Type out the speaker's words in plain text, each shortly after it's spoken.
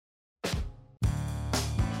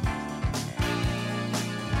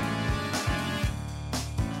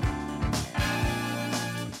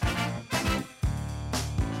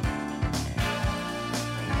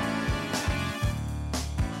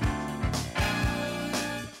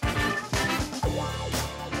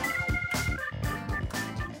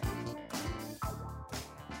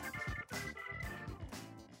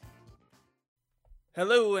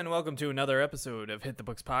Hello and welcome to another episode of Hit the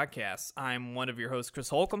Books Podcast. I'm one of your hosts, Chris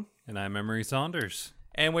Holcomb, And I'm Emery Saunders.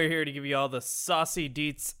 and we're here to give you all the saucy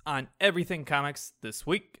deets on everything comics this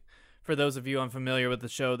week. For those of you unfamiliar with the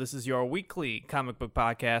show, this is your weekly comic book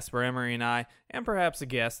podcast where Emery and I, and perhaps a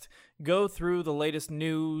guest, go through the latest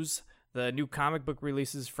news, the new comic book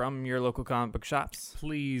releases from your local comic book shops,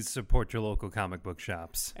 Please support your local comic book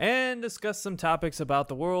shops. and discuss some topics about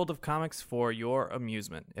the world of comics for your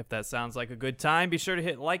amusement. If that sounds like a good time, be sure to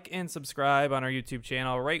hit like and subscribe on our YouTube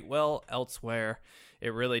channel right well elsewhere. It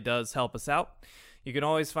really does help us out. You can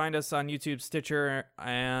always find us on YouTube, Stitcher,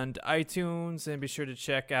 and iTunes, and be sure to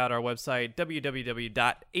check out our website,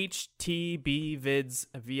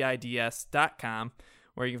 www.htbvids.com,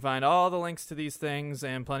 where you can find all the links to these things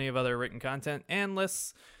and plenty of other written content and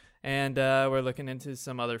lists. And we're looking into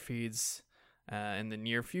some other feeds in the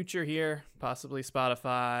near future here, possibly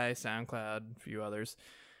Spotify, SoundCloud, a few others.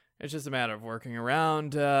 It's just a matter of working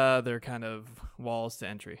around their kind of walls to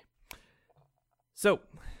entry. So,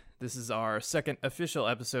 this is our second official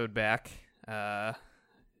episode back, our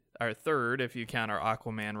third if you count our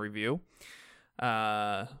Aquaman review.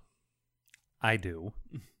 I do.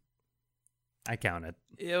 I count it.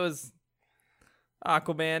 It was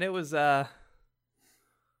Aquaman. It was a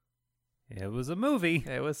movie.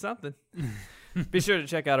 It was something. Be sure to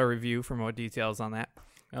check out our review for more details on that.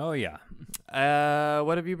 Oh, yeah.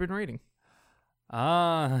 What have you been reading? What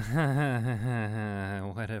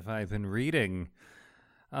have I been reading?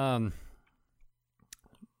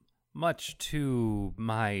 Much to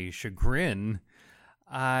my chagrin,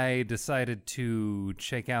 I decided to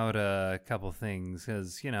check out a couple things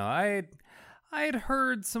because, I had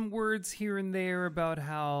heard some words here and there about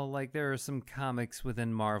how, like, there are some comics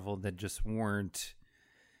within Marvel that just weren't,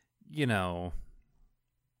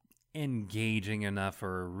 engaging enough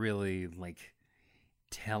or really, like,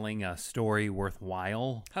 telling a story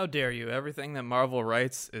worthwhile. How dare you? Everything that Marvel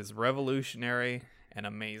writes is revolutionary and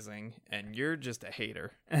amazing, and you're just a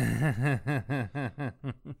hater.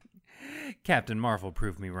 Captain Marvel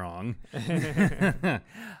proved me wrong.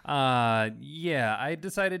 I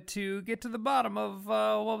decided to get to the bottom of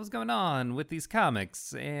what was going on with these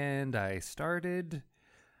comics, and I started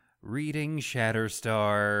reading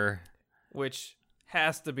Shatterstar. Which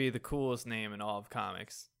has to be the coolest name in all of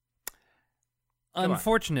comics. Come on.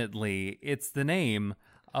 Unfortunately, it's the name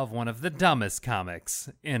of one of the dumbest comics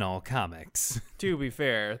in all comics. To be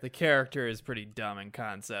fair, the character is pretty dumb in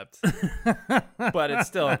concept, but it's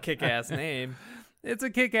still a kick-ass name. It's a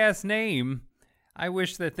kick-ass name. I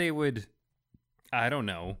wish that they would, I don't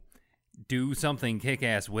know, do something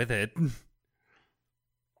kick-ass with it.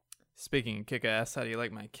 Speaking of kick-ass, how do you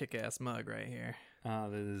like my kick-ass mug right here?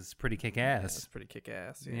 This is pretty Yeah, kick-ass. it's pretty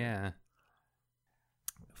kick-ass. Yeah.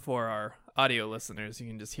 For our audio listeners, you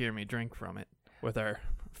can just hear me drink from it with our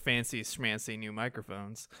fancy schmancy new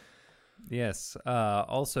microphones. Yes.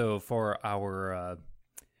 Also, for our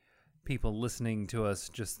people listening to us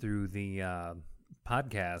just through the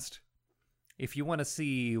podcast, if you want to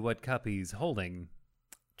see what Cuppy's holding,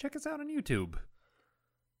 check us out on YouTube.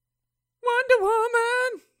 Wonder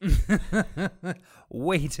Woman!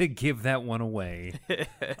 Way to give that one away.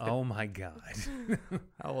 Oh my god.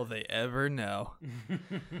 How will they ever know?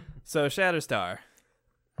 So, Shatterstar.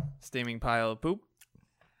 Steaming pile of poop.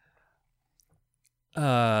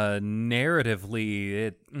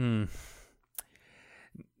 Narratively,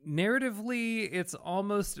 it's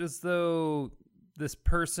almost as though this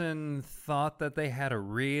person thought that they had a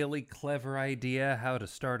really clever idea how to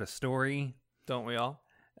start a story. Don't we all?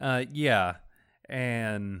 Yeah.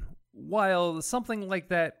 And while something like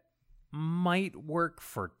that might work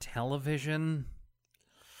for television,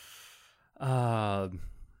 having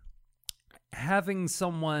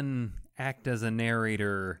someone act as a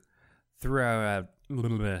narrator throughout,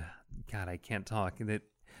 God, I can't talk.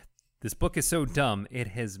 This book is so dumb, it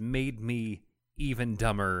has made me even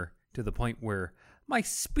dumber to the point where my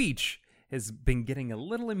speech has been getting a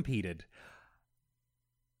little impeded.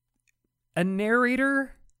 A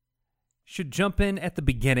narrator should jump in at the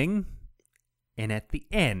beginning and at the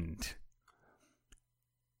end.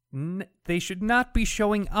 They should not be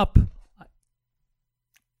showing up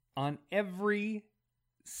on every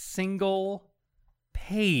single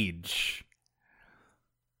page.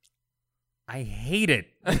 I hate it.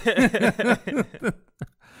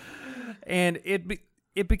 And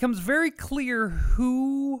it becomes very clear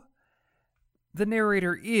who the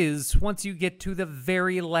narrator is once you get to the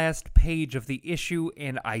very last page of the issue,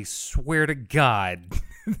 and I swear to God,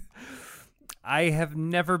 I have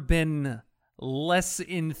never been less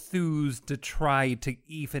enthused to try to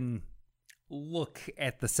even look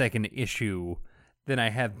at the second issue than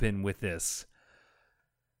I have been with this.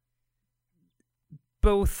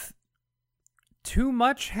 both too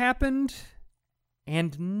much happened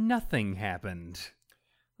and nothing happened.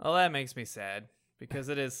 Well, that makes me sad because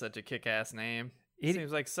it is such a kick-ass name. It It-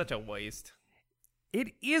 seems like such a waste.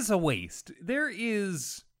 It is a waste. There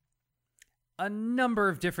is a number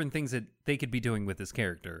of different things that they could be doing with this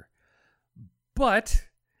character, but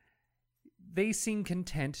they seem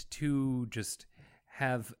content to just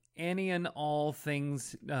have any and all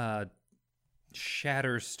things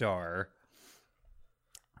Shatterstar,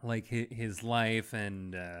 like his life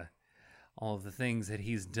and all of the things that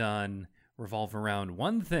he's done revolve around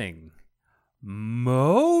one thing: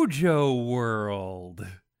 Mojo World.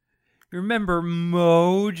 Remember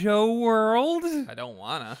Mojo World? I don't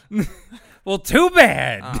wanna. Well, too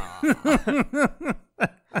bad. Aw.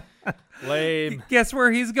 Lame. Guess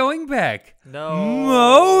where he's going back? No.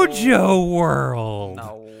 Mojo World.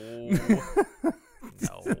 No.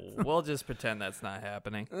 No. We'll just pretend that's not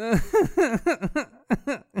happening.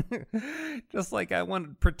 Just like I want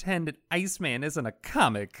to pretend that Iceman isn't a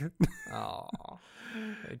comic. Oh.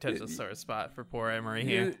 You touched a sore spot for poor Emery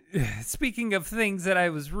here. Speaking of things that I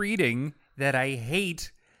was reading that I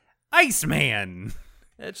hate, Iceman.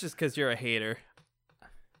 It's just because you're a hater.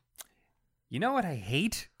 You know what I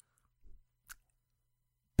hate?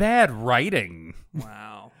 Bad writing.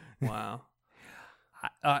 Wow. Wow.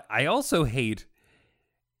 I also hate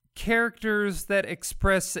characters that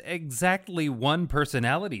express exactly one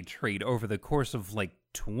personality trait over the course of like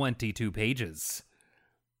 22 pages.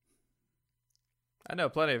 I know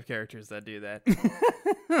plenty of characters that do that.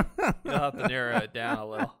 You'll have to narrow it down a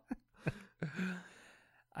little.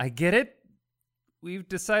 I get it. We've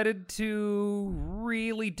decided to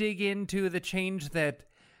really dig into the change that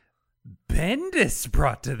Bendis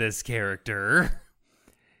brought to this character.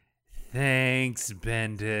 Thanks,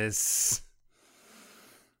 Bendis.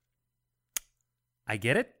 I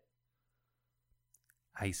get it.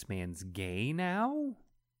 Iceman's gay now?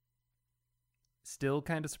 Still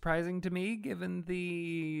kind of surprising to me given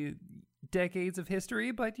the decades of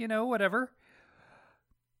history, but you know, whatever.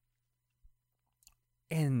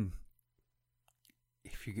 And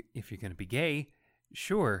if you're going to be gay,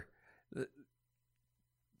 sure,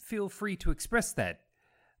 feel free to express that.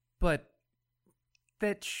 But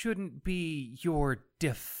that shouldn't be your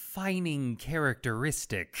defining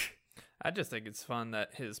characteristic. I just think it's fun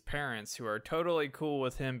that his parents, who are totally cool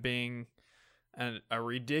with him being a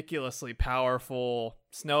ridiculously powerful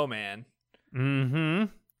snowman, Mm-hmm.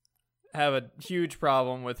 have a huge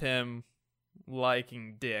problem with him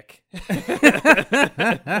liking dick.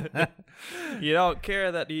 You don't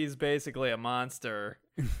care that he's basically a monster,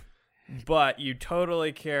 but you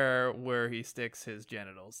totally care where he sticks his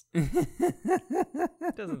genitals.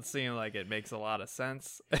 Doesn't seem like it makes a lot of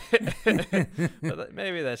sense. But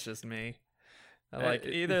maybe that's just me. Like,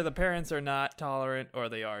 either the parents are not tolerant or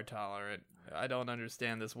they are tolerant. I don't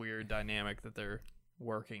understand this weird dynamic that they're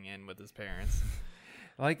working in with his parents.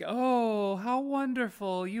 Like, oh, how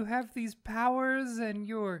wonderful! You have these powers, and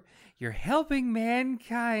you're helping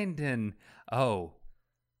mankind. And oh,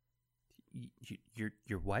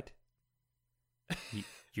 you're what?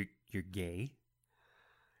 You're gay.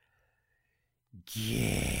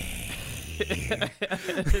 Gay.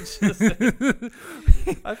 It's just,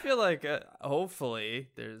 I feel like hopefully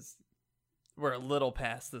we're a little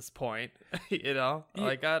past this point, you know.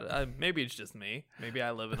 Like maybe it's just me. Maybe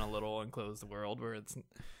I live in a little enclosed world where it's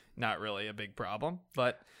not really a big problem.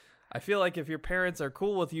 But I feel like if your parents are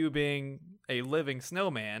cool with you being a living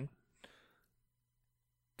snowman,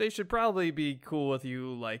 they should probably be cool with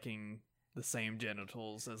you liking the same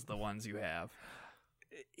genitals as the ones you have.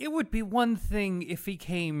 It would be one thing if he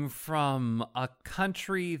came from a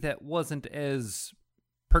country that wasn't as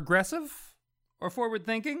progressive or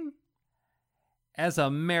forward-thinking as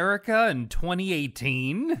America in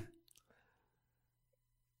 2018. Yeah,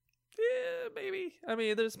 maybe. I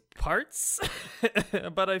mean, there's parts,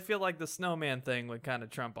 but I feel like the snowman thing would kind of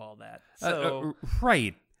trump all that. So,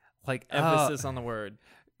 right. Like, emphasis on the word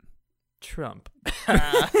Trump.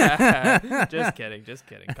 Just kidding.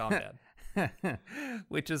 Calm down.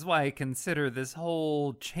 Which is why I consider this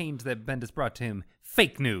whole change that Bendis brought to him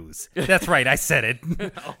fake news. That's right, I said it.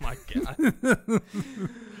 Oh my god.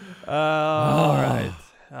 All right.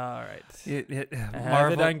 I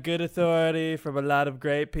have it on good authority from a lot of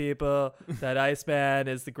great people that Iceman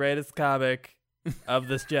is the greatest comic of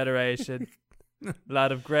this generation. A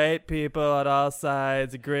lot of great people on all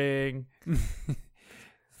sides agreeing.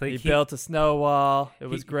 Like he built a snow wall. It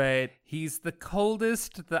was great. He's the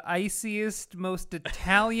coldest, the iciest, most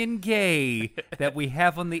Italian gay that we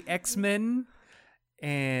have on the X-Men,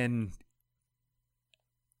 and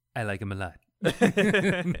I like him a lot.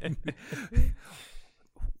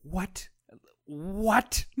 What?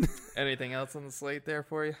 What? Anything else on the slate there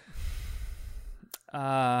for you?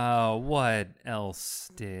 What else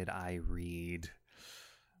did I read?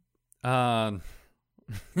 I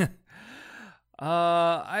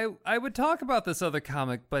would talk about this other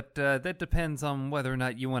comic, but that depends on whether or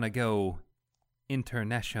not you want to go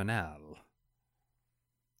international.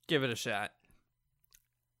 Give it a shot.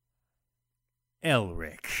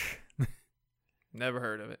 Elric. Never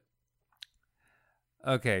heard of it.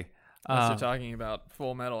 Okay. Unless you're talking about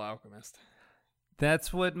Full Metal Alchemist.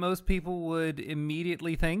 That's what most people would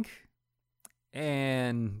immediately think.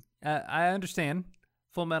 And I understand.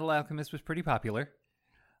 Full Metal Alchemist was pretty popular.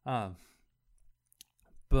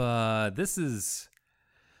 But this is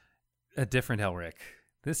a different Elric.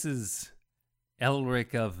 This is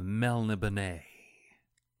Elric of Melniboné.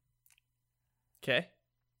 Okay.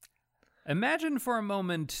 Imagine for a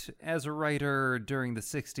moment, as a writer during the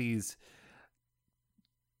 60s,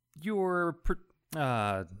 your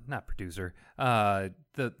not producer,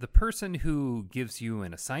 the person who gives you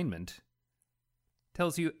an assignment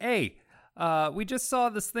tells you, hey, we just saw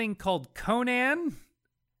this thing called Conan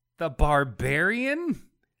the Barbarian.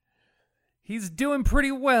 He's doing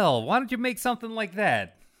pretty well. Why don't you make something like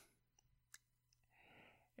that?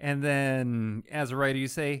 And then, as a writer, you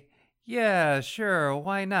say, yeah, sure,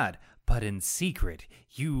 why not? But in secret,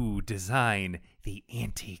 you design the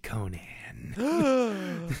anti-Conan.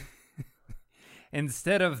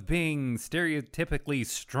 Instead of being stereotypically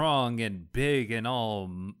strong and big and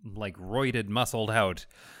all like roided, muscled out,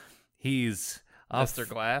 he's Mr.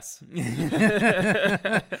 Glass.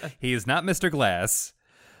 He is not Mr. Glass,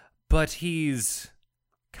 but he's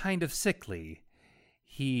kind of sickly.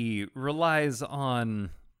 He relies on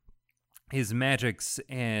his magics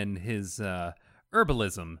and his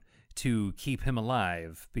herbalism to keep him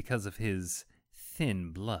alive because of his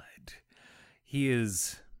thin blood. He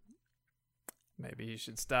is... Maybe you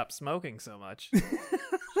should stop smoking so much.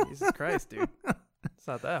 Jesus Christ, dude. It's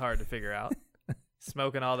not that hard to figure out.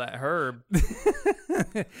 Smoking all that herb.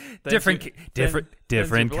 Different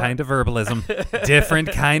kind of herbalism.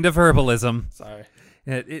 Different kind of herbalism. Sorry.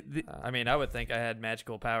 I mean, I would think I had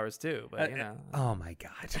magical powers too, but you know. Oh my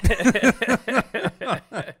God.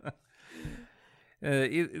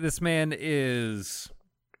 This man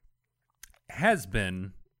has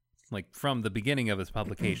been, like from the beginning of his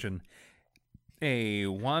publication, a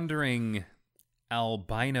wandering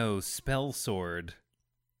albino spell sword,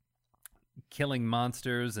 killing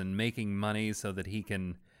monsters and making money so that he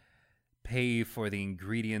can pay for the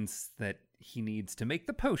ingredients that he needs to make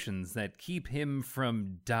the potions that keep him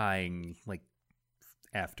from dying, like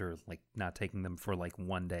after like not taking them for like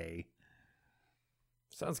one day.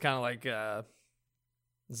 Sounds kind of like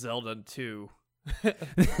Zelda 2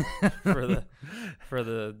 for the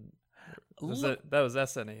that was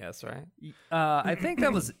SNES, right? I think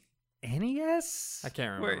that was NES. I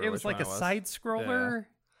can't remember. Where it was which like one a it was. side scroller.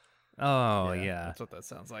 Yeah. Oh yeah. That's what that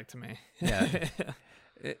sounds like to me. Yeah.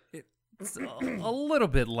 It's a little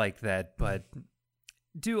bit like that, but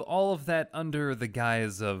do all of that under the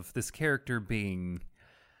guise of this character being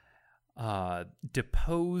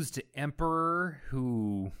deposed emperor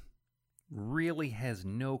who really has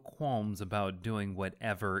no qualms about doing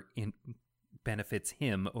whatever benefits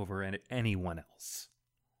him over anyone else.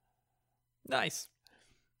 Nice.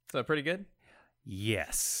 Is that pretty good?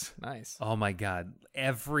 Yes. Nice. Oh my God.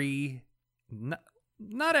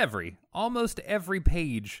 Not every, almost every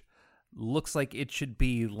page looks like it should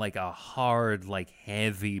be like a hard, like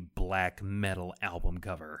heavy black metal album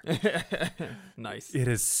cover. Nice. It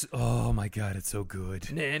is, oh my God, it's so good.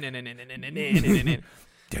 I am 1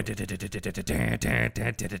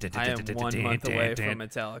 month away from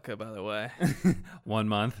Metallica, by the way. 1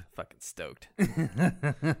 month. Fucking stoked.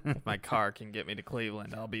 If my car can get me to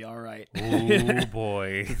Cleveland, I'll be all right. Oh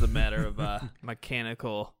boy. It's a matter of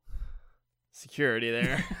mechanical security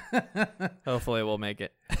there. Hopefully we'll make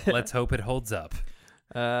it. Let's hope it holds up.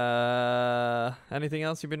 Anything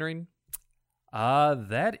else you've been reading?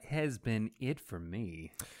 That has been it for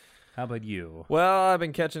me. How about you? Well, I've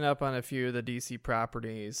been catching up on a few of the DC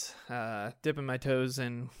properties, dipping my toes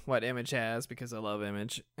in what Image has because I love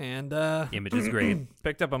Image. And Image is great.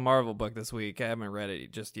 Picked up a Marvel book this week. I haven't read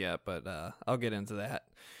it just yet, but I'll get into that.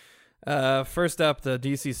 First up, the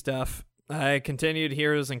DC stuff. I continued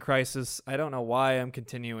Heroes in Crisis. I don't know why I'm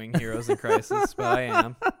continuing Heroes in Crisis, but I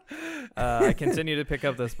am. I continue to pick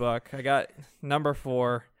up this book. I got number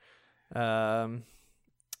 4.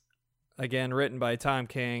 Again, written by Tom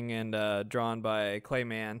King and drawn by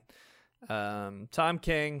Clayman. Tom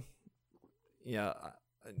King, yeah,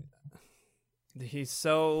 he's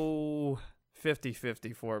so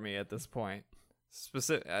 50-50 for me at this point.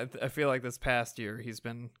 I feel like this past year he's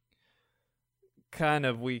been kind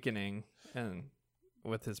of weakening and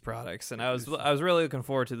with his products, and I was really looking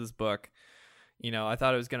forward to this book. I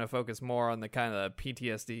thought it was going to focus more on the kind of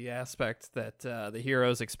PTSD aspect that the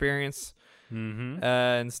heroes experience. Mm-hmm.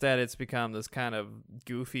 Instead, it's become this kind of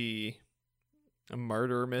goofy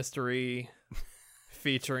murder mystery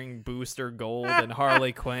featuring Booster Gold and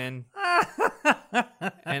Harley Quinn.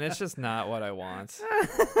 And it's just not what I want.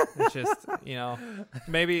 It's just,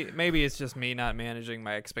 maybe it's just me not managing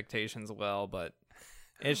my expectations well, but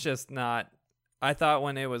it's just not. I thought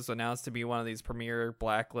when it was announced to be one of these premier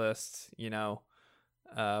blacklist,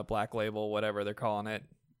 Black Label, whatever they're calling it,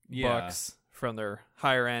 books from their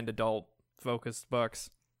higher end adult focused books.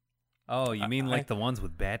 Oh, you mean like the ones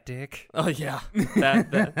with Bat Dick? Oh yeah,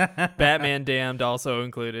 that Batman Damned also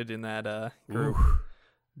included in that group. Ooh.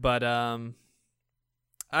 But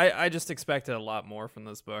I just expected a lot more from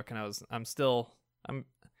this book, and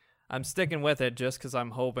I'm sticking with it just because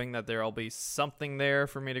I'm hoping that there'll be something there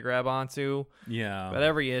for me to grab onto. Yeah. But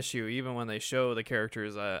every issue, even when they show the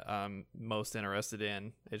characters I'm most interested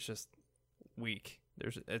in, it's just weak.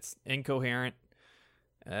 It's incoherent.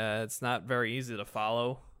 It's not very easy to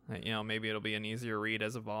follow. Maybe it'll be an easier read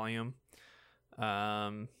as a volume.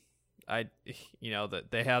 That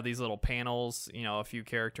they have these little panels, a few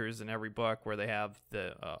characters in every book where they have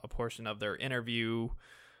a portion of their interview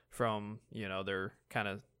from, their kind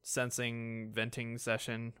of sensing venting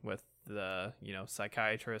session with the,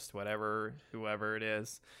 psychiatrist, whoever it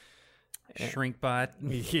is. Shrinkbot.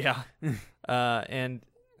 Yeah. And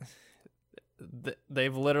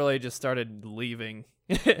they've literally just started leaving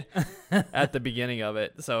at the beginning of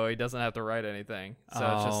it, so he doesn't have to write anything. So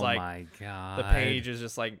it's just like, my God. the page is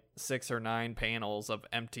just like 6 or 9 panels of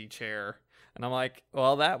empty chair. And I'm like,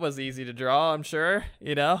 well, that was easy to draw, I'm sure,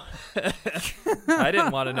 I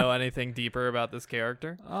didn't want to know anything deeper about this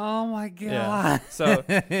character. Oh my God. Yeah. So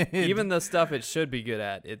even the stuff it should be good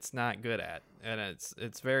at, it's not good at. And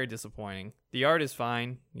it's very disappointing. The art is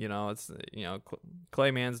fine. It's,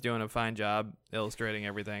 Clayman's doing a fine job illustrating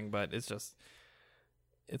everything, but it's just,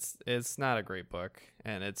 it's not a great book,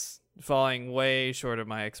 and it's falling way short of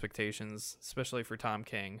my expectations, especially for Tom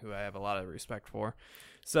King, who I have a lot of respect for.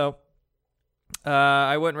 So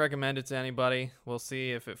I wouldn't recommend it to anybody. We'll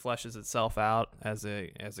see if it fleshes itself out as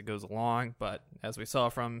it goes along, but as we saw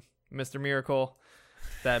from Mr. Miracle,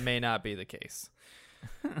 that may not be the case.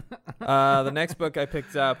 The next book I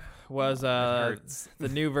picked up was the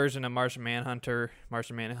new version of Martian Manhunter.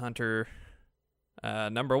 Martian Manhunter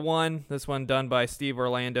number 1. This one done by Steve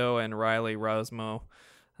Orlando and Riley Rosmo.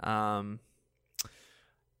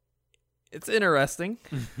 It's interesting.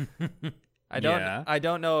 I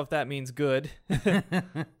don't know if that means good,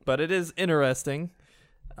 but it is interesting.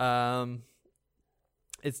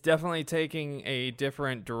 It's definitely taking a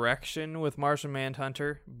different direction with Martian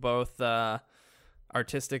Manhunter, both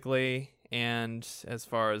artistically and as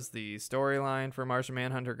far as the storyline for Martian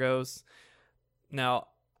Manhunter goes. Now,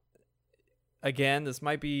 again, this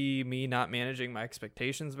might be me not managing my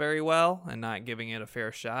expectations very well and not giving it a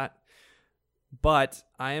fair shot, but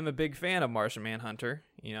I am a big fan of Martian Manhunter.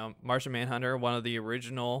 Martian Manhunter, one of the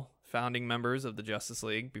original founding members of the Justice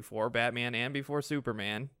League before Batman and before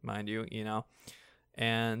Superman, mind you,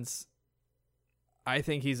 and I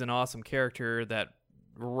think he's an awesome character that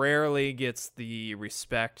rarely gets the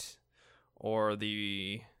respect or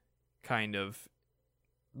the kind of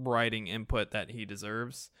writing input that he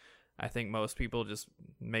deserves. I think most people just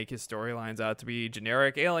make his storylines out to be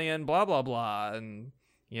generic alien, blah, blah, blah, and,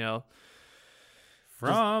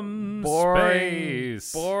 from space.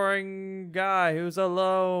 space. Boring guy who's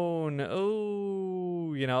alone.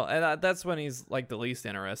 Oh, and that's when he's like the least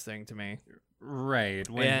interesting to me. Right.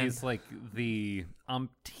 When he's like the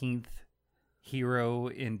umpteenth hero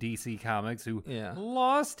in DC Comics who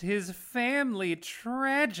lost his family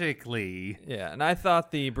tragically. Yeah, and I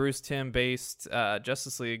thought the Bruce Timm based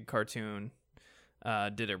Justice League cartoon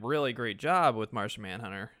did a really great job with Martian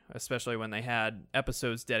Manhunter, especially when they had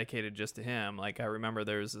episodes dedicated just to him. Like, I remember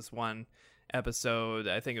there was this one episode,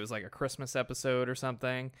 I think it was like a Christmas episode or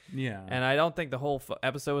something. Yeah. And I don't think the whole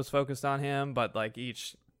episode was focused on him, but like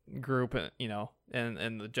each group, and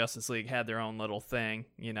the Justice League had their own little thing,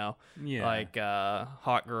 like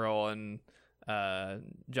Hawk Girl and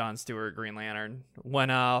John Stewart, Green Lantern,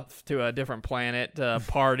 went off to a different planet to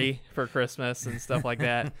party for Christmas and stuff like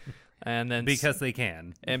that. And then because they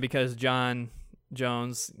can. And because John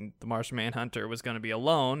Jones, the Martian Manhunter, was going to be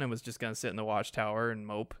alone and was just going to sit in the watchtower and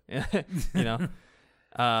mope, Not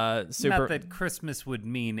that Christmas would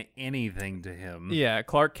mean anything to him. Yeah,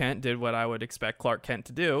 Clark Kent did what I would expect Clark Kent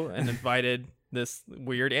to do and invited this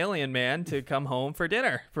weird alien man to come home for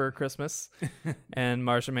dinner for Christmas. And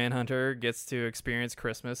Martian Manhunter gets to experience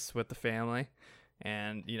Christmas with the family.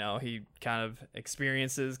 And, he kind of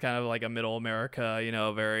experiences kind of like a middle America,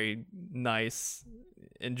 very nice,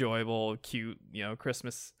 enjoyable, cute,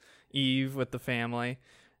 Christmas Eve with the family.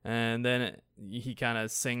 And then he kind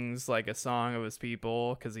of sings like a song of his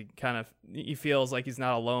people because he feels like he's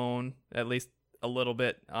not alone, at least a little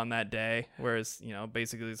bit on that day. Whereas,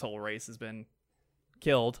 basically this whole race has been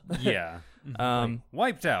killed. Yeah.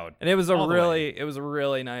 Wiped out. And it was a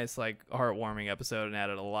really nice, like, heartwarming episode and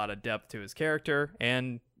added a lot of depth to his character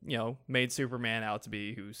and, made Superman out to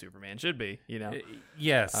be who Superman should be,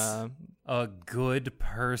 Yes. A good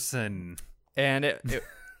person. And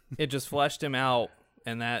it just fleshed him out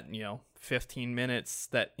in that, 15 minutes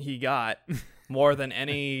that he got more than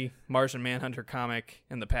any Martian Manhunter comic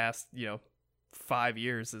in the past, 5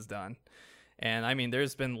 years has done. And I mean,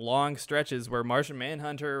 there's been long stretches where Martian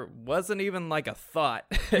Manhunter wasn't even like a thought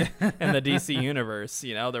in the DC universe.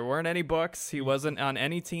 There weren't any books. He wasn't on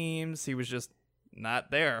any teams. He was just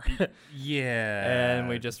not there. Yeah. And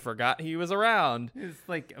we just forgot he was around. It's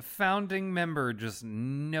like a founding member just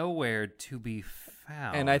nowhere to be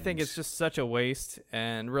found. And I think it's just such a waste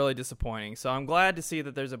and really disappointing. So I'm glad to see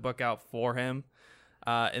that there's a book out for him.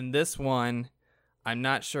 In this one, I'm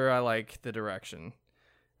not sure I like the direction.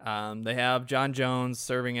 They have John Jones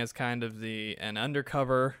serving as kind of an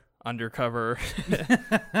undercover,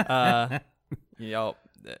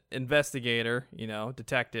 investigator,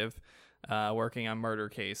 detective, working on murder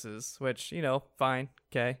cases, which, fine.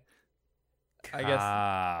 Okay.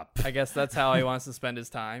 I guess that's how he wants to spend his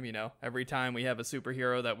time. Every time we have a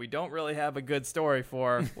superhero that we don't really have a good story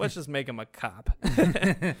for, let's just make him a cop.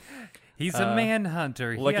 He's a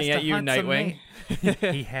manhunter. Looking at you, Nightwing.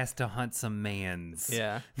 He has to hunt some mans.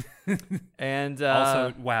 Yeah. And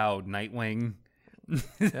also, wow, Nightwing.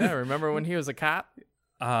 Yeah, remember when he was a cop?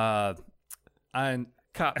 Cop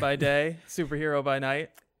by day, superhero by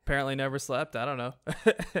night. Apparently never slept. I don't know.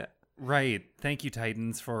 Right. Thank you,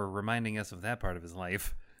 Titans, for reminding us of that part of his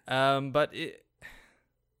life. But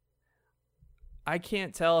I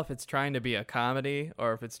can't tell if it's trying to be a comedy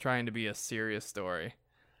or if it's trying to be a serious story.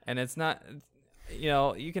 And it's not,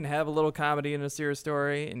 you can have a little comedy in a serious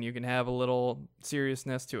story and you can have a little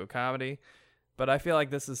seriousness to a comedy. But I feel like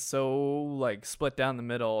this is so like split down the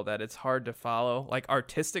middle that it's hard to follow. Like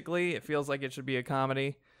artistically, it feels like it should be a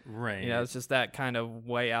comedy. Right. It's just that kind of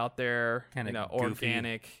way out there, kind of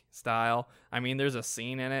organic style. I mean, there's a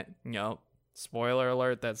scene in it, spoiler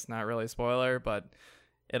alert, that's not really a spoiler, but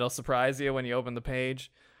it'll surprise you when you open the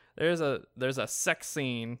page. There's a sex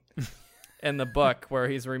scene in the book where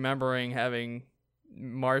he's remembering having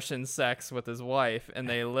Martian sex with his wife, and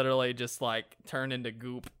they literally just like turn into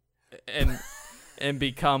goop and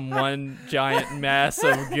become one giant mass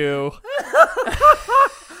of goo.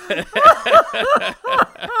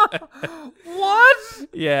 What?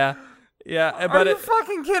 Yeah. Are you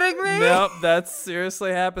fucking kidding me? Nope, that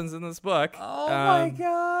seriously happens in this book. Oh my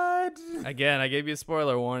god. Again, I gave you a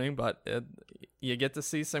spoiler warning, but you get to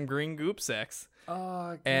see some green goop sex.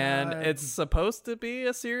 Oh god. And it's supposed to be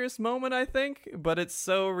a serious moment, I think, but it's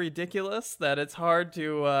so ridiculous that it's hard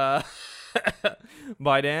to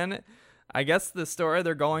bite in. I guess the story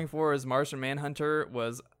they're going for is Martian Manhunter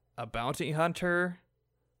was a bounty hunter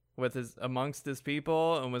amongst his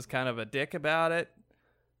people and was kind of a dick about it.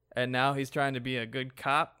 And now he's trying to be a good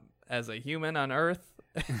cop as a human on Earth.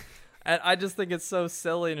 And I just think it's so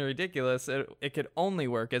silly and ridiculous. It could only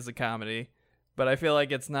work as a comedy, but I feel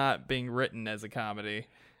like it's not being written as a comedy.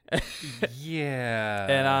 Yeah.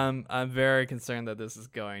 And I'm very concerned that this is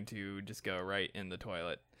going to just go right in the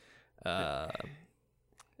toilet.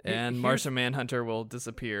 And Martian Manhunter will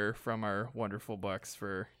disappear from our wonderful books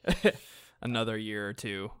for another year or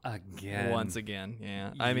two. Once again,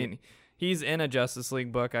 yeah. I mean, he's in a Justice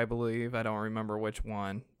League book, I believe. I don't remember which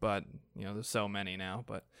one, but there's so many now.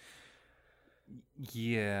 But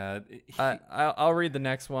yeah, I'll read the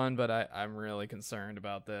next one, but I'm really concerned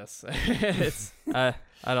about this. I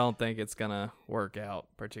don't think it's gonna work out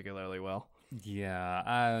particularly well.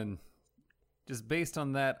 Yeah, just based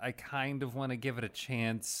on that, I kind of want to give it a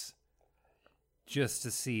chance, just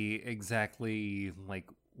to see exactly like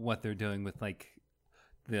what they're doing with like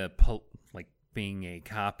the being a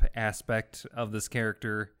cop aspect of this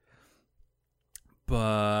character.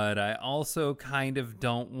 But I also kind of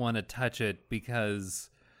don't want to touch it because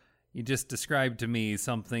you just described to me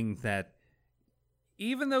something that,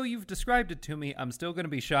 even though you've described it to me, I'm still going to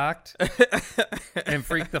be shocked and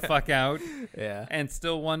freak the fuck out. Yeah. And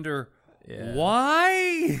still wonder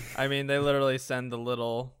why. I mean, they literally send the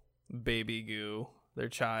little baby goo, their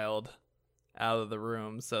child, out of the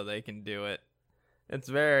room so they can do it. It's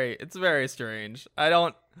very strange. I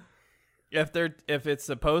don't if it's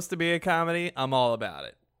supposed to be a comedy, I'm all about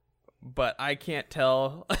it. But I can't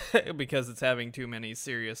tell because it's having too many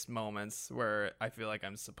serious moments where I feel like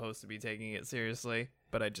I'm supposed to be taking it seriously,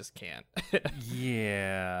 but I just can't.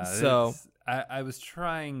 Yeah. So I was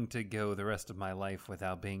trying to go the rest of my life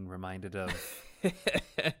without being reminded of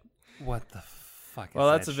what the fuck is well,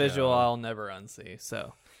 that's that a visual show? I'll never unsee.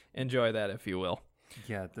 So enjoy that if you will.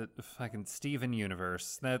 Yeah, the fucking Steven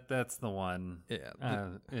Universe. That's the one. Yeah.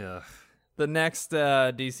 Ugh. The next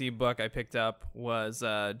DC book I picked up was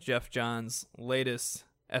Jeff Johns' latest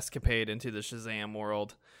escapade into the Shazam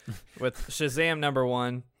world with Shazam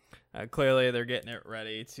 #1. Clearly, they're getting it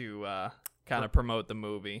ready to kind of promote the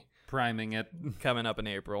movie. Priming it. Coming up in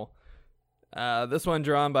April. This one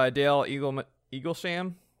drawn by Dale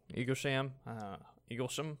Eaglesham.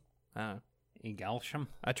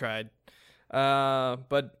 I tried.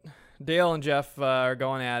 But Dale and Jeff are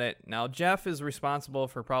going at it. Now, Jeff is responsible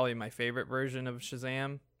for probably my favorite version of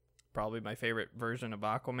Shazam, probably my favorite version of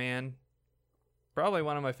Aquaman, probably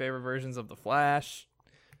one of my favorite versions of The Flash.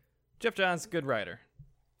 Jeff Johns, good writer.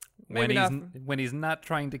 Maybe when he's not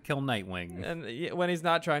trying to kill Nightwing. And when he's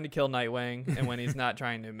not trying to kill Nightwing and when he's not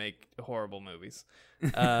trying to make horrible movies.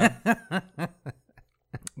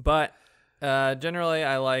 But generally,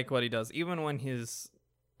 I like what he does. Even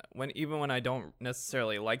when I don't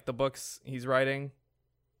necessarily like the books he's writing,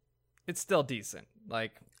 it's still decent.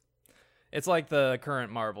 Like, it's like the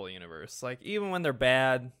current Marvel universe. Like, even when they're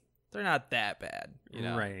bad, they're not that bad. You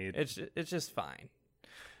know? Right. It's just fine.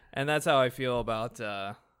 And that's how I feel about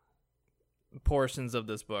portions of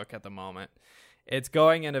this book at the moment. It's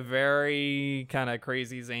going in a very kind of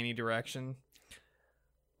crazy, zany direction.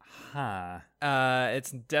 Huh.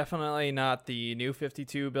 It's definitely not the New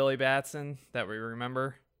 52 Billy Batson that we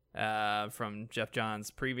remember from Jeff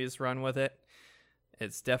Johns' previous run with it.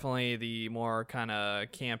 It's definitely the more kind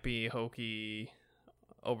of campy, hokey,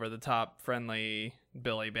 over-the-top, friendly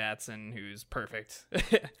Billy Batson who's perfect,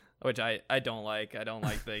 which I don't like. I don't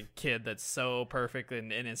like the kid that's so perfect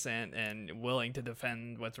and innocent and willing to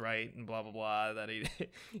defend what's right and blah, blah, blah, that he,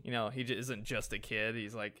 he isn't just a kid.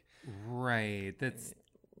 He's like... Right. That's...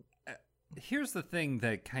 Here's the thing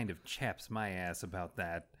that kind of chaps my ass about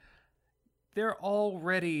that. They're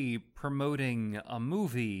already promoting a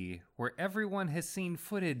movie where everyone has seen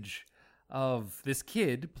footage of this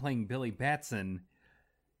kid playing Billy Batson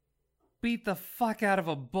beat the fuck out of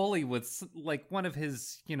a bully with, like, one of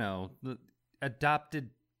his,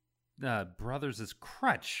 adopted brothers'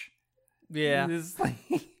 crutch. Yeah. It's like...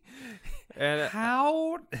 And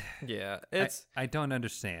how? Yeah, I don't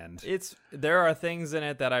understand. There are things in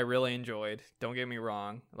it that I really enjoyed. Don't get me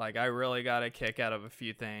wrong. Like, I really got a kick out of a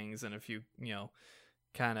few things and a few,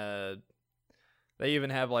 kind of. They even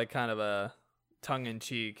have like kind of a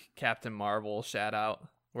tongue-in-cheek Captain Marvel shout out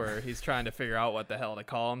where he's trying to figure out what the hell to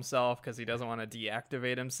call himself because he doesn't want to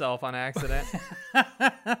deactivate himself on accident.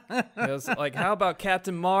 It was like, how about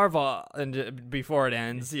Captain Marvel? And before it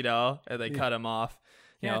ends, and they cut him off.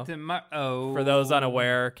 For those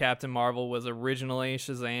unaware, Captain Marvel was originally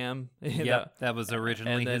Shazam. Yep, that was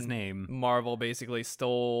originally his name. Marvel basically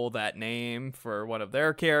stole that name for one of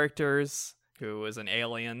their characters, who was an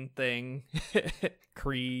alien thing,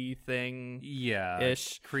 Kree thing. Yeah,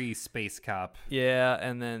 ish. Kree space cop. Yeah,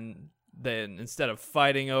 and then instead of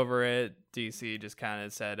fighting over it, DC just kind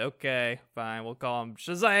of said, okay, fine, we'll call him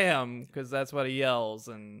Shazam, because that's what he yells,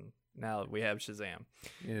 and now we have Shazam,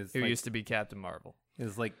 who used to be Captain Marvel.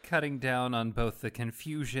 Is like cutting down on both the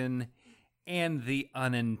confusion and the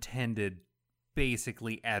unintended,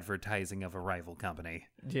 basically advertising of a rival company.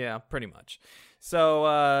 Yeah, pretty much.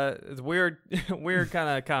 So it's weird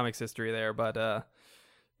kind of comics history there, but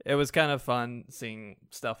it was kind of fun seeing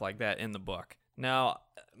stuff like that in the book. Now,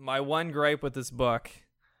 my one gripe with this book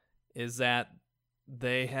is that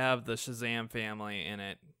they have the Shazam family in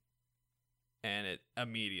it, and it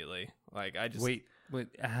immediately, like, I just... Wait,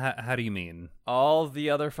 how do you mean? All the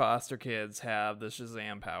other foster kids have the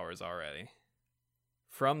Shazam powers already.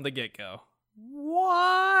 From the get-go.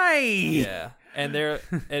 Why? Yeah. And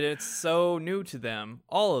it's so new to them,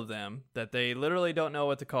 all of them, that they literally don't know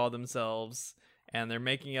what to call themselves, and they're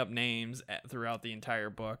making up names throughout the entire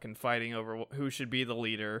book and fighting over who should be the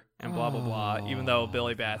leader and blah, blah, blah, even though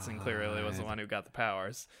Billy Batson clearly was the one who got the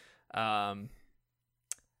powers.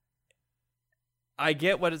 I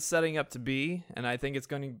get what it's setting up to be, and I think it's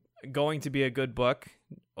going to be a good book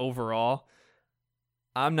overall.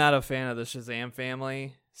 I'm not a fan of the Shazam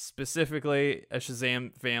family, specifically a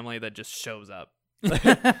Shazam family that just shows up.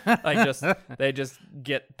 They just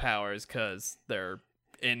get powers because they're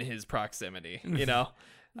in his proximity, you know?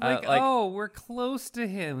 Oh, we're close to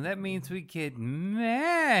him. That means we get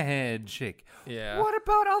magic. Yeah. What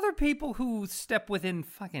about other people who step within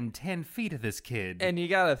fucking 10 feet of this kid? And you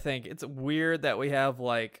gotta think, it's weird that we have,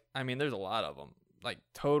 like, I mean, there's a lot of them. Like,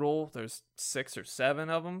 total, there's 6 or 7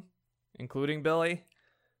 of them, including Billy.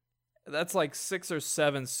 That's like 6 or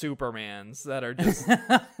 7 Supermans that are just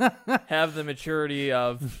have the maturity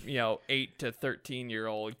of, 8 to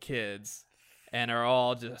 13-year-old kids and are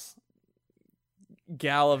all just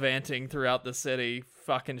gallivanting throughout the city,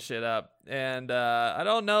 fucking shit up. And I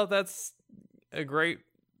don't know if that's a great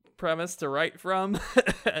premise to write from,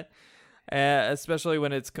 especially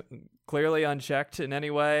when it's clearly unchecked in any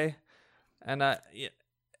way. And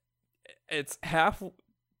it's half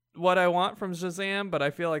what I want from Shazam, but I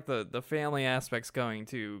feel like the family aspect's going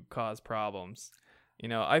to cause problems.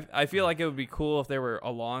 I feel like it would be cool if they were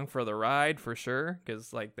along for the ride for sure,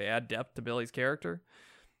 because like they add depth to Billy's character.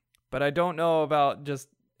 But I don't know about just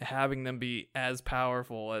having them be as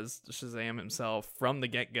powerful as Shazam himself from the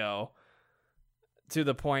get-go to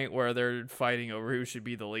the point where they're fighting over who should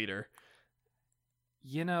be the leader.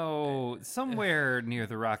 Somewhere near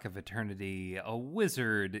the Rock of Eternity, a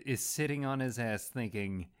wizard is sitting on his ass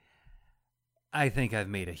thinking, I think I've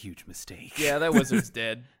made a huge mistake. Yeah, that wizard's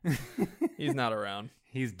dead. He's not around.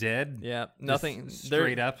 He's dead? Yeah, nothing. Just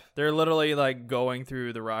straight up? They're literally like going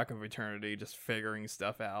through the Rock of Eternity, just figuring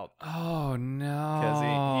stuff out. Oh, no. Because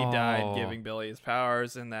he died giving Billy his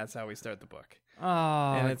powers, and that's how we start the book.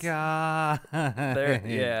 Oh, God.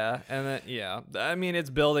 Yeah, and then, I mean, it's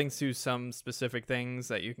building to some specific things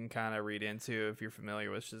that you can kind of read into if you're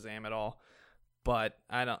familiar with Shazam at all. But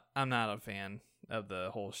I'm not a fan of the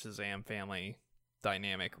whole Shazam family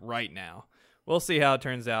dynamic right now. We'll see how it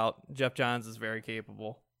turns out. Jeff Johns is very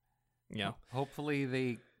capable. Hopefully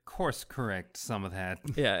they course correct some of that.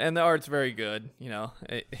 Yeah, and the art's very good.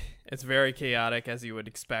 It's very chaotic, as you would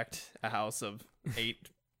expect a house of 8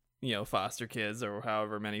 foster kids, or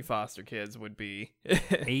however many foster kids would be.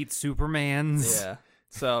 8 Supermans. Yeah.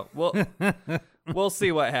 So we'll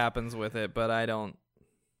see what happens with it, but I don't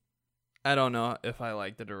know if I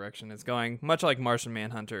like the direction it's going. Much like Martian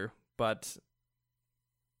Manhunter, but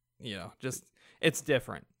just it's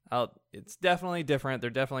different. It's definitely different. They're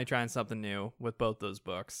definitely trying something new with both those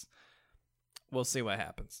books. We'll see what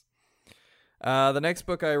happens. The next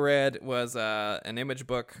book I read was an Image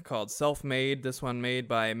book called Self-Made. This one made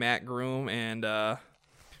by Matt Groom and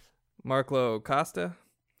Marco Costa.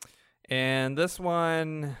 And this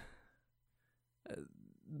one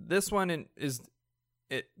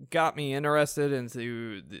it got me interested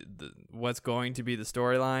into the what's going to be the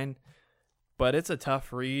storyline, but it's a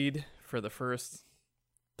tough read for the first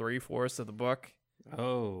 3/4 of the book.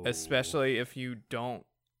 Oh. Especially if you don't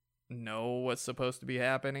know what's supposed to be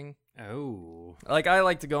happening. Oh. Like, I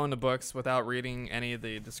like to go into books without reading any of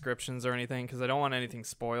the descriptions or anything, because I don't want anything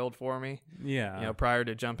spoiled for me. Yeah. Prior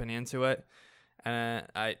to jumping into it. And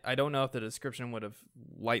I don't know if the description would have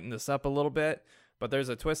lightened this up a little bit, but there's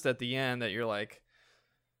a twist at the end that you're like,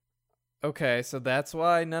 okay, so that's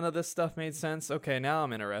why none of this stuff made sense. Okay, now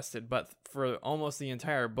I'm interested. But for almost the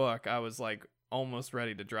entire book, I was like almost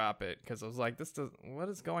ready to drop it, because I was like, what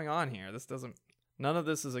is going on here? None of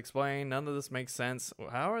this is explained. None of this makes sense.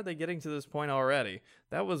 How are they getting to this point already?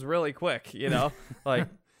 That was really quick, like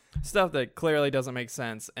stuff that clearly doesn't make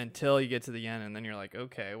sense until you get to the end, and then you're like,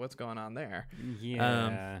 okay, what's going on there?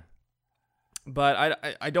 Yeah.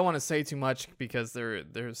 But I don't want to say too much, because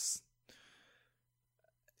there's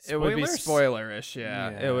it would be spoilerish. Yeah.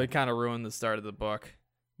 It would kind of ruin the start of the book.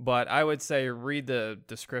 But I would say read the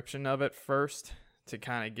description of it first to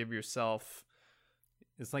kind of give yourself.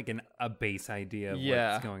 It's like a base idea of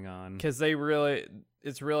what's going on. Because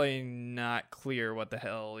it's really not clear what the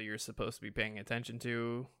hell you're supposed to be paying attention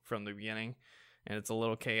to from the beginning. And it's a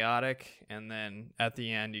little chaotic. And then at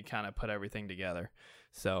the end, you kind of put everything together.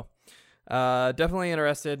 So definitely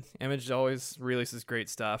interested. Image always releases great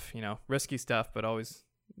stuff, risky stuff, but always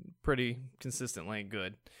pretty consistently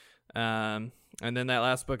good. And then that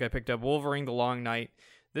last book I picked up, Wolverine the Long Night.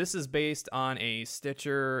 This is based on a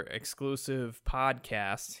Stitcher exclusive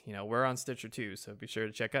podcast. We're on Stitcher too, so be sure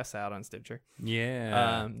to check us out on Stitcher.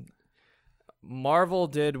 Yeah. Marvel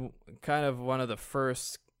did kind of one of the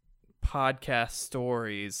first podcast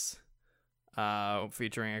stories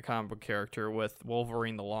featuring a comic book character with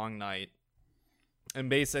Wolverine the Long Night. And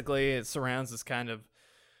basically it surrounds this kind of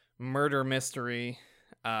murder mystery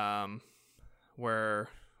where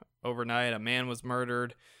overnight a man was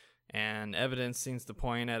murdered, and evidence seems to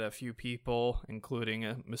point at a few people, including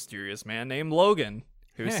a mysterious man named Logan,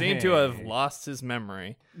 who seemed to have lost his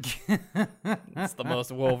memory. It's the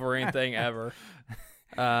most Wolverine thing ever.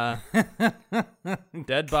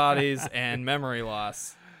 Dead bodies and memory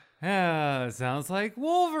loss. Sounds like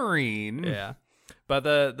Wolverine. Yeah. But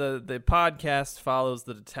the podcast follows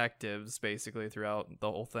the detectives basically throughout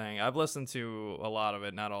the whole thing. I've listened to a lot of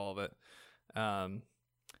it, not all of it.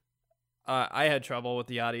 I had trouble with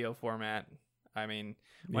the audio format. I mean,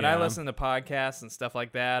 when I listen to podcasts and stuff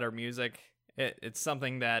like that or music, it's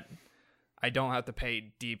something that I don't have to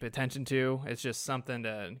pay deep attention to. It's just something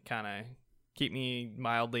to kind of keep me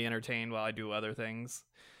mildly entertained while I do other things.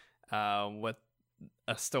 With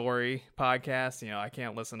a story podcast, I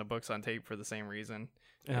can't listen to books on tape for the same reason.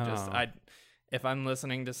 If I'm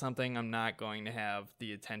listening to something, I'm not going to have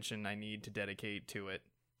the attention I need to dedicate to it.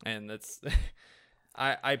 And that's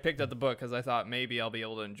I picked up the book because I thought maybe I'll be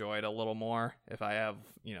able to enjoy it a little more if I have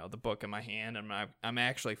the book in my hand and I'm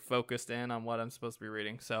actually focused in on what I'm supposed to be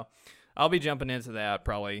reading. So I'll be jumping into that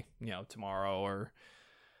probably tomorrow or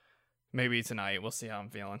maybe tonight. We'll see how I'm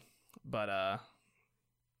feeling. But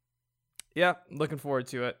yeah, looking forward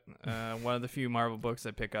to it. One of the few Marvel books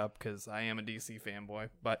I pick up because I am a DC fanboy.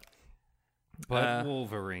 But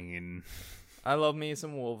Wolverine. I love me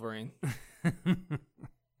some Wolverine.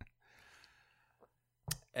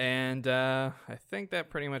 And I think that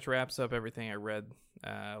pretty much wraps up everything I read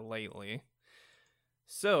lately.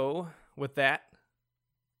 So, with that,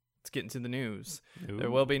 let's get into the news. Ooh. There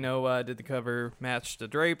will be no Did the Cover Match the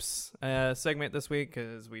Drapes segment this week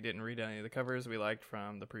because we didn't read any of the covers we liked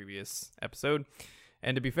from the previous episode.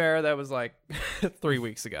 And to be fair, that was like 3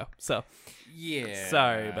 weeks ago. So, yeah,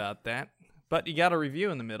 sorry about that. But you got a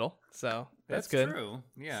review in the middle, so that's good. That's true,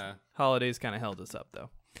 yeah. Holidays kind of held us up, though.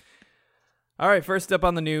 All right, first up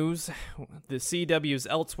on the news, the CW's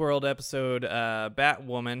Elseworld episode,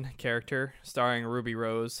 Batwoman character starring Ruby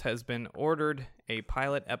Rose has been ordered a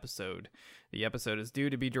pilot episode. The episode is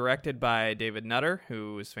due to be directed by David Nutter,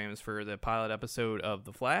 who is famous for the pilot episode of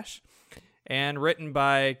The Flash, and written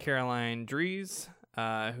by Caroline Dries,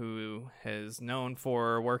 who is known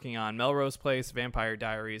for working on Melrose Place, Vampire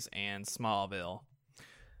Diaries, and Smallville.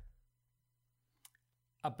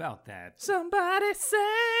 About that, Somebody save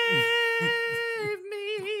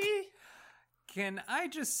me. Can I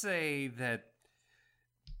just say that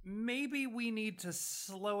maybe we need to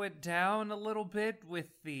slow it down a little bit with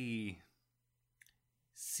the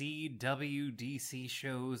CWDC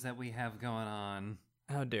shows that we have going on?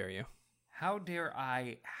 How dare you? How dare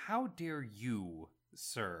I? How dare you,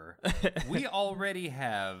 sir? We already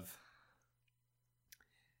have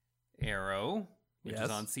Arrow, which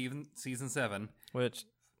is on season 7. Which,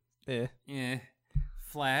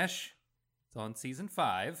 Flash, it's on season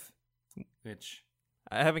 5, which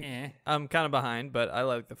I haven't. I'm kind of behind, but I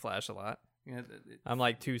like The Flash a lot. Yeah, I'm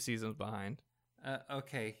like 2 seasons behind.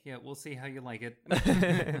 Okay, yeah, we'll see how you like it.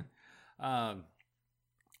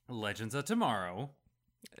 Legends of Tomorrow.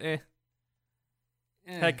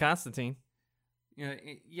 Had Constantine.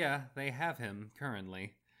 Yeah, they have him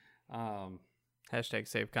currently. Hashtag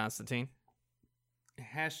save Constantine.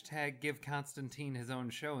 Hashtag give Constantine his own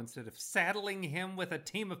show instead of saddling him with a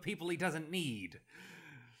team of people he doesn't need.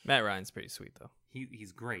 Matt Ryan's pretty sweet, though.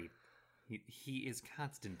 He's great. He is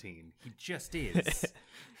Constantine. He just is.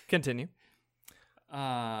 Continue.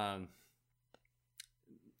 Yeah,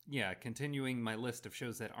 continuing my list of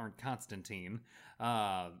shows that aren't Constantine,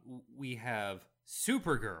 we have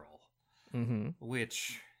Supergirl,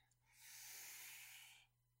 which...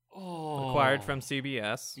 acquired from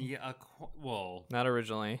CBS. Yeah, not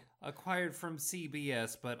originally. Acquired from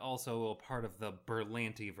CBS, but also a part of the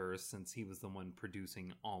Berlantiverse, since he was the one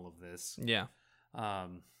producing all of this. Yeah.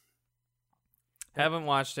 Haven't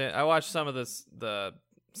watched it. I watched some of the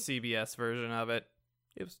CBS version of it.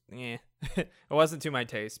 It was, it wasn't to my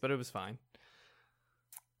taste, but it was fine.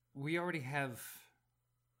 We already have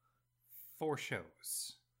 4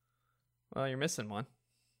 shows. Well, you're missing one.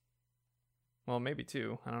 Well, maybe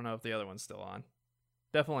 2. I don't know if the other one's still on.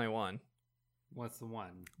 Definitely 1. What's the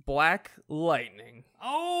one? Black Lightning.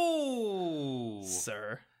 Oh!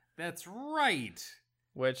 Sir. That's right.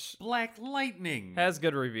 Which Black Lightning has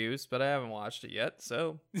good reviews, but I haven't watched it yet,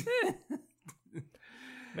 so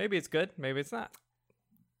maybe it's good, maybe it's not.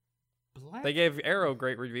 They gave Arrow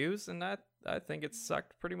great reviews, and I think it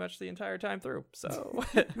sucked pretty much the entire time through. So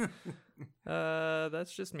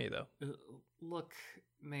that's just me, though. Look,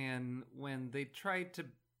 man, when they tried to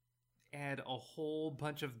add a whole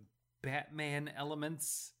bunch of Batman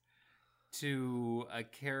elements to a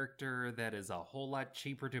character that is a whole lot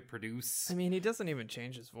cheaper to produce. I mean, he doesn't even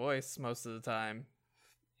change his voice most of the time.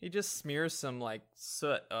 He just smears some, like,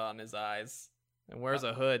 soot on his eyes and wears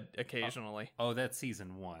a hood occasionally. Oh, that's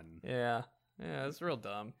season 1. Yeah. Yeah, it's real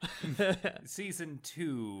dumb. Season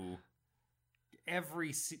 2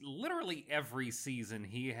 literally every season,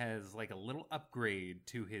 he has like a little upgrade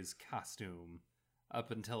to his costume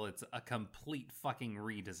up until it's a complete fucking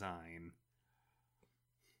redesign.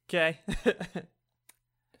 Okay.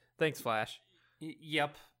 Thanks, Flash.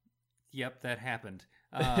 Yep, that happened.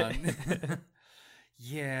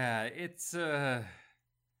 Yeah, it's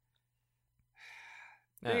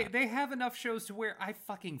They have enough shows to where I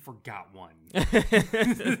fucking forgot one.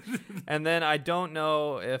 And then I don't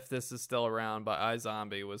know if this is still around, but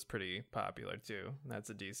iZombie was pretty popular too. That's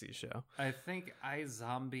a DC show. I think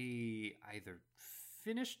iZombie either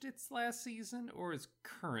finished its last season or is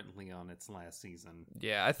currently on its last season.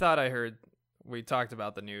 Yeah, I thought I heard we talked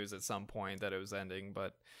about the news at some point that it was ending,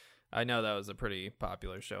 but I know that was a pretty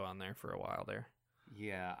popular show on there for a while there.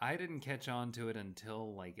 Yeah, I didn't catch on to it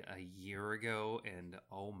until like a year ago, and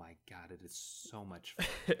oh my god, it is so much fun.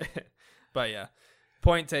 But yeah,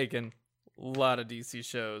 point taken. A lot of DC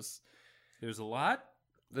shows. There's a lot.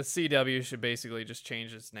 The CW should basically just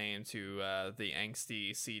change its name to the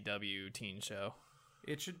Angsty CW teen show.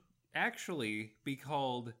 It should actually be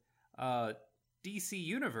called DC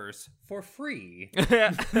Universe for free.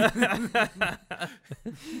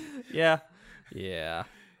 Yeah. Yeah.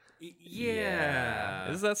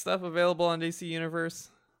 Is that stuff available on DC Universe?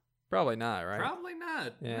 Probably not, right? Probably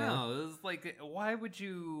not. Yeah. No, it's like, why would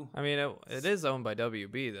you... I mean, it is owned by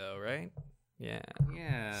WB, though, right? Yeah.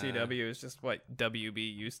 Yeah. CW is just what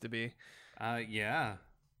WB used to be. Yeah.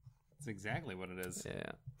 That's exactly what it is.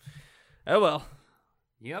 Yeah. Oh, well.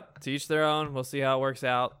 Yep. To each their own. We'll see how it works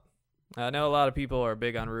out. I know a lot of people are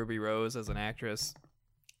big on Ruby Rose as an actress.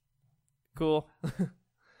 Cool.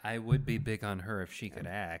 I would be big on her if she could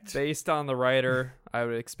act. Based on the writer, I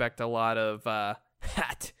would expect a lot of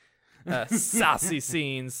saucy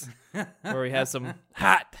scenes where we have some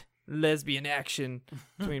hot lesbian action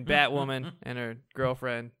between Batwoman and her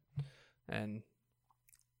girlfriend, and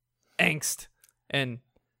angst and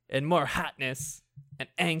more hotness and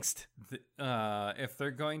angst. If they're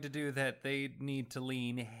going to do that, they need to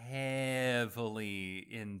lean heavily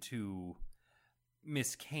into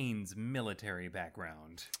Miss Kane's military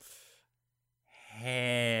background.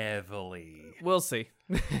 Heavily. We'll see.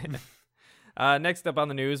 Next up on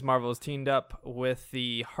the news, Marvel has teamed up with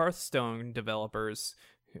the Hearthstone developers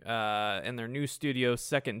in their new studio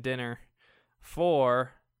Second Dinner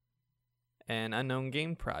for an unknown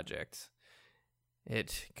game project.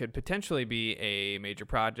 It could potentially be a major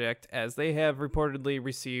project, as they have reportedly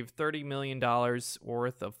received $30 million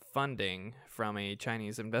worth of funding from a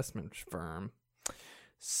Chinese investment firm.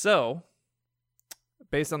 So,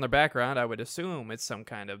 based on their background, I would assume it's some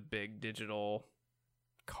kind of big digital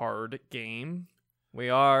card game. We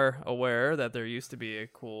are aware that there used to be a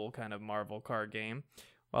cool kind of Marvel card game.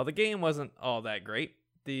 While the game wasn't all that great,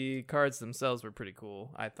 the cards themselves were pretty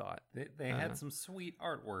cool, I thought. They had some sweet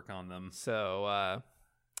artwork on them. So,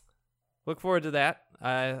 look forward to that.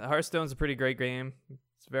 Hearthstone's a pretty great game.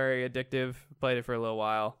 It's very addictive. Played it for a little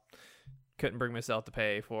while. Couldn't bring myself to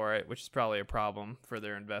pay for it, which is probably a problem for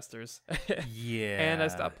their investors. Yeah. And I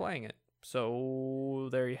stopped playing it. So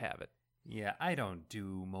there you have it. Yeah, I don't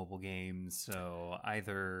do mobile games, so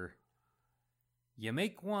either you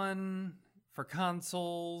make one for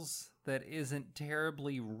consoles that isn't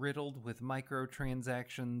terribly riddled with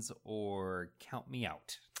microtransactions, or count me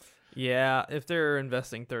out. Yeah, if they're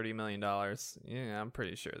investing $30 million, yeah, I'm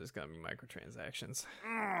pretty sure there's going to be microtransactions.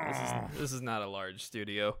 This is not a large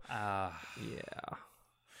studio. Yeah.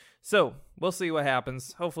 So, we'll see what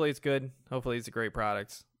happens. Hopefully it's good. Hopefully it's a great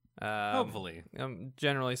product. Hopefully.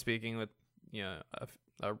 Generally speaking, with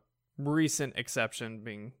a recent exception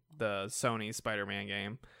being the Sony Spider-Man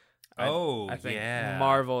game. I think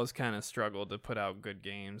Marvel has kind of struggled to put out good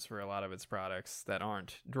games for a lot of its products that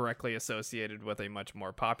aren't directly associated with a much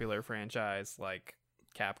more popular franchise like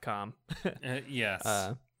Capcom. Yes.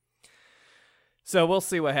 So we'll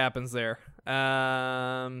see what happens there.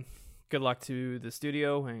 Good luck to the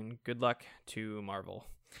studio and good luck to Marvel.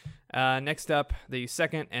 Next up, the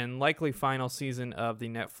second and likely final season of the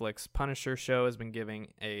Netflix Punisher show has been given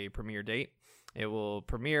a premiere date. It will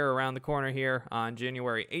premiere around the corner here on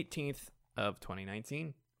January 18th of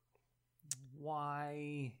 2019.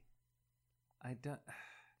 Why? I don't...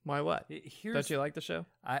 Why what? Don't you like the show?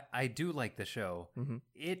 I do like the show. Mm-hmm.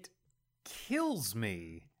 It kills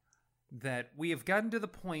me that we have gotten to the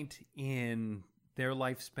point in their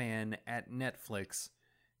lifespan at Netflix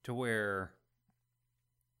to where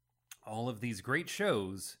all of these great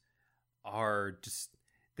shows are just...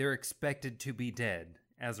 they're expected to be dead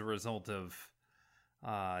as a result of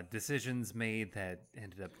decisions made that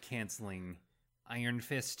ended up canceling Iron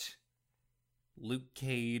Fist, Luke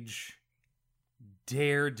Cage,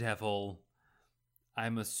 Daredevil,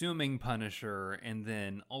 I'm assuming Punisher, and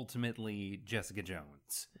then ultimately Jessica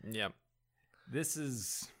Jones. Yep. This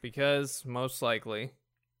is... Because, most likely,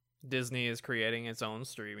 Disney is creating its own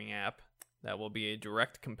streaming app that will be a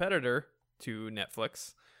direct competitor to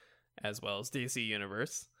Netflix, as well as DC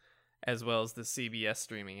Universe, as well as the CBS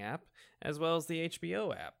streaming app, as well as the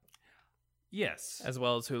HBO app. Yes. As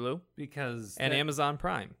well as Hulu. Because... And Amazon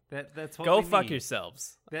Prime. That's what Go we fuck need.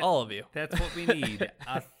 yourselves. All of you. That's what we need.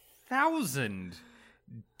 1,000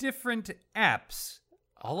 different apps,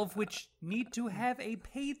 all of which need to have a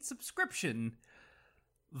paid subscription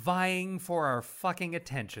vying for our fucking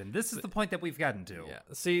attention. This is the point that we've gotten to. Yeah.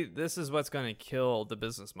 See, this is what's going to kill the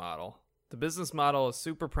business model. The business model is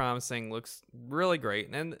super promising, looks really great,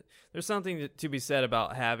 and there's something to be said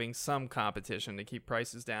about having some competition to keep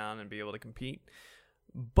prices down and be able to compete.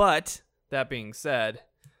 But, that being said,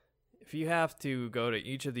 if you have to go to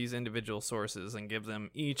each of these individual sources and give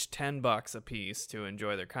them each $10 a piece to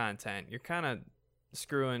enjoy their content, you're kind of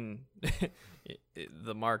screwing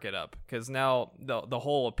the market up. Because now the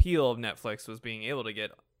whole appeal of Netflix was being able to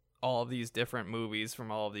get all of these different movies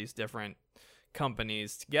from all of these different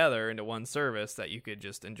companies together into one service that you could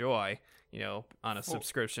just enjoy, on a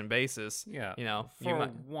subscription basis. Yeah. For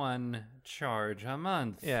one charge a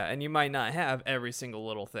month. Yeah, and you might not have every single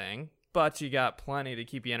little thing, but you got plenty to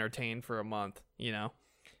keep you entertained for a month,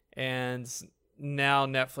 And now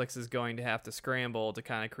Netflix is going to have to scramble to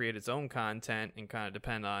kind of create its own content and kind of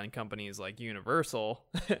depend on companies like Universal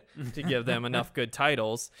to give them enough good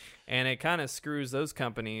titles. And it kind of screws those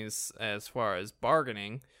companies as far as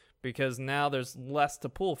bargaining, because now there's less to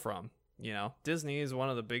pull from. Disney is one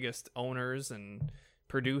of the biggest owners and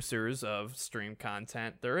producers of stream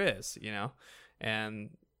content there is, and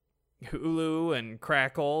Hulu and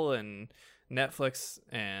Crackle and Netflix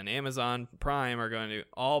and Amazon Prime are going to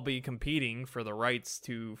all be competing for the rights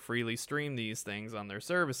to freely stream these things on their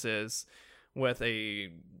services, with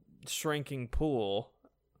a shrinking pool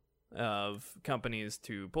of companies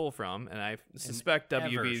to pull from. And I suspect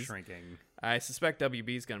WB's shrinking. I suspect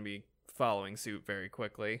WB is going to be following suit very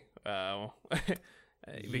quickly, because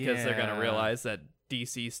they're going to realize that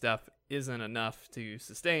DC stuff isn't enough to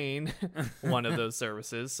sustain one of those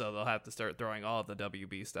services, so they'll have to start throwing all of the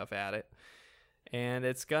WB stuff at it, and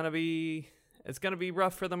it's gonna be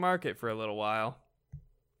rough for the market for a little while.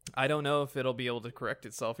 I don't know if it'll be able to correct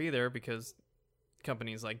itself either, because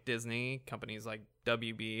companies like Disney, companies like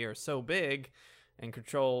WB are so big and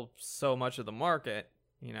control so much of the market.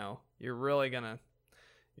 You're really gonna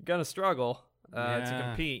struggle to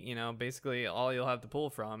compete. Basically all you'll have to pull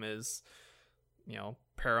from is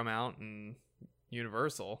Paramount and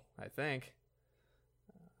Universal. I think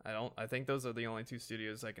those are the only two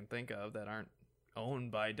studios I can think of that aren't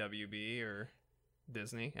owned by WB or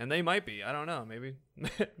Disney, and they might be. I don't know. Maybe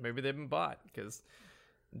they've been bought, because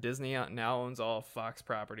Disney now owns all of Fox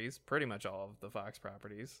properties, pretty much all of the Fox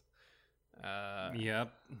properties.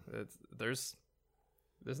 Yep. There's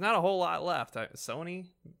not a whole lot left. Sony,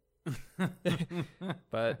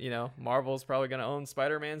 but Marvel's probably going to own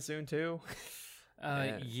Spider-Man soon too.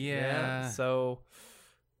 Yeah. So,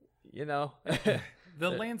 the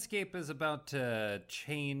landscape is about to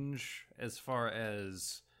change as far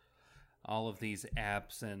as all of these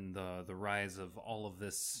apps and the rise of all of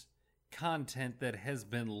this content that has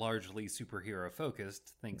been largely superhero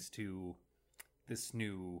focused, thanks to this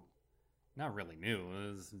new, not really new,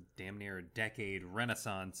 it was damn near a decade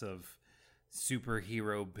renaissance of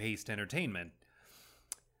superhero based entertainment.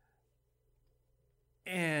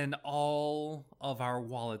 And all of our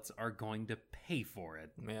wallets are going to pay for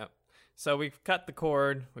it. Yeah. So we've cut the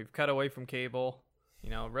cord. We've cut away from cable.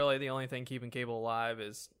 Really the only thing keeping cable alive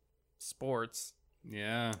is sports.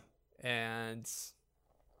 Yeah. And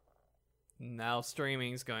now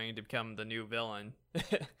streaming's going to become the new villain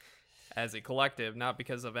as a collective, not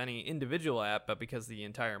because of any individual app, but because the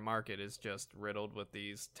entire market is just riddled with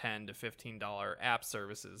these $10 to $15 app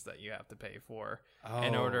services that you have to pay for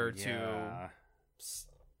in order to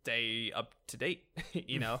stay up to date.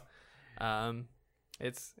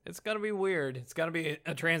 It's gonna be weird. It's gonna be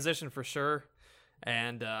a transition for sure,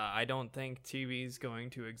 and I don't think TV's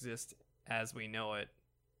going to exist as we know it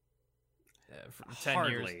for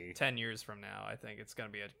 10 years from now. I think it's gonna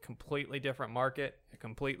be a completely different market, a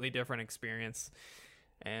completely different experience,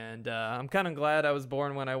 and I'm kind of glad I was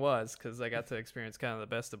born when I was, because I got to experience kind of the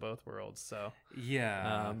best of both worlds. So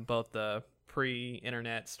both the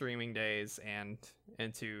pre-internet streaming days and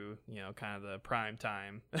into kind of the prime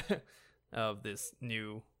time of this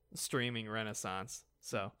new streaming renaissance.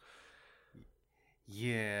 So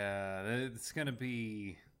it's gonna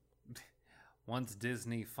be, once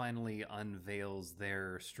Disney finally unveils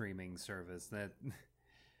their streaming service, that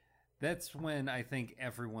That's when I think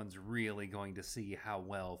everyone's really going to see how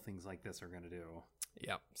well things like this are going to do.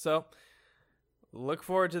 Yeah. So look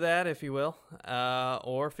forward to that, if you will,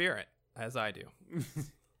 or fear it, as I do.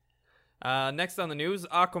 Next on the news,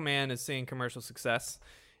 Aquaman is seeing commercial success.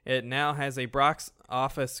 It now has a box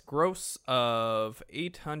office gross of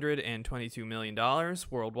 $822 million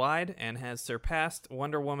worldwide and has surpassed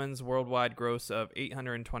Wonder Woman's worldwide gross of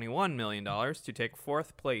 $821 million to take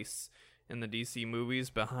fourth place in the DC movies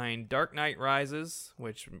behind Dark Knight Rises,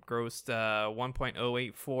 which grossed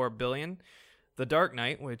 $1.084 billion, The Dark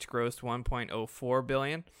Knight, which grossed $1.04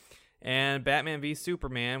 billion, and Batman v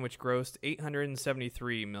Superman, which grossed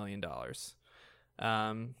 $873 million.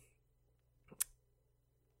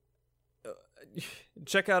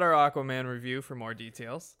 Check out our Aquaman review for more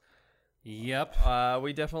details. Yep.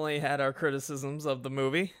 We definitely had our criticisms of the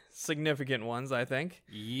movie, significant ones, I think.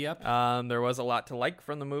 Yep. There was a lot to like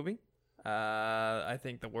from the movie. I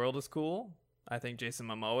think the world is cool. I think Jason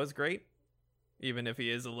Momoa is great, even if he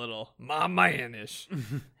is a little my man-ish,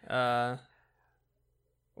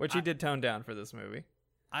 which he did tone down for this movie.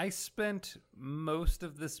 I spent most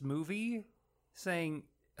of this movie saying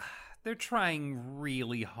they're trying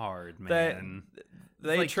really hard, man.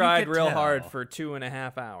 They like, tried real tell. hard for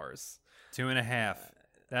 2.5 hours. 2.5.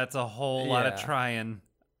 That's a whole lot of Yeah. trying,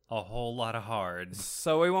 a whole lot of hard.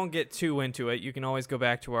 So we won't get too into it. You can always go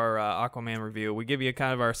back to our Aquaman review. We give you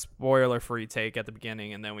kind of our spoiler-free take at the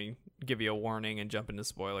beginning, and then we give you a warning and jump into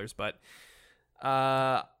spoilers. But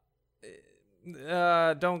don't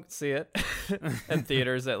see it in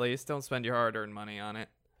theaters, at least. Don't spend your hard-earned money on it.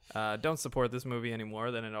 Don't support this movie any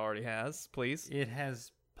more than it already has, please. It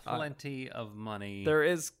has plenty of money.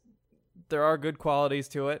 There are good qualities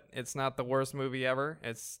to it. It's not the worst movie ever.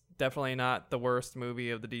 It's definitely not the worst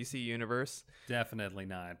movie of the DC universe. Definitely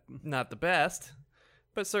not. Not the best,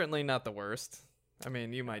 but certainly not the worst. I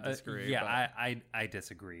mean, you might disagree. Yeah, but I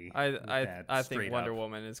disagree. with I that think straight Wonder up.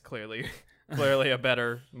 Woman is clearly a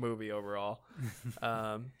better movie overall.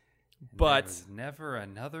 There But was never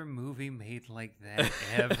another movie made like that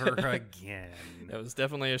ever again. it was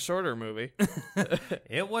definitely a shorter movie.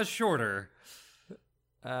 It was shorter.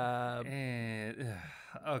 Uh, And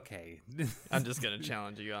okay. I'm just gonna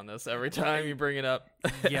challenge you on this every time you bring it up.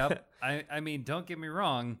 Yep. I mean, don't get me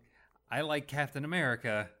wrong. I like Captain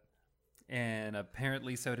America, and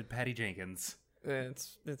apparently so did Patty Jenkins.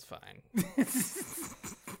 It's fine.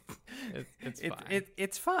 It's fine.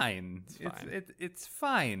 It's fine. It's fine. It's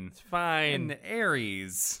fine. It's fine. And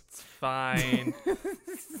Aries. It's fine.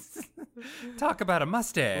 Talk about a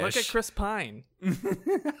mustache. Look at Chris Pine.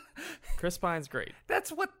 Chris Pine's great,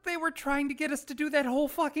 That's what they were trying to get us to do that whole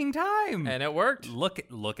fucking time. and it worked. Look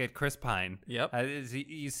at Chris Pine. Yep.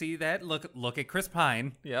 You see that? Look at Chris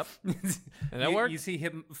Pine. Yep. And it you, worked. You see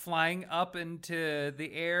him flying up into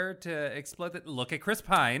the air to explode it. Look at Chris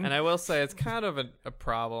Pine. And I will say it's kind of a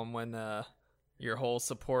problem when your whole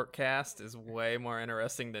support cast is way more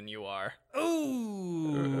interesting than you are.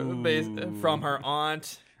 Ooh. From her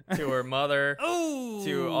aunt to her mother Ooh.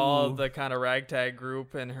 to all the kind of ragtag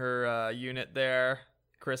group in her unit there.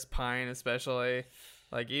 Chris Pine especially.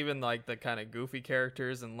 Like even like the kind of goofy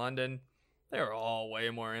characters in London, they were all way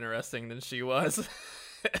more interesting than she was.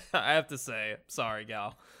 I have to say, sorry,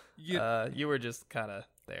 gal. You were just kind of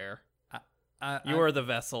there. You were the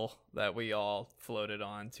vessel that we all floated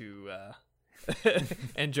on to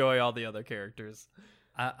enjoy all the other characters.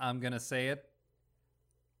 I'm gonna say it.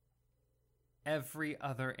 Every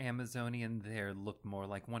other Amazonian there looked more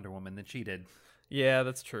like Wonder Woman than she did. Yeah,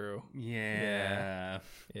 that's true. Yeah.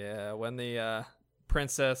 Yeah, when the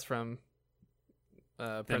princess from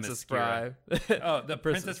Princess Themyscira. Bride. Oh, the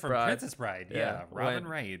princess from Bride. Princess Bride. Yeah, Robin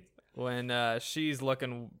when- Wright. When she's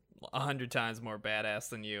looking 100 times more badass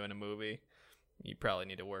than you in a movie, you probably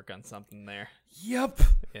need to work on something there. Yep.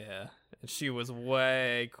 Yeah, and she was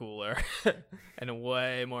way cooler and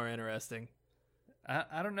way more interesting.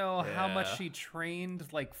 I don't know how much Yeah. she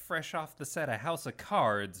trained, like, fresh off the set of House of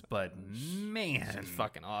Cards, but man. She's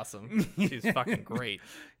fucking awesome. She's fucking great.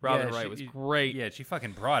 Robin Yeah, Wright she- was great. Yeah, she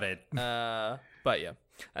fucking brought it. But yeah,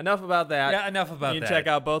 enough about that. Yeah, enough about you that. can check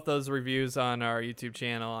out both those reviews on our YouTube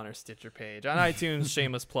channel, on our Stitcher page, on iTunes.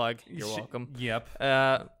 Shameless plug. You're welcome. Yep.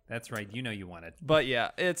 Uh, That's right. You know you want it. but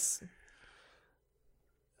yeah,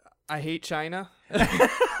 I hate China.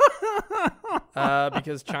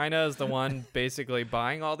 Because China is the one basically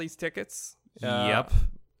buying all these tickets. Yep.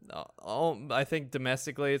 I think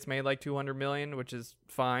domestically it's made like 200 million, which is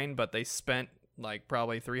fine, but they spent like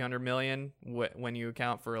probably 300 million when you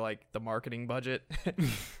account for like the marketing budget.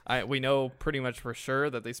 We know pretty much for sure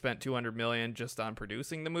that they spent 200 million just on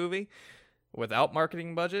producing the movie. without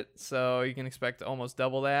marketing budget. So you can expect almost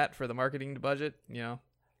double that for the marketing budget,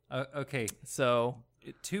 Okay, So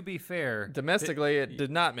to be fair, domestically, it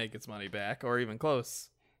did not make its money back or even close.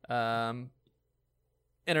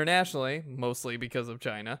 Internationally, mostly because of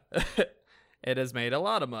China, it has made a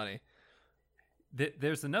lot of money.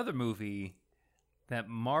 there's another movie that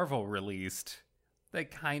Marvel released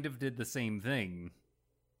that kind of did the same thing.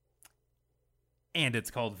 And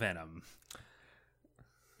it's called Venom.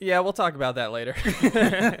 Yeah, we'll talk about that later.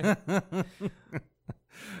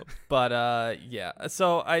 But yeah.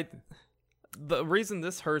 So the reason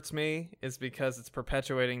this hurts me is because it's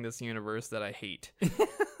perpetuating this universe that I hate.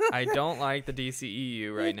 I don't like the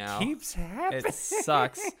DCEU right now. Keeps happening. It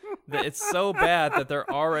sucks. It's so bad that they're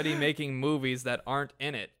already making movies that aren't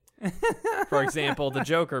in it. For example, the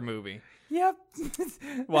Joker movie. Yep.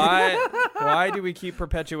 Why do we keep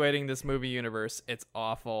perpetuating this movie universe? It's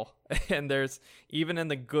awful. And there's, even in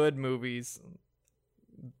the good movies,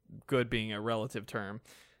 good being a relative term,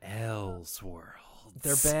 Elseworlds.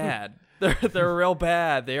 they're bad. They're real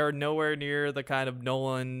bad. They are nowhere near the kind of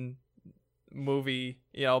Nolan movie.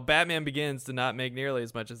 Batman Begins did not make nearly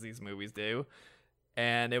as much as these movies do.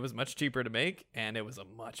 And it was much cheaper to make, and it was a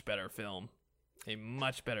much better film. A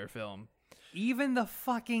much better film. Even the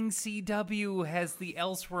fucking CW has the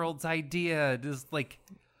Elseworlds idea. Just like,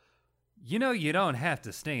 you don't have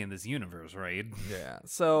to stay in this universe, right? Yeah.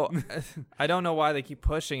 So I don't know why they keep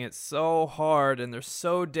pushing it so hard, and they're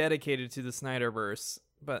so dedicated to the Snyderverse.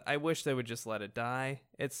 But I wish they would just let it die.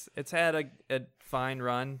 It's had a fine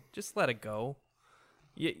run. Just let it go.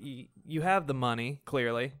 You have the money,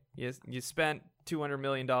 clearly. You spent $200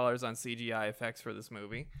 million on CGI effects for this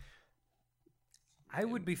movie. I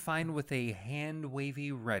would be fine with a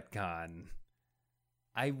hand-wavy retcon.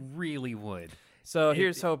 I really would. So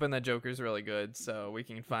here's hoping that Joker's really good, so we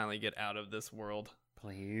can finally get out of this world.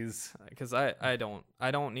 Please. Because I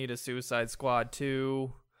don't need a Suicide Squad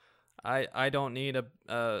 2. I don't need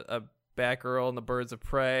a Batgirl and the Birds of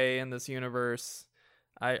Prey in this universe.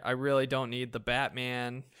 I really don't need the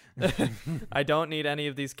Batman. I don't need any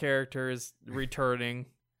of these characters returning.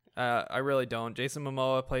 I really don't. Jason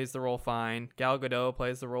Momoa plays the role fine. Gal Gadot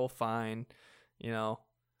plays the role fine.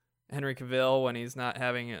 Henry Cavill, when he's not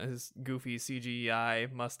having his goofy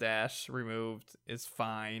CGI mustache removed, is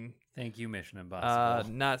fine. Thank you, Mission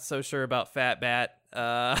Impossible. Not so sure about Fat Bat.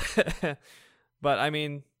 But I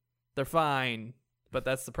mean, they're fine. But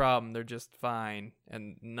that's the problem. They're just fine.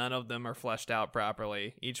 And none of them are fleshed out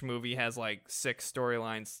properly. Each movie has like 6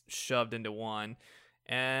 storylines shoved into one.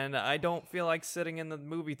 And I don't feel like sitting in the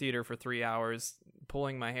movie theater for 3 hours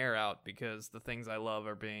pulling my hair out because the things I love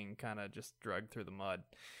are being kind of just dragged through the mud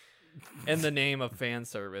in the name of fan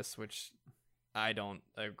service, which I don't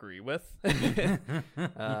agree with.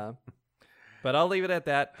 But I'll leave it at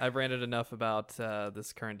that. I've ranted enough about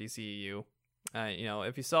this current DCEU.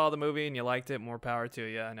 If you saw the movie and you liked it, more power to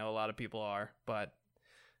you. I know a lot of people are, but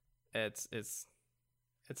it's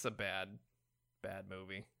a bad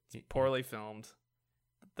movie. It's poorly filmed.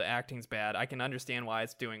 The acting's bad. I can understand why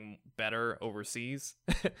it's doing better overseas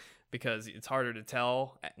because it's harder to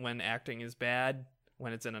tell when acting is bad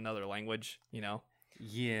when it's in another language,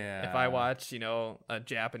 Yeah. If I watch, a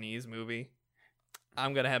Japanese movie,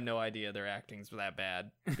 I'm going to have no idea their acting's that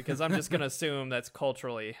bad because I'm just going to assume that's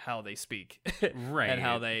culturally how they speak Right. and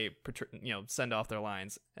how they, send off their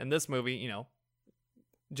lines. And this movie,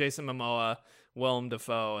 Jason Momoa, Willem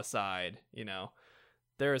Dafoe aside,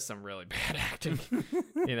 there is some really bad acting,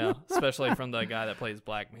 especially from the guy that plays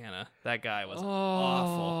Black Manta. That guy was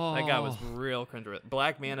awful. That guy was real cringe.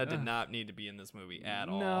 Black Manta did not need to be in this movie at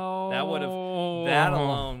all. No. That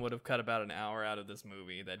alone would have cut about an hour out of this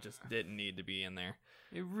movie that just didn't need to be in there.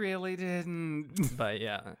 It really didn't. But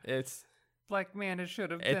yeah, it's Black Manta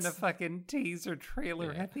should have been a fucking teaser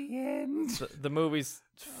trailer at the end. the movie's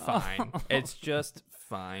fine. It's just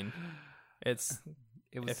fine.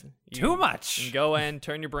 It was too much. You can go in,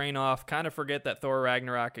 turn your brain off, kind of forget that Thor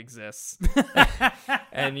Ragnarok exists,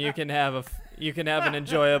 and you can have an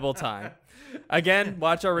enjoyable time. Again,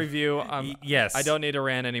 watch our review. Yes, I don't need to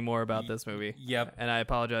rant anymore about this movie. Yep, and I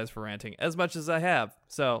apologize for ranting as much as I have.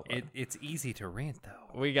 So it's easy to rant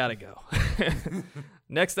though. We gotta go.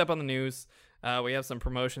 Next up on the news. We have some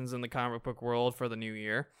promotions in the comic book world for the new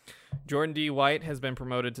year. Jordan D. White has been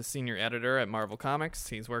promoted to senior editor at Marvel Comics.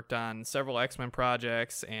 He's worked on several X-Men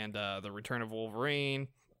projects and The Return of Wolverine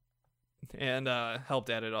and helped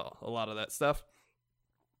edit a lot of that stuff.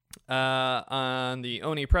 On the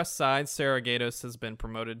Oni Press side, Sarah Gaydos has been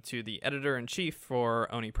promoted to the editor-in-chief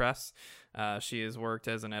for Oni Press. She has worked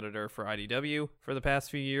as an editor for IDW for the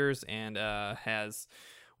past few years and has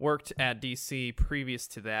worked at DC previous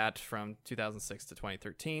to that from 2006 to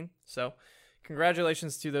 2013. So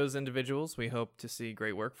congratulations to those individuals. We hope to see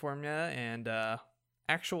great work from you and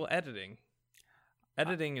actual editing.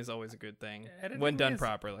 Editing is always a good thing when done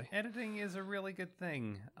properly. Editing is a really good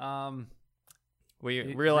thing.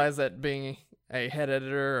 We realize that being a head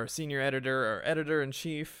editor or senior editor or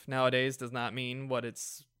editor-in-chief nowadays does not mean what it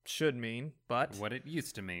should mean, but what it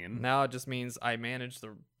used to mean. Now it just means I manage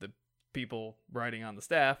the people writing on the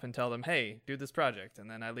staff and tell them, hey, do this project, and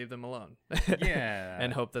then I leave them alone. Yeah.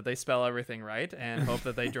 And hope that they spell everything right, and hope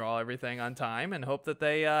that they draw everything on time, and hope that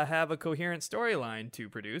they have a coherent storyline to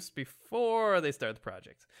produce before they start the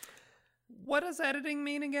project. What does editing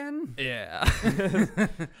mean again? Yeah.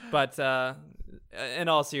 But in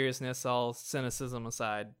all seriousness, all cynicism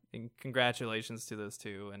aside, congratulations to those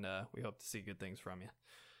two, and we hope to see good things from you.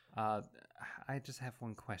 I just have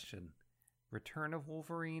one question. Return of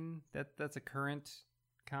Wolverine, that's a current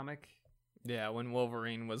comic? Yeah, when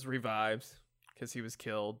Wolverine was revived because he was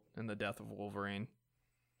killed in the death of Wolverine.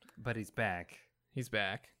 But he's back. He's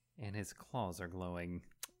back. And his claws are glowing.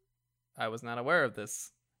 I was not aware of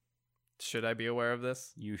this. Should I be aware of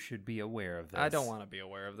this? You should be aware of this. I don't want to be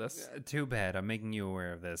aware of this. Too bad. I'm making you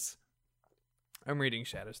aware of this. I'm reading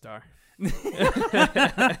Shatterstar.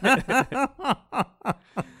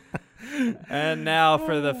 And now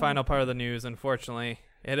for the final part of the news. Unfortunately,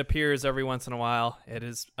 it appears every once in a while. It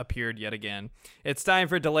has appeared yet again. It's time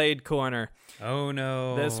for Delayed Corner. Oh,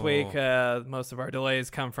 no. This week, most of our delays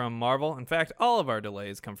come from Marvel. In fact, all of our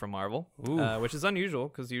delays come from Marvel, which is unusual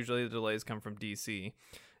because usually the delays come from DC.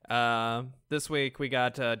 This week, we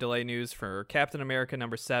got delay news for Captain America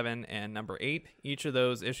number 7 and number 8. Each of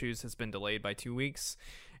those issues has been delayed by 2 weeks.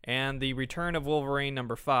 And the Return of Wolverine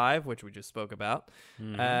number 5, which we just spoke about,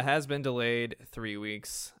 has been delayed 3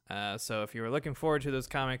 weeks. So if you were looking forward to those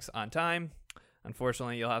comics on time,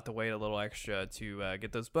 unfortunately, you'll have to wait a little extra to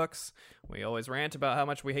get those books. We always rant about how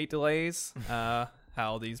much we hate delays,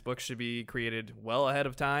 how these books should be created well ahead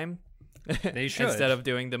of time. They should. Instead of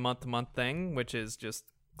doing the month-to-month thing, which is just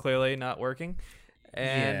clearly not working.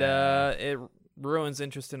 And it ruins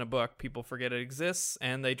interest in a book. People forget it exists,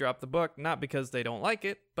 and they drop the book, not because they don't like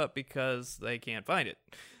it, but because they can't find it.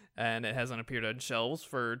 And it hasn't appeared on shelves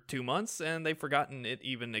for 2 months, and they've forgotten it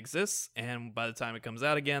even exists. And by the time it comes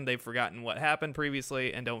out again, they've forgotten what happened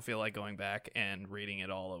previously and don't feel like going back and reading it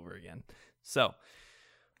all over again. So,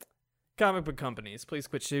 comic book companies, please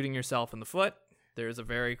quit shooting yourself in the foot. There's a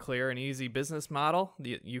very clear and easy business model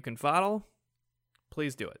that you can follow.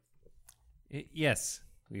 Please do it. Yes,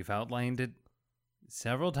 we've outlined it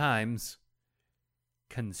several times.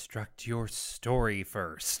 Construct your story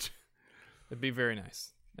first. It'd be very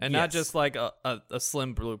nice. And not just like a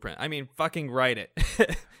slim blueprint. I mean, fucking write it.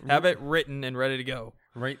 Have it written and ready to go.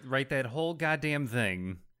 Write that whole goddamn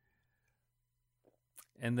thing.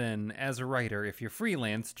 And then, as a writer, if you're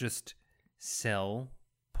freelance, just sell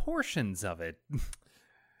portions of it.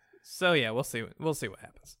 So yeah, we'll see what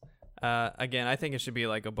happens. Again, I think it should be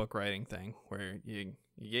like a book writing thing where you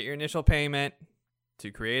get your initial payment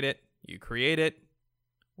to create it. You create it.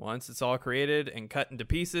 Once it's all created and cut into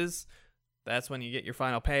pieces, that's when you get your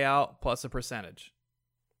final payout plus a percentage.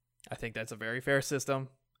 I think that's a very fair system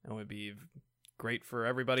and would be great for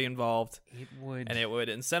everybody involved. It would. And it would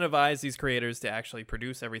incentivize these creators to actually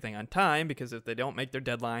produce everything on time, because if they don't make their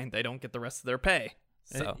deadline, they don't get the rest of their pay.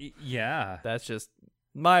 So yeah, that's just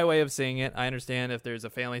my way of seeing it. I understand if there's a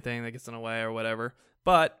family thing that gets in the way or whatever,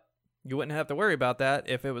 but you wouldn't have to worry about that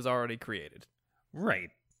if it was already created. Right.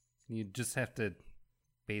 You just have to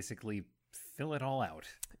basically fill it all out.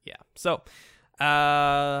 Yeah. So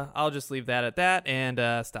I'll just leave that at that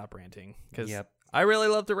and stop ranting, because I really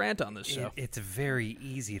love to rant on this show. It's very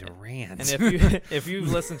easy to rant. And if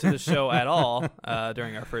you've listened to the show at all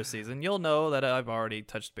during our first season, you'll know that I've already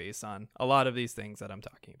touched base on a lot of these things that I'm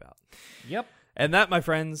talking about. Yep. And that, my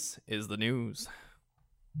friends, is the news.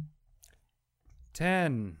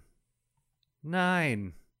 10,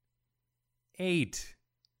 9, 8,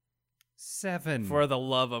 7. For the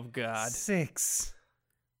love of God. 6,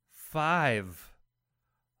 5,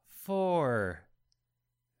 4,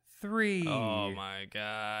 3. Oh my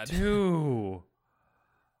God. 2,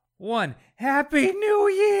 1. Happy New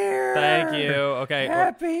Year! Thank you. Okay.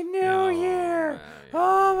 Happy New Year!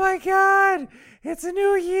 Oh my God! It's a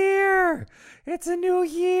new year! It's a new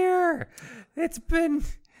year! It's been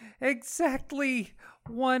exactly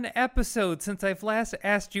 1 episode since I've last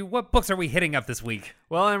asked you what books are we hitting up this week.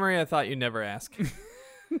 Well, Emery, I thought you'd never ask.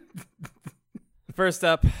 First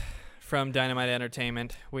up, from Dynamite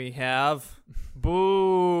Entertainment, we have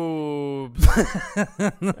boobs.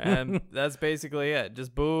 And that's basically it.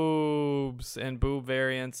 Just boobs and boob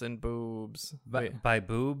variants and boobs. By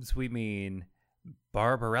boobs, we mean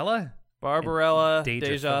Barbarella? Barbarella, Deja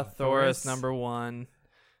Deja Thoris. Thoris, number 1.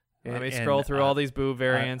 Let me And, scroll through all these boob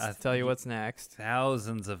variants to tell you y- what's next.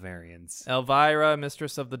 Thousands of variants. Elvira,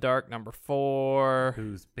 Mistress of the Dark, number 4.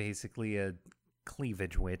 Who's basically a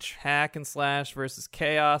cleavage witch. Hack and Slash versus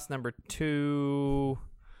Chaos, number 2.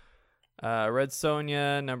 Red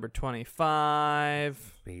Sonja, number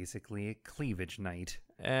 25. Basically a cleavage knight.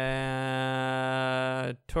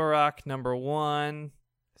 Turok, number 1.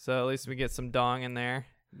 So at least we get some dong in there.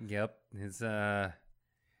 Yep. His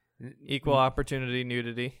Equal opportunity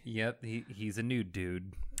nudity. Yep, he's a nude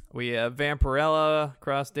dude. We have Vampirella,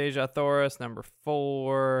 Cross Deja Thoris, number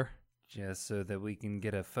 4. Just so that we can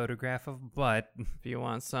get a photograph of butt. If you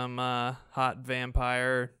want some hot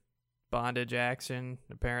vampire bondage action,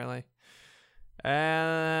 apparently.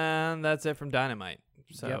 And that's it from Dynamite.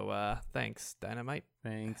 So thanks, Dynamite.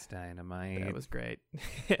 Thanks, Dynamite. That was great.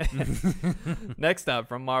 Next up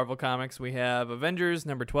from Marvel Comics, we have Avengers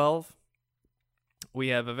number 12. We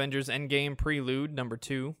have Avengers Endgame Prelude number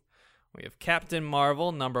 2. We have Captain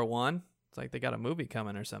Marvel number 1. It's like they got a movie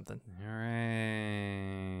coming or something. All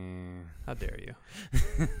right. How dare you?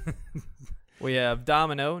 We have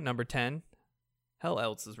Domino number 10. How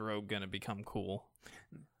else is Rogue gonna become cool?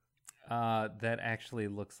 That actually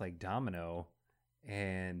looks like Domino,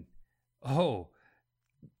 and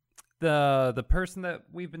the person that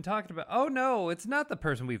we've been talking about. Oh no, it's not the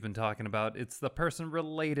person we've been talking about. It's the person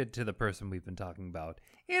related to the person we've been talking about.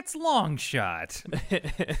 It's Longshot.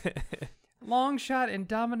 Longshot and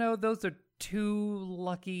Domino, those are two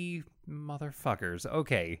lucky motherfuckers.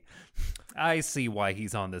 Okay, I see why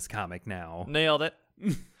he's on this comic now. Nailed it.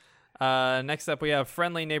 Next up, we have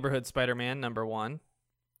Friendly Neighborhood Spider-Man number 1.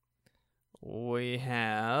 We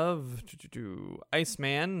have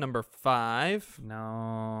Iceman number 5.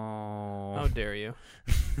 No. How dare you?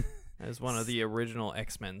 As one of the original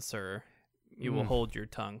X-Men, sir. You will hold your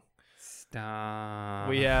tongue. Stop.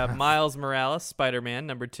 We have Miles Morales, Spider-Man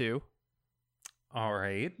number 2. All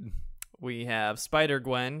right. We have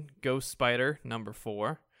Spider-Gwen, Ghost Spider number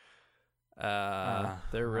 4. They're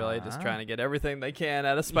really just trying to get everything they can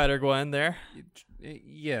out of Spider-Gwen there.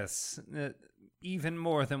 Yes. Even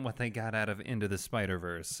more than what they got out of Into the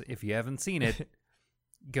Spider-Verse. If you haven't seen it,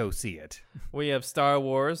 go see it. We have Star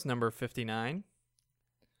Wars number 59.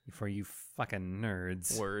 For you fucking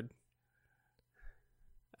nerds. Word.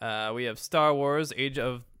 We have Star Wars Age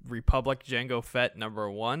of Republic Jango Fett number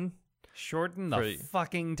 1. Shorten the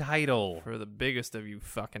fucking title. For the biggest of you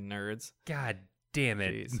fucking nerds. God damn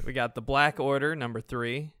it. Jeez. We got the Black Order number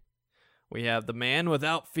 3. We have The Man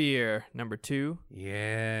Without Fear number 2.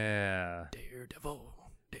 Yeah. Daredevil.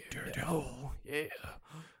 Yeah.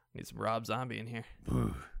 Need some Rob Zombie in here.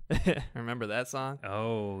 Remember that song?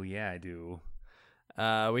 Oh, yeah, I do.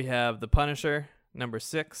 We have The Punisher number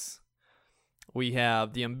 6. We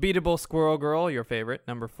have The Unbeatable Squirrel Girl, your favorite,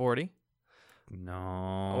 number 40.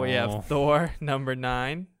 No. We have Thor number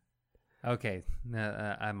 9. Okay.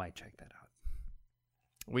 I might check that out.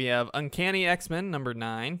 We have Uncanny X-Men number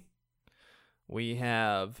 9. We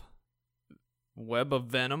have Web of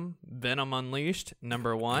Venom, Venom Unleashed,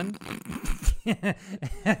 number 1.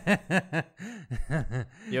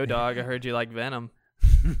 Yo, dog, I heard you like Venom.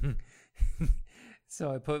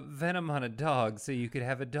 So I put Venom on a dog so you could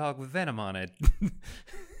have a dog with Venom on it.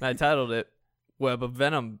 I titled it Web of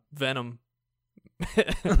Venom, Venom.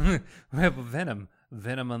 Web of Venom,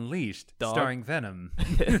 Venom Unleashed, Dog. starring Venom.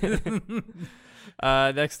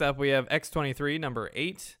 Next up, we have X-23, number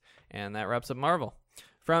 8. And that wraps up Marvel.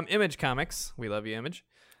 From Image Comics, we love you, Image.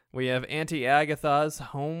 We have Auntie Agatha's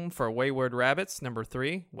Home for Wayward Rabbits, number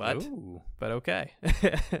 3. What? Ooh. But okay.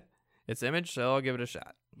 It's Image, so I'll give it a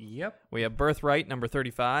shot. Yep. We have Birthright, number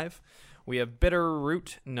 35. We have Bitter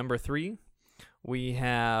Root, number 3. We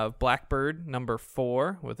have Blackbird, number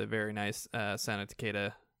 4, with a very nice Santa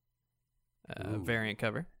Takeda variant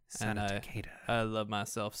cover. Santa Takeda. I love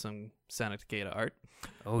myself some Santa Takeda art.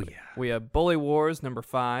 Oh, yeah. We have Bully Wars, number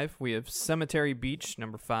 5. We have Cemetery Beach,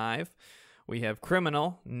 number 5. We have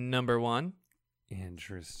Criminal, number 1.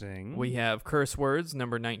 Interesting. We have Curse Words,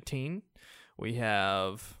 number 19. We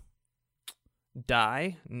have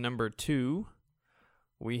Die, number 2.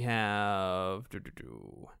 We have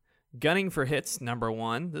Gunning for Hits, number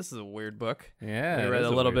 1. This is a weird book. Yeah. I read a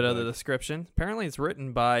little bit of the description. Apparently, it's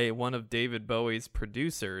written by one of David Bowie's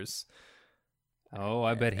producers. Oh,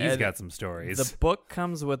 I bet he's got some stories. The book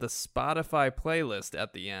comes with a Spotify playlist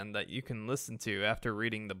at the end that you can listen to after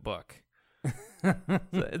reading the book.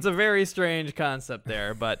 It's a very strange concept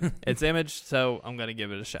there, but it's Image, so I'm going to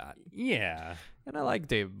give it a shot. Yeah. And I like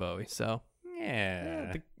David Bowie, so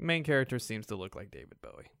Yeah. the main character seems to look like David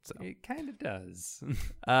Bowie. So It kind of does.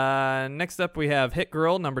 next up, we have Hit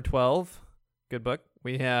Girl, number 12. Good book.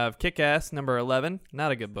 We have Kick-Ass, number 11.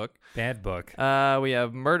 Not a good book. Bad book. We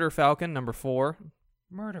have Murder Falcon, number 4.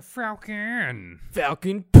 Murder Falcon.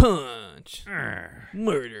 Falcon Punch. Arr.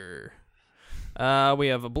 Murder. We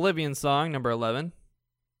have Oblivion Song, number 11.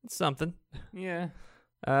 It's something. Yeah.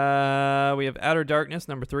 We have Outer Darkness,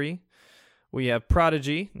 number 3. We have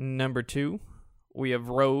Prodigy, number 2. We have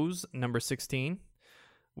Rose, number 16.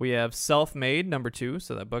 We have Self-Made, number 2.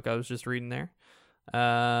 So that book I was just reading there.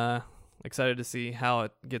 Excited to see how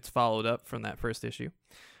it gets followed up from that first issue.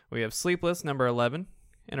 We have Sleepless, number 11.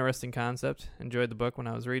 Interesting concept. Enjoyed the book when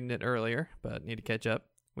I was reading it earlier, but need to catch up.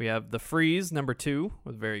 We have The Freeze, number 2,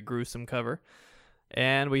 with a very gruesome cover.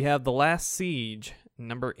 And we have The Last Siege,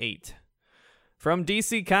 number 8. From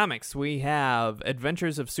DC Comics, we have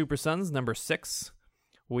Adventures of Super Sons, number 6.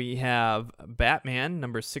 We have Batman,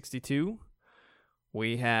 number 62.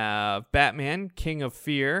 We have Batman, Kings,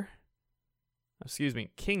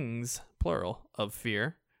 plural, of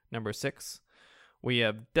Fear, number 6. We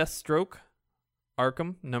have Deathstroke,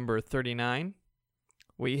 Arkham, number 39.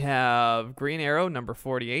 We have Green Arrow, number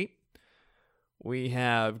 48. We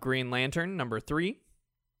have Green Lantern, number 3.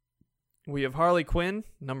 We have Harley Quinn,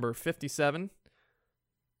 number 57.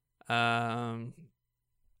 Let's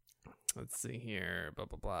see here. Blah,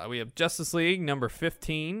 blah, blah. We have Justice League, number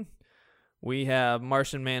 15. We have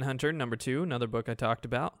Martian Manhunter, number 2, another book I talked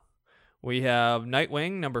about. We have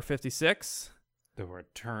Nightwing, number 56. The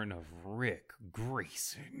Return of Rick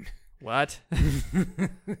Grayson. What?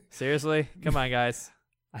 Seriously? Come on, guys.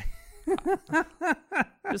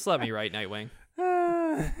 Just let me write Nightwing.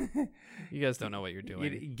 You guys don't know what you're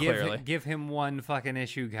doing. Clearly. Give him one fucking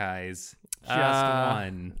issue, guys. Just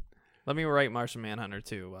one. Let me write Martian Manhunter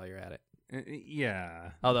too while you're at it.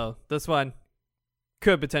 Yeah. Although this one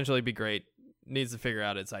could potentially be great. Needs to figure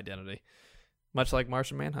out its identity. Much like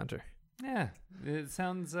Martian Manhunter. Yeah. It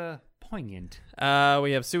sounds poignant.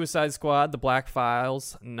 We have Suicide Squad, The Black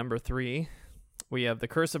Files, number 3. We have The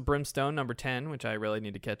Curse of Brimstone, number 10, which I really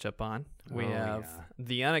need to catch up on. We have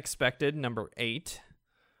The Unexpected, number 8.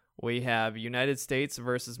 We have United States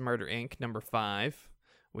versus Murder, Inc., number 5.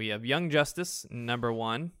 We have Young Justice, number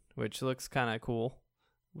 1, which looks kind of cool.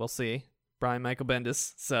 We'll see. Brian Michael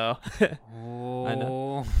Bendis, so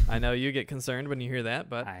I know you get concerned when you hear that,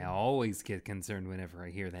 but I always get concerned whenever I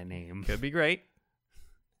hear that name. Could be great.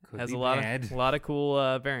 Could Has be a bad. lot of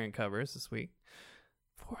cool variant covers this week.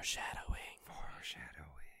 Foreshadowing.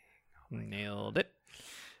 Nailed it.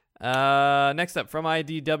 Next up, from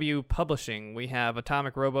IDW Publishing, we have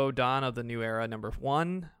Atomic Robo, Dawn of the New Era, number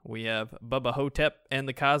 1. We have Bubba Hotep and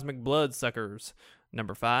the Cosmic Bloodsuckers,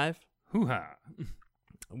 number 5. Hoo-ha.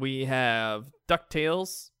 We have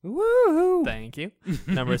DuckTales. Woohoo. Thank you.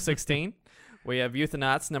 Number 16. We have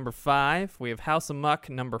Euthanauts, number 5. We have House of Muck,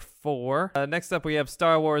 number 4. Next up, we have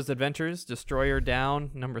Star Wars Adventures, Destroyer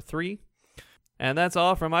Down, number 3. And that's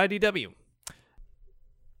all from IDW.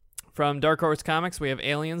 From Dark Horse Comics, we have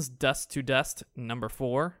Aliens, Dust to Dust, number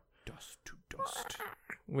 4. Dust to dust.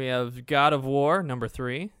 We have God of War, number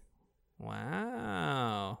 3.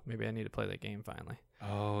 Wow. Maybe I need to play that game finally.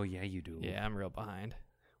 Oh, yeah, you do. Yeah, I'm real behind.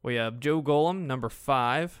 We have Joe Golem, number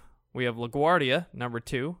 5. We have LaGuardia, number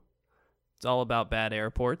 2. It's all about bad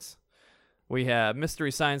airports. We have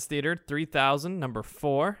Mystery Science Theater 3000, number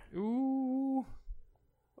 4. Ooh.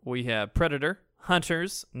 We have Predator,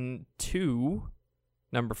 Hunters 2,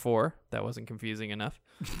 number 4. That wasn't confusing enough.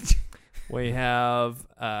 We have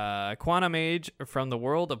Quantum Age from the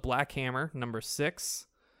World of Black Hammer, number 6.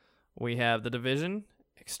 We have The Division,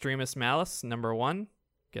 Extremis Malice, number 1.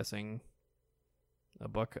 Guessing a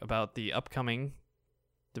book about the upcoming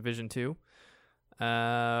Division 2.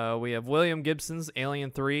 We have William Gibson's Alien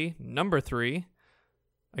 3, number 3.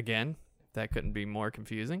 Again, that couldn't be more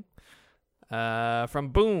confusing. From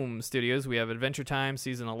Boom Studios, we have Adventure Time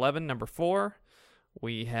Season 11, number 4.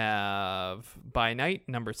 We have By Night,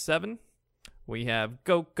 number 7. We have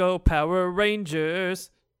Go Go Power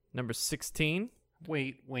Rangers, number 16.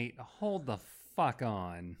 Wait, hold the fuck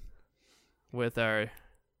on. With our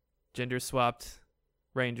gender-swapped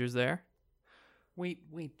Rangers there.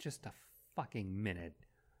 Wait, just a fucking minute.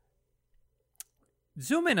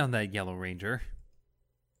 Zoom in on that Yellow Ranger.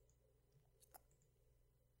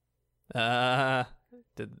 I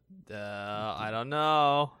don't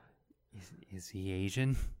know. Is he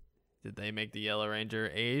Asian? Did they make the Yellow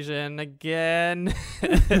Ranger Asian again?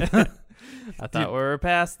 I thought we were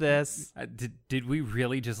past this. Did we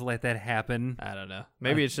really just let that happen? I don't know.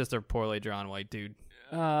 Maybe it's just a poorly drawn white dude.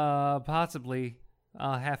 Possibly.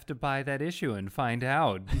 I'll have to buy that issue and find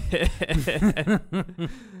out.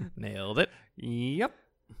 Nailed it. Yep.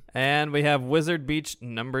 And we have Wizard Beach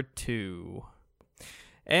 #2.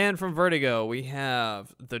 And from Vertigo, we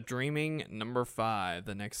have The Dreaming #5,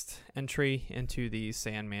 the next entry into the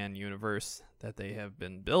Sandman universe that they have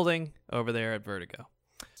been building over there at Vertigo.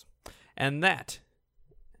 And that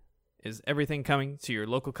is everything coming to your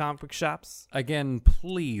local comic book shops Again,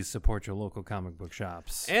 please support your local comic book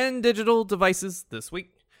shops. and digital devices this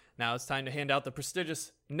week. Now it's time to hand out the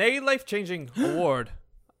prestigious, nay life-changing award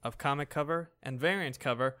of comic cover and variant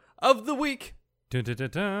cover of the week. Dun, dun, dun,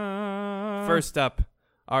 dun. First up,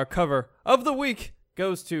 our cover of the week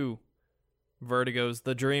goes to Vertigo's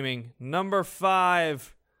The Dreaming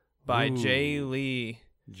 #5 by Ooh. Jay Lee.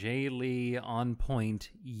 Jay Lee on point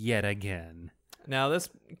yet again. Now, this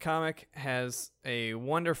comic has a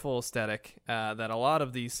wonderful aesthetic that a lot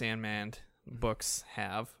of these Sandman books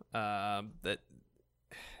have. That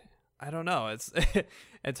I don't know.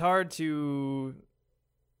 It's hard to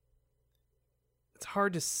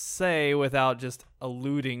say without just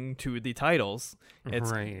alluding to the titles.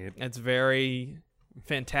 It's very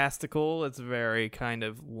fantastical. It's very kind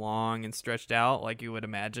of long and stretched out, like you would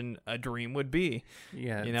imagine a dream would be.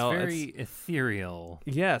 Yeah, You know, it's very ethereal.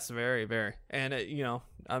 Yes, very, very. And,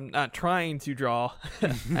 I'm not trying to draw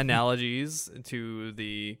analogies to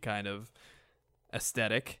the kind of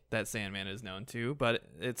aesthetic that Sandman is known to, but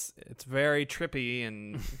it's very trippy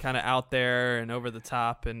and kind of out there and over the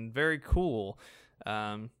top and very cool.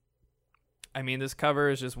 This cover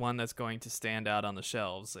is just one that's going to stand out on the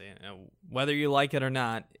shelves. Whether you like it or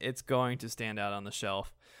not, it's going to stand out on the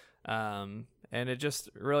shelf. And it just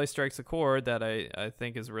really strikes a chord that I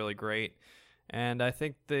think is really great. And I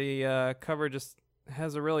think the cover just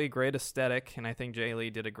has a really great aesthetic, and I think Jay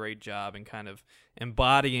Lee did a great job in kind of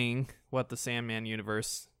embodying what the Sandman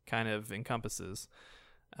universe kind of encompasses.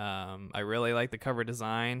 I really like the cover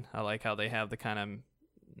design. I like how they have the kind of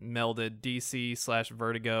melded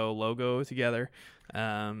DC/Vertigo logo together.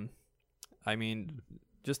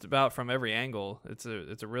 Just about from every angle. It's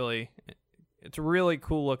a really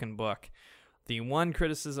cool looking book. The one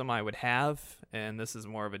criticism I would have, and this is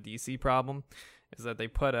more of a DC problem, is that they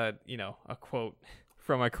put a quote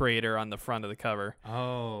from a creator on the front of the cover.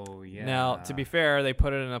 Oh, yeah. Now, to be fair, they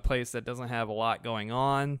put it in a place that doesn't have a lot going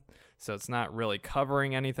on, so it's not really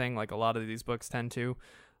covering anything like a lot of these books tend to.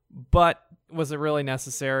 But was it really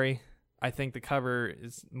necessary? I think the cover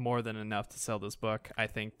is more than enough to sell this book. I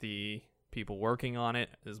think the people working on it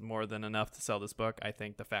is more than enough to sell this book. I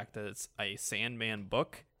think the fact that it's a Sandman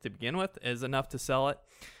book to begin with is enough to sell it.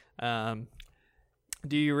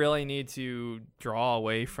 Do you really need to draw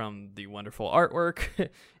away from the wonderful artwork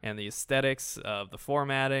and the aesthetics of the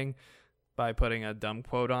formatting by putting a dumb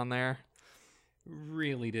quote on there?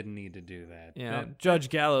 Really didn't need to do that. Yeah, Judge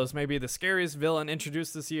Gallows may be the scariest villain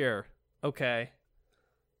introduced this year. Okay.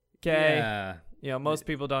 Yeah. Most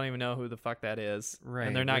people don't even know who the fuck that is. Right.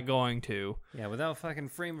 And they're not going to. Yeah, without fucking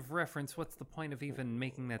frame of reference, what's the point of even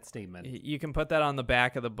making that statement? You can put that on the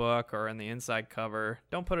back of the book or in the inside cover.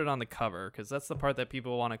 Don't put it on the cover, because that's the part that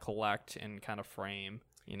people want to collect and kind of frame,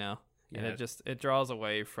 And Yeah. it draws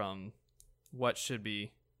away from what should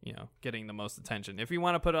be, getting the most attention. If you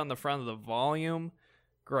want to put it on the front of the volume,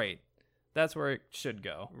 great. That's where it should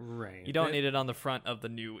go. Right. You don't need it on the front of the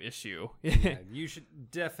new issue. Yeah, you should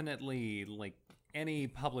definitely, any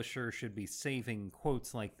publisher should be saving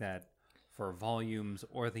quotes like that for volumes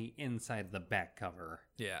or the inside of the back cover.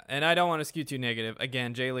 Yeah, and I don't want to skew too negative.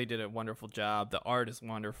 Again, Jay Lee did a wonderful job. The art is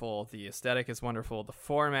wonderful. The aesthetic is wonderful. The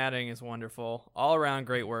formatting is wonderful. All around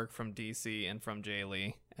great work from DC and from Jay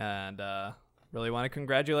Lee. And really want to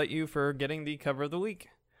congratulate you for getting the cover of the week.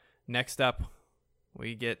 Next up,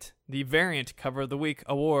 we get the Variant Cover of the Week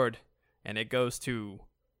award, and it goes to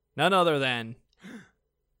none other than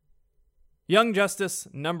Young Justice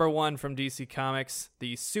 #1 from DC Comics,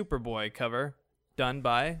 the Superboy cover, done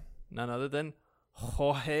by none other than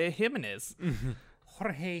Jorge Jimenez.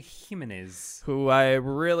 Jorge Jimenez. Who I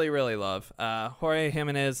really, really love. Jorge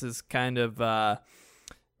Jimenez is kind of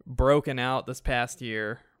broken out this past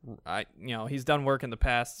year. He's done work in the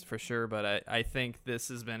past for sure, but I think this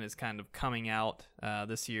has been his kind of coming out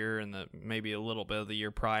this year and maybe a little bit of the year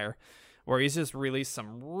prior, where he's just released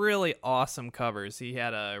some really awesome covers. He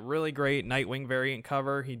had a really great Nightwing variant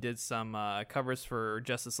cover. He did some covers for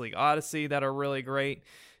Justice League Odyssey that are really great.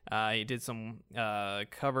 He did some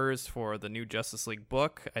covers for the new Justice League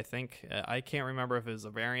book. I think I can't remember if it was a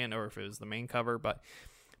variant or if it was the main cover, but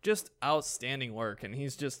just outstanding work, and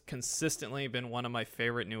he's just consistently been one of my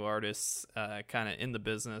favorite new artists kind of in the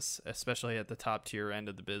business, especially at the top tier end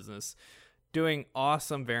of the business, doing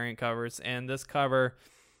awesome variant covers. And this cover,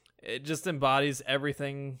 it just embodies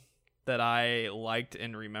everything that I liked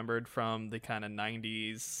and remembered from the kind of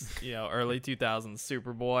 90s, early 2000s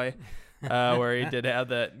Superboy, where he did have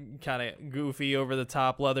that kind of goofy over the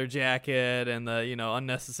top leather jacket and the,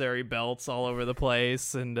 unnecessary belts all over the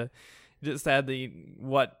place, and just had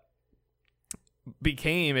what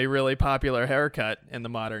became a really popular haircut in the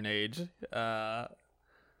modern age.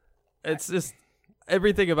 It's just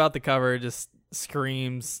everything about the cover just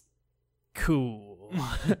screams cool.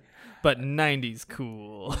 But 90s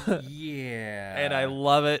cool. Yeah. And I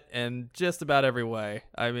love it in just about every way.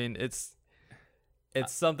 I mean, it's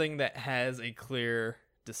something that has a clear,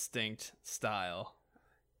 distinct style.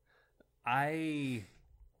 I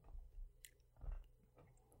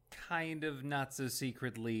kind of not so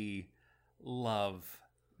secretly love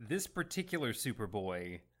this particular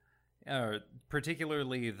Superboy,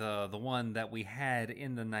 particularly the one that we had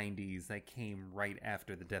in the 90s that came right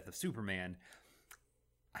after the death of Superman.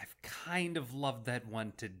 I've kind of loved that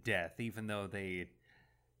one to death, even though they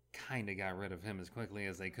kind of got rid of him as quickly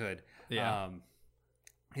as they could. Yeah.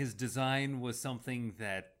 His design was something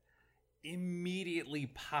that immediately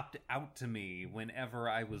popped out to me whenever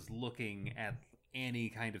I was looking at any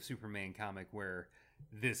kind of Superman comic where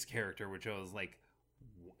this character, which I was like,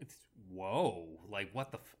 whoa, like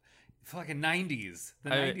what the fucking 90s. The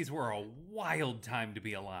 90s were a wild time to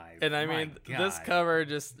be alive. And I mean, this cover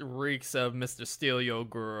just reeks of Mr. Steal Your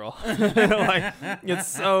Girl. It's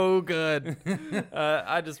so good.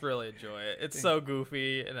 I just really enjoy it. It's so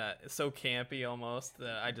goofy and so campy almost.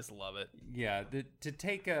 I just love it. Yeah, to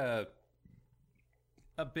take a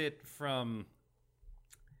bit from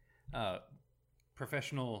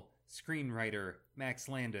professional screenwriter Max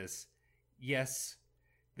Landis, yes,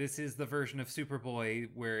 this is the version of Superboy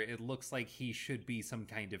where it looks like he should be some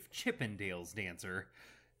kind of Chippendales dancer,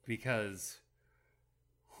 because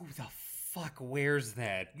who the fuck wears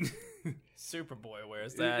that? Superboy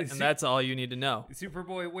wears that, and that's all you need to know.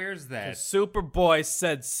 Superboy wears that. Superboy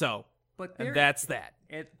said so, and that's that.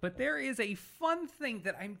 But there is a fun thing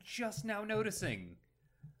that I'm just now noticing.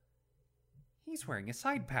 He's wearing a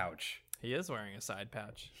side pouch. He is wearing a side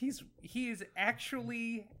pouch. He is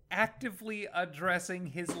actually actively addressing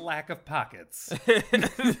his lack of pockets.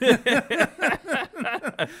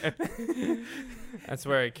 That's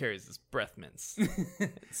where he carries his breath mints,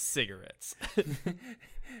 cigarettes.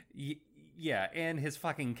 Yeah, and his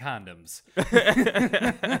fucking condoms.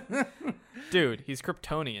 Dude, he's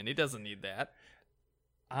Kryptonian. He doesn't need that.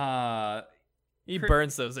 He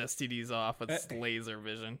burns those STDs off with laser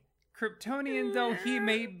vision. Kryptonian though he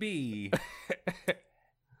may be,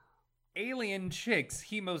 alien chicks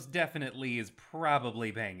he most definitely is probably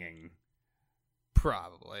banging.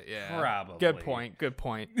 Probably, yeah. Probably. Good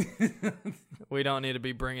point. We don't need to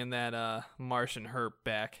be bringing that Martian herp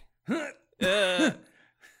back.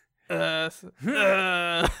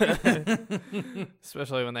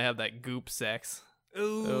 Especially when they have that goop sex.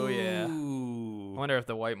 Ooh. Oh, yeah. I wonder if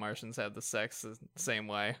the white Martians have the sex the same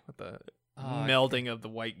way, with the melding of the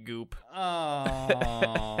white goop.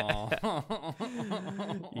 Oh.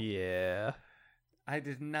 Yeah. I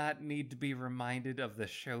did not need to be reminded of the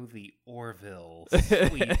show The Orville.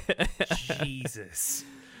 Sweet Jesus.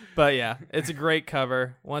 But yeah, it's a great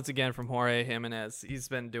cover. Once again from Jorge Jimenez. He's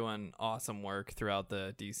been doing awesome work throughout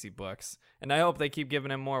the DC books. And I hope they keep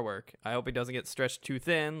giving him more work. I hope he doesn't get stretched too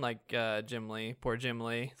thin like Jim Lee. Poor Jim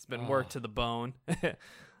Lee. It's been worked to the bone.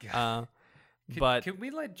 Can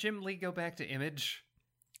we let Jim Lee go back to Image?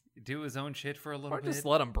 Do his own shit for a little bit? Or just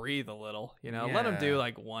let him breathe a little. Yeah. Let him do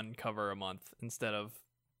like one cover a month instead of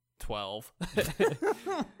 12.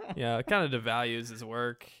 Yeah, it kind of devalues his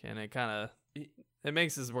work, and it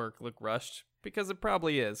makes his work look rushed, because it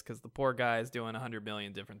probably is, because the poor guy is doing 100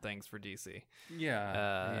 million different things for DC.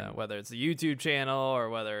 Yeah. Whether it's a YouTube channel, or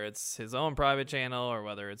whether it's his own private channel, or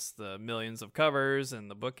whether it's the millions of covers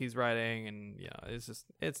and the book he's writing, and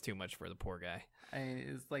it's too much for the poor guy.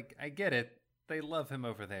 I get it. They love him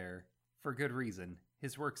over there for good reason.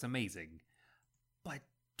 His work's amazing. But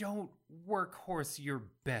don't workhorse your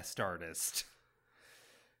best artist.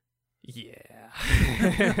 Yeah.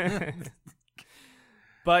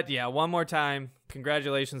 But yeah, one more time,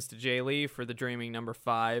 congratulations to Jay Lee for The Dreaming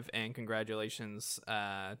 #5, and congratulations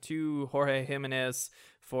to Jorge Jimenez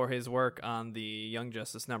for his work on the Young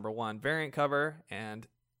Justice #1 variant cover, and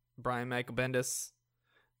Brian Michael Bendis,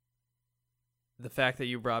 the fact that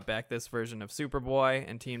you brought back this version of Superboy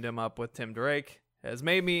and teamed him up with Tim Drake has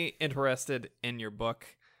made me interested in your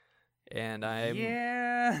book. and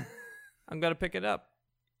Yeah. I'm gonna pick it up.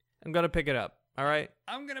 I'm gonna pick it up. All right.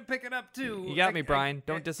 I'm going to pick it up, too. You got me, Brian.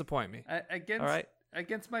 Don't disappoint me. Against, all right.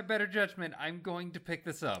 Against my better judgment, I'm going to pick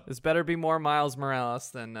this up. This better be more Miles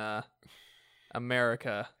Morales than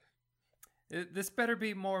America. This better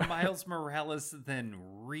be more Miles Morales than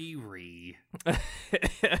Riri.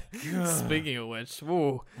 Speaking of which,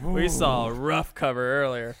 we saw a rough cover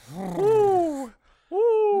earlier. Woo.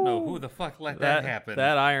 No, who the fuck let that happen?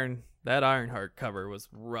 That Ironheart cover was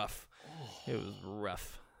rough. It was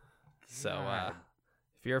rough. So,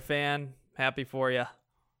 if you're a fan, happy for you.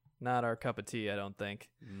 Not our cup of tea, I don't think.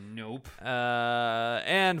 Nope.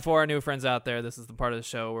 And for our new friends out there, this is the part of the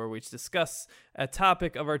show where we discuss a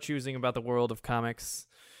topic of our choosing about the world of comics.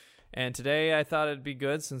 And today I thought it'd be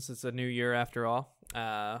good, since it's a new year after all,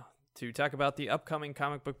 to talk about the upcoming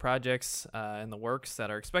comic book projects in the works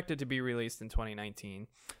that are expected to be released in 2019.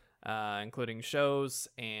 Including shows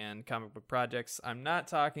and comic book projects. I'm not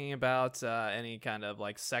talking about any kind of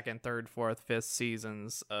like second, third, fourth, fifth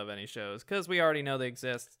seasons of any shows, because we already know they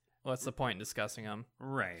exist. What's the point in discussing them?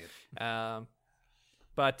 Right.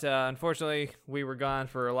 But unfortunately, we were gone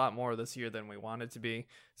for a lot more this year than we wanted to be,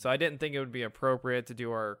 so I didn't think it would be appropriate to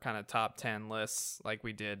do our kind of top 10 lists like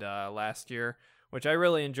we did last year, which I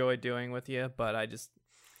really enjoyed doing with you, but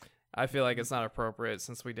I feel like it's not appropriate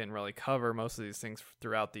since we didn't really cover most of these things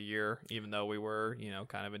throughout the year, even though we were,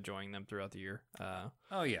 kind of enjoying them throughout the year.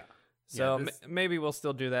 Oh, yeah. So maybe we'll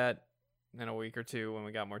still do that in a week or two when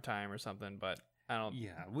we got more time or something, but I don't...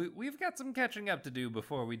 Yeah, we've got some catching up to do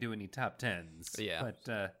before we do any top 10s. Yeah.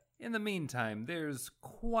 But in the meantime, there's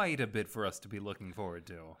quite a bit for us to be looking forward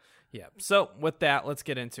to. Yeah. So with that, let's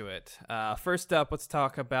get into it. First up, let's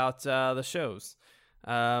talk about the shows.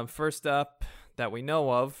 First up... that we know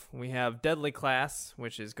of, we have Deadly Class,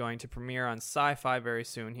 which is going to premiere on Sci-Fi very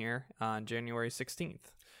soon here on January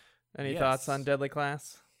 16th. Any thoughts on Deadly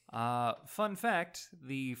Class? Fun fact,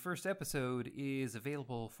 the first episode is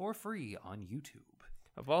available for free on YouTube.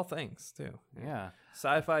 Of all things, too. Yeah.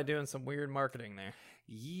 Sci-Fi doing some weird marketing there.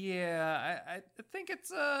 Yeah, I think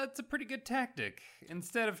it's a pretty good tactic.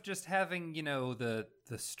 Instead of just having, the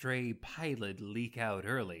stray pilot leak out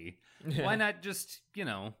early, why not just,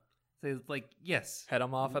 say, like, yes. Head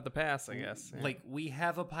them off at the pass, I guess. Yeah. Like, we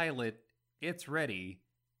have a pilot. It's ready.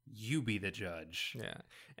 You be the judge. Yeah.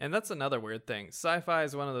 And that's another weird thing. Sci-Fi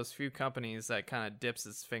is one of those few companies that kind of dips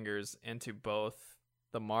its fingers into both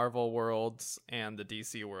the Marvel worlds and the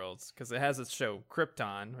DC worlds, because it has its show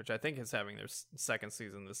Krypton, which I think is having their second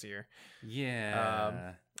season this year.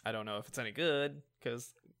 Yeah. I don't know if it's any good,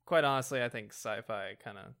 because quite honestly, I think Sci-Fi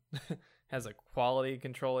kind of has a quality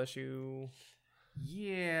control issue.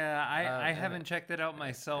 Yeah, I haven't checked it out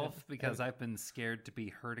myself because I've been scared to be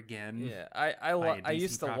hurt again. Yeah, I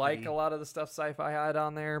used to like a lot of the stuff Sci-Fi had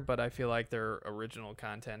on there, but I feel like their original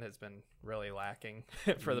content has been really lacking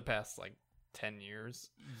for the past like 10 years.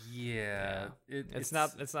 Yeah. It's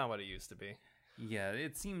not what it used to be. Yeah,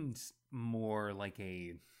 it seemed more like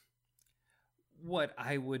what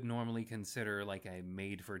I would normally consider like a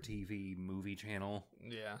made-for-TV movie channel.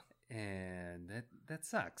 Yeah. And that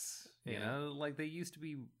sucks. You know, like they used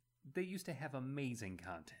to have amazing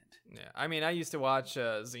content. Yeah. I mean, I used to watch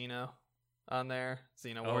Xena on there,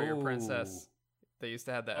 Xena Warrior Princess. They used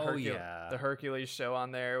to have that the Hercules show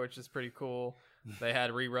on there, which is pretty cool. They had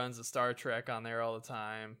reruns of Star Trek on there all the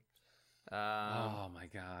time. Oh my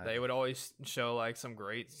god. They would always show like some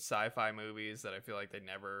great sci-fi movies that I feel like they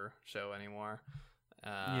never show anymore.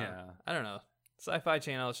 Yeah. I don't know. Sci-Fi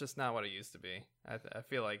Channel is just not what it used to be. I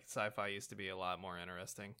feel like Sci-Fi used to be a lot more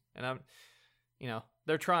interesting. And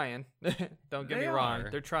they're trying. Don't get me wrong.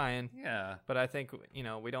 They're trying. Yeah. But I think,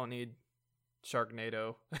 we don't need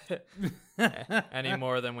Sharknado any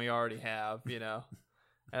more than we already have,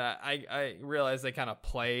 I realize they kind of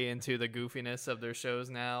play into the goofiness of their shows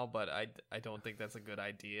now, but I don't think that's a good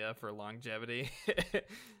idea for longevity.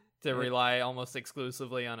 To rely almost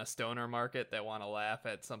exclusively on a stoner market that want to laugh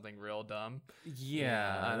at something real dumb.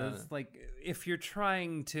 Yeah, it's like if you're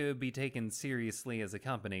trying to be taken seriously as a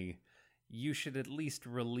company, you should at least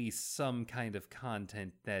release some kind of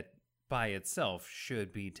content that by itself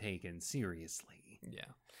should be taken seriously.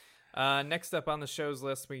 Yeah. Next up on the shows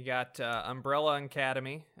list, we got Umbrella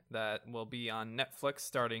Academy that will be on Netflix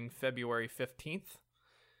starting February 15th.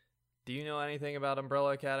 Do you know anything about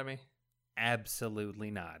Umbrella Academy? Absolutely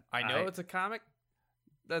not. I know it's a comic.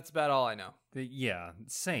 That's about all I know. Yeah,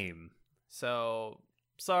 same. So,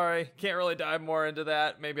 sorry, can't really dive more into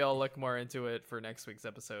that. Maybe I'll look more into it for next week's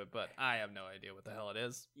episode, but I have no idea what the hell it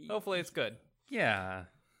is. Hopefully it's good. Yeah.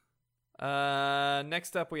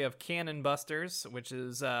 Next up, we have Cannon Busters, which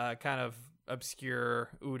is kind of obscure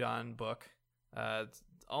udon book. It's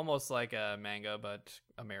almost like a manga, but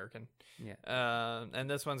American. Yeah. And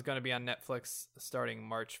this one's going to be on Netflix starting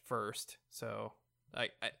March 1st. So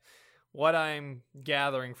what I'm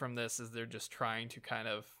gathering from this is they're just trying to kind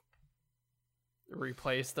of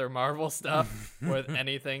replace their Marvel stuff with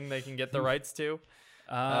anything they can get the rights to.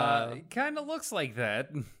 It kind of looks like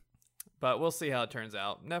that. But we'll see how it turns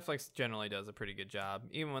out. Netflix generally does a pretty good job,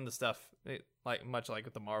 even when the stuff, much like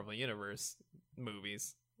with the Marvel Universe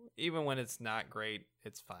movies, even when it's not great,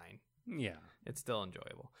 it's fine. Yeah. It's still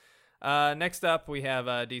enjoyable. Next up, we have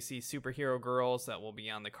DC Superhero Girls that will be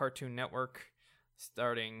on the Cartoon Network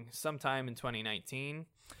starting sometime in 2019.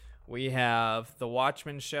 We have The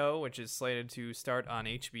Watchmen show, which is slated to start on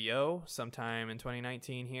HBO sometime in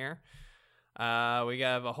 2019 here. We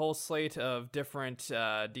have a whole slate of different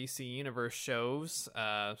DC Universe shows,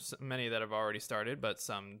 many that have already started, but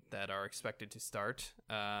some that are expected to start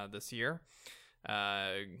this year.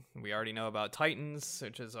 We already know about Titans,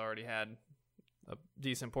 which has already had a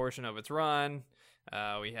decent portion of its run.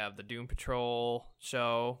 We have the Doom Patrol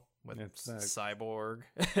show with Cyborg.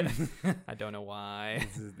 I don't know why.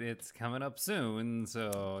 It's coming up soon,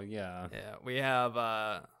 so yeah. Yeah, we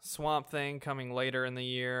have Swamp Thing coming later in the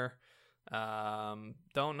year.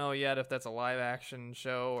 Don't know yet if that's a live action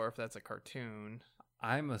show or if that's a cartoon.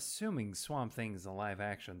 I'm assuming Swamp Thing's a live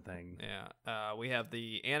action thing. Yeah. We have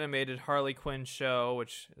the animated Harley Quinn show,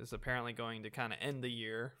 which is apparently going to kind of end the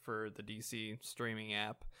year for the DC streaming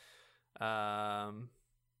app. Am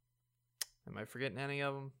I forgetting any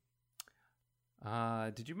of them?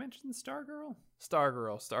 Did you mention Stargirl?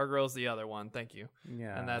 Stargirl's the other one. Thank you.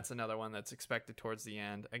 Yeah. And that's another one that's expected towards the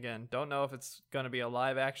end. Again, don't know if it's going to be a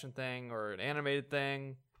live action thing or an animated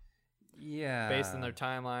thing. Yeah. Based on their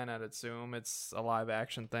timeline, I'd assume it's a live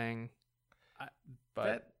action thing.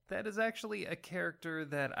 But that is actually a character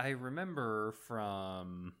that I remember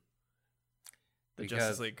from the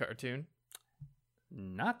Justice League cartoon.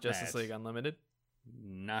 Not Justice that. League Unlimited.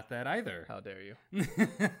 Not that either. How dare you?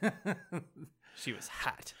 She was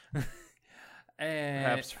hot.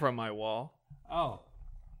 Perhaps from my wall. Oh,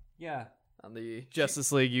 yeah. On the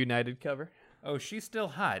Justice League United cover. Oh, she's still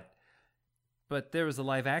hot. But there was a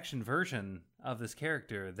live action version of this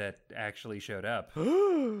character that actually showed up.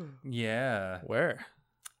 Yeah. Where?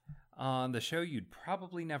 On the show you'd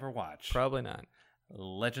probably never watch. Probably not.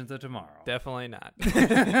 Legends of Tomorrow. Definitely not.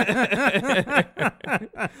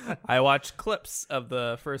 I watched clips of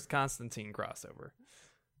the first Constantine crossover.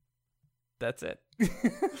 That's it.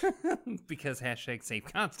 Because hashtag save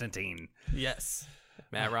Constantine. Yes.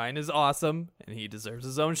 Matt Ryan is awesome, and he deserves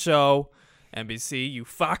his own show. NBC, you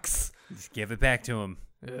fucks. Just give it back to him.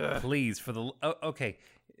 Ugh. Please, for the... okay,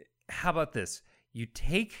 how about this? You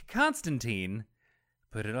take Constantine,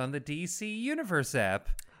 put it on the DC Universe app,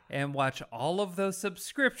 and watch all of those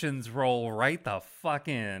subscriptions roll right the fuck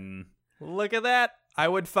in. Look at that. I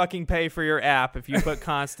would fucking pay for your app if you put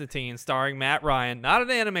Constantine starring Matt Ryan, not an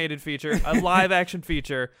animated feature, a live action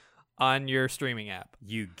feature on your streaming app.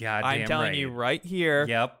 You goddamn I'm telling right. you right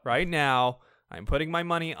here, right now, I'm putting my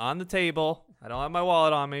money on the table. I don't have my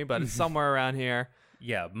wallet on me, but it's somewhere around here.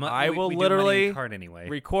 Yeah, I will we literally do money in card anyway.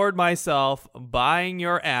 record myself buying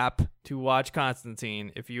your app to watch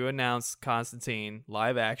Constantine if you announce Constantine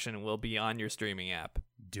live action will be on your streaming app.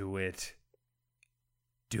 Do it.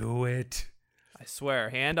 Do it. I swear,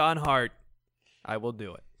 hand on heart, I will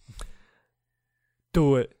do it.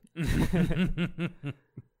 Do it.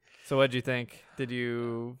 So what'd you think? Did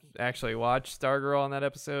you actually watch Stargirl on that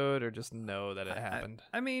episode or just know that it happened?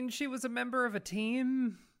 I mean, she was a member of a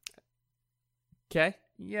team. Okay.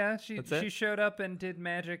 Yeah, she showed up and did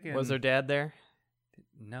magic. And... Was her dad there?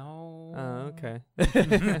 No. Oh, okay.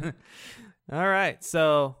 All right.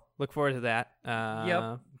 So look forward to that.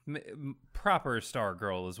 Yep. Proper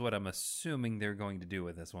Stargirl is what I'm assuming they're going to do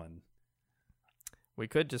with this one. We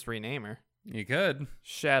could just rename her. You could.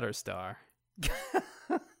 Shatterstar.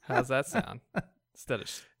 How's that sound? Instead of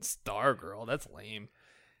Stargirl, that's lame.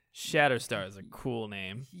 Shatterstar is a cool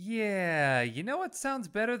name. Yeah, you know what sounds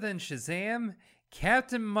better than Shazam?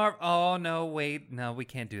 Captain Marvel. Oh, no, wait. No, we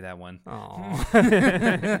can't do that one. Oh.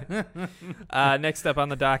 Next up on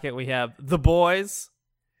the docket, we have The Boys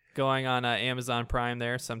going on Amazon Prime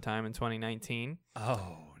there sometime in 2019.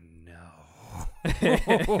 Oh, no.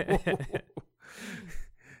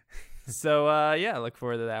 So, yeah, look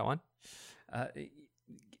forward to that one.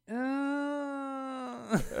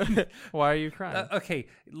 Why are you crying? Okay,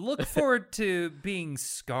 look forward to being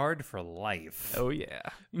scarred for life. Oh, yeah.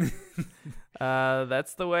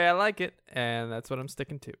 That's the way I like it, and that's what I'm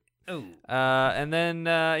sticking to. Oh. And then,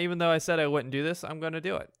 even though I said I wouldn't do this, I'm going to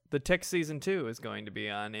do it. The Tick Season 2 is going to be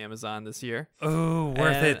on Amazon this year. Oh,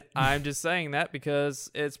 worth And it. I'm just saying that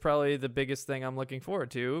because it's probably the biggest thing I'm looking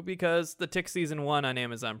forward to, because the Tick Season 1 on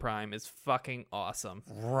Amazon Prime is fucking awesome.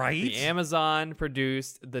 Right? The Amazon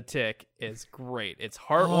produced The Tick is great. It's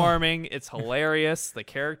heartwarming. It's hilarious. The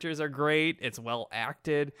characters are great. It's well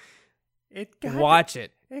acted. Watch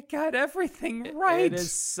it. It got everything right. It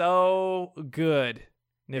is so good.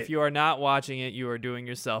 And if you are not watching it, you are doing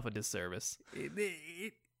yourself a disservice.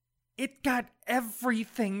 It got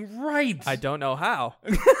everything right. I don't know how.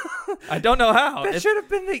 I don't know how. That should have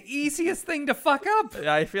been the easiest thing to fuck up.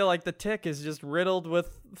 I feel like The Tick is just riddled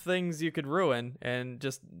with things you could ruin and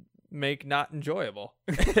just make not enjoyable.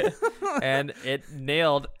 And it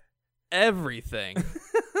nailed everything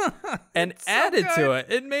and added to it.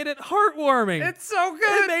 It made it heartwarming. It's so It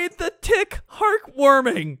good. made The Tick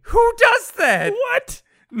heartwarming. Who does that? What?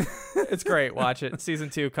 It's great. Watch it. Season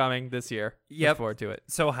 2 coming this year. Yep. Look forward to it.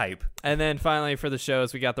 So hype. And then finally for the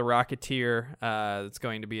shows, we got The Rocketeer. It's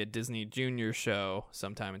going to be a Disney Junior show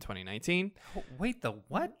sometime in 2019. Oh, wait, the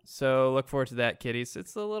what? So look forward to that, kiddies.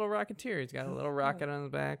 It's the little Rocketeer. He's got a little rocket on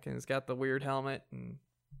his back, and he's got the weird helmet and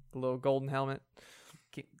the little golden helmet.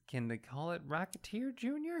 Can they call it Rocketeer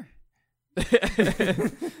Jr.?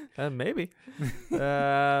 Maybe.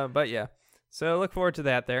 But yeah. So look forward to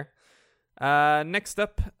that there. Next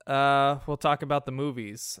up, we'll talk about the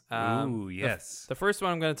movies. Ooh, yes. The first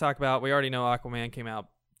one I'm going to talk about, we already know Aquaman came out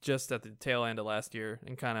just at the tail end of last year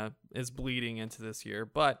and kind of is bleeding into this year.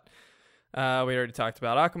 But we already talked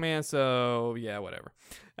about Aquaman, so yeah, whatever.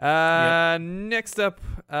 Yep. Next up,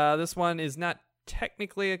 this one is not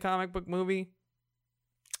technically a comic book movie,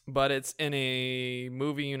 but it's in a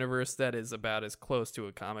movie universe that is about as close to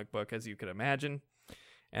a comic book as you could imagine.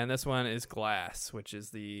 And this one is Glass, which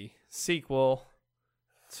is the sequel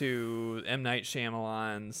to M. Night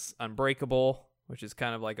Shyamalan's Unbreakable, which is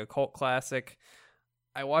kind of like a cult classic.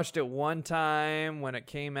 I watched it one time when it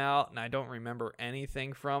came out, and I don't remember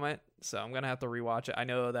anything from it, so I'm going to have to rewatch it. I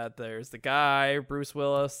know that there's the guy, Bruce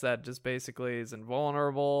Willis, that just basically is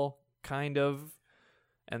invulnerable, kind of.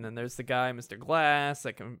 And then there's the guy, Mr. Glass,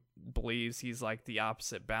 that believes he's like the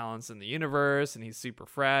opposite balance in the universe, and he's super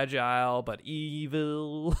fragile but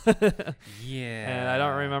evil. Yeah. And I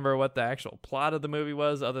don't remember what the actual plot of the movie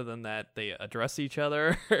was, other than that they address each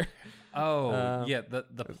other. Oh, yeah.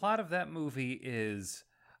 The plot of that movie is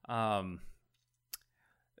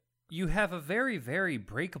you have a very, very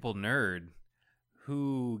breakable nerd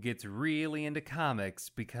who gets really into comics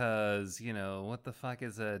because, what the fuck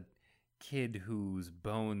is a kid whose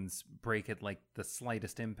bones break at like the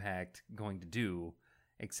slightest impact going to do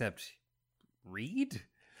except read?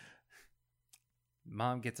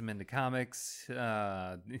 Mom gets him into comics,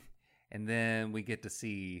 and then we get to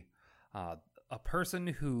see a person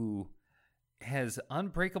who has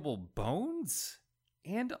unbreakable bones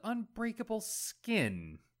and unbreakable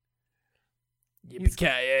skin.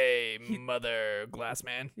 Yippee-ki-yay, Mother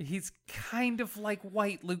Glassman. He's kind of like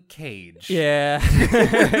white Luke Cage. Yeah.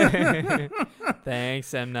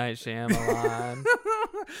 Thanks, M. Night Shyamalan.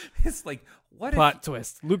 It's like, what Plot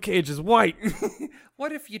twist. Luke Cage is white.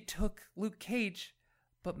 what if you took Luke Cage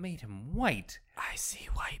but made him white? I see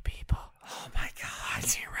white people. Oh my god. I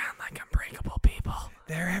see around like unbreakable people.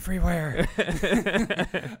 They're everywhere.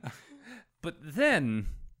 But then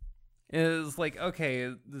is like,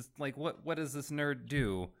 okay, this like what does this nerd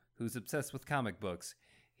do who's obsessed with comic books?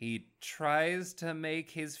 He tries to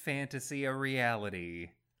make his fantasy a reality.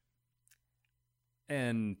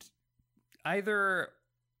 And either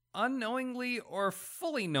unknowingly or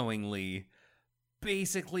fully knowingly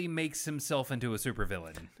basically makes himself into a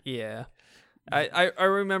supervillain. Yeah. I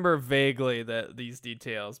remember vaguely these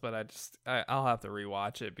details, but I'll have to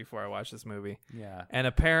rewatch it before I watch this movie. Yeah. And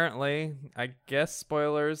apparently, I guess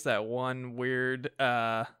spoilers, that one weird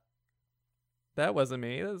that wasn't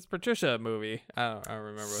me. That was Patricia movie. I don't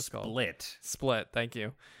remember what it's called. Split, thank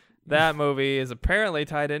you. That movie is apparently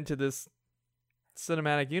tied into this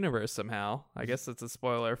cinematic universe somehow. I guess it's a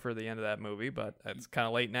spoiler for the end of that movie, but it's kind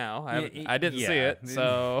of late now. I didn't see it,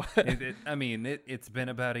 so it's been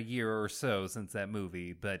about a year or so since that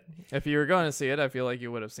movie, but if you were going to see it, I feel like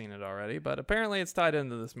you would have seen it already, but apparently it's tied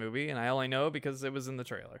into this movie, and I only know because it was in the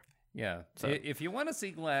trailer. Yeah. So if you want to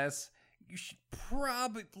see Glass, you should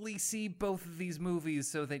probably see both of these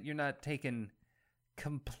movies so that you're not taken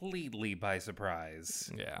completely by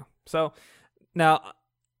surprise. Yeah. So now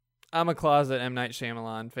I'm a closet M. Night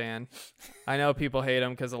Shyamalan fan. I know people hate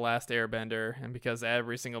him because of Last Airbender and because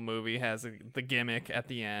every single movie has the gimmick at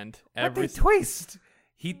the end. Every twist!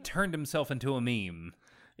 He turned himself into a meme.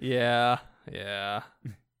 Yeah.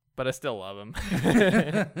 but I still love him.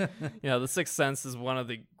 You know, The Sixth Sense is one of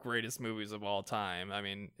the greatest movies of all time. I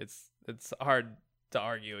mean, it's hard to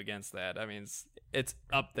argue against that. I mean, it's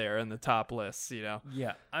up there in the top lists, you know.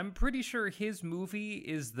 Yeah, I'm pretty sure his movie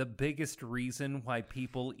is the biggest reason why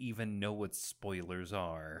people even know what spoilers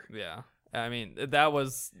are. Yeah. I mean, that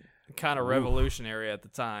was kind of revolutionary at the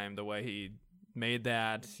time, the way he made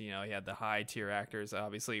that. You know, he had the high tier actors.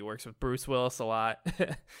 Obviously, he works with Bruce Willis a lot.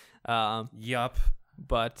 Yup.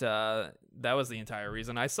 But that was the entire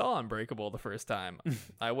reason I saw Unbreakable the first time.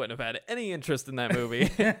 I wouldn't have had any interest in that movie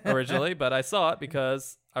originally, but I saw it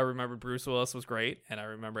because I remember Bruce Willis was great, and I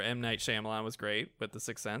remember M. Night Shyamalan was great with The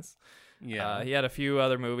Sixth Sense. Yeah. He had a few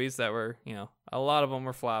other movies that were, you know, a lot of them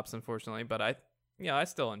were flops, unfortunately, but I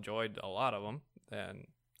still enjoyed a lot of them, and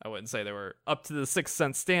I wouldn't say they were up to The Sixth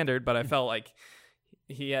Sense standard, but I felt like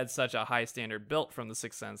he had such a high standard built from The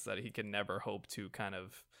Sixth Sense that he could never hope to kind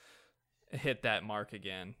of hit that mark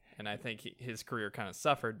again. And I think his career kind of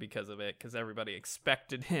suffered because of it, because everybody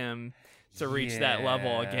expected him to reach that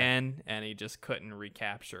level again, and he just couldn't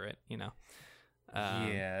recapture it, you know.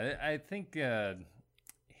 Yeah, I think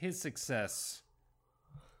his success,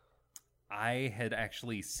 I had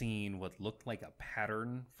actually seen what looked like a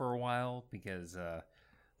pattern for a while, because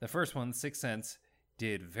the first one, Sixth Sense,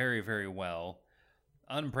 did very, very well.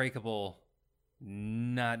 Unbreakable,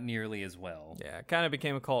 not nearly as well. Yeah, it kind of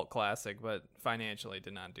became a cult classic, but financially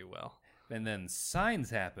did not do well. And then Signs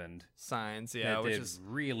happened. Signs, yeah, that which did is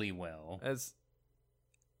really well. as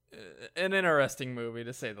an interesting movie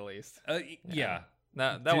to say the least. Yeah.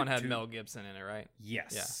 That one had Mel Gibson in it, right?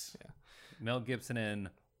 Yes. Yeah. Mel Gibson and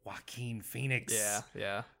Joaquin Phoenix.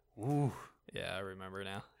 Yeah. Ooh. Yeah, I remember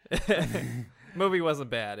now. Movie wasn't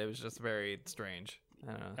bad. It was just very strange.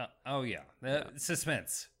 I don't know. Oh, yeah.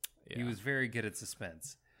 Suspense. Yeah. He was very good at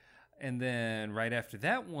suspense. And then right after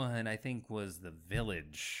that one, I think, was The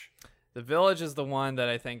Village. The Village is the one that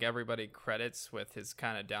I think everybody credits with his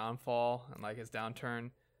kind of downfall and like his downturn.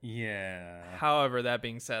 Yeah. However, that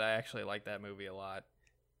being said, I actually like that movie a lot.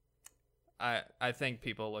 I think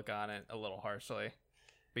people look on it a little harshly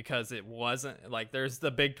because it wasn't like, there's the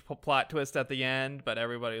big plot twist at the end, but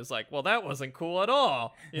everybody was like, well, that wasn't cool at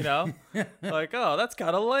all, you know? Like, oh, that's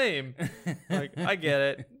kind of lame. Like, I get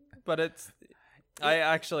it, but I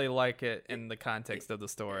actually like it in the context of the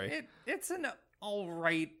story. It's an all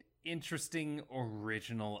right, interesting,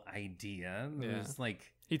 original idea. It was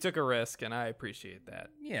like, he took a risk, and I appreciate that.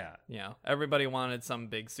 Yeah. You know, everybody wanted some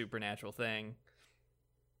big supernatural thing.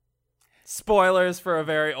 Spoilers for a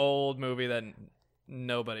very old movie that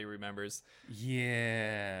nobody remembers.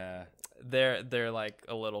 Yeah. They're like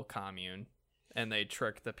a little commune, and they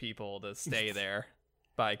trick the people to stay there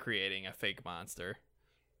by creating a fake monster.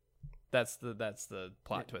 That's the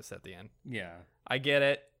plot twist at the end. Yeah. I get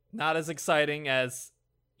it. Not as exciting as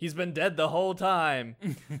he's been dead the whole time,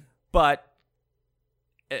 but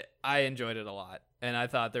I enjoyed it a lot, and I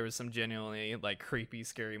thought there was some genuinely like creepy,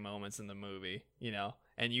 scary moments in the movie, you know,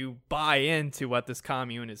 and you buy into what this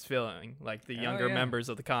commune is feeling, like the younger members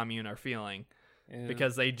of the commune are feeling,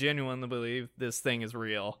 because they genuinely believe this thing is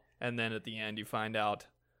real, and then at the end you find out,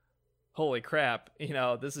 holy crap, you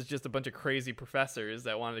know, this is just a bunch of crazy professors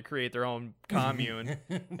that wanted to create their own commune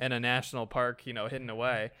in a national park, you know, hidden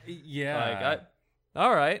away. Yeah. Like,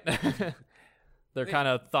 all right. Their kind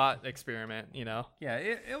of thought experiment, you know? Yeah,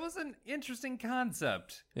 it was an interesting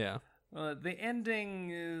concept. Yeah. The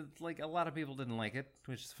ending, like, a lot of people didn't like it,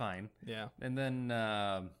 which is fine. Yeah. And then,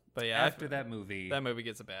 but yeah, after that movie... That movie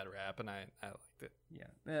gets a bad rap, and I liked it.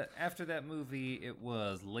 Yeah. After that movie, it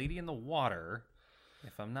was Lady in the Water,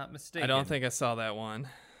 if I'm not mistaken. I don't think I saw that one.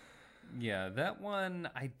 Yeah, that one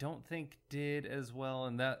I don't think did as well,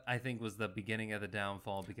 and that, I think, was the beginning of the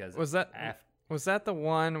downfall, because... Was that the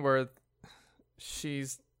one where...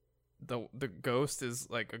 she's the ghost is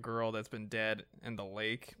like a girl that's been dead in the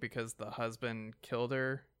lake because the husband killed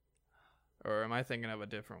her? Or am I thinking of a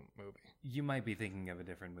different movie? You might be thinking of a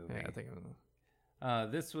different movie. Yeah, I think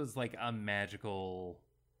of this was like a magical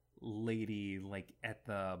lady, like at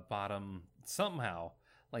the bottom somehow,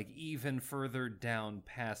 like even further down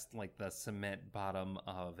past like the cement bottom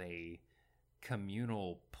of a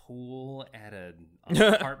communal pool at an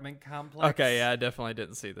apartment complex. Okay, yeah, I definitely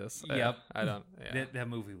didn't see this. Yep. I don't. Yeah. That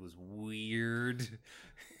movie was weird.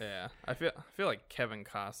 Yeah, I feel like Kevin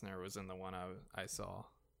Costner was in the one I saw.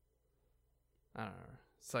 I don't know.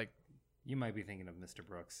 It's like, you might be thinking of Mr.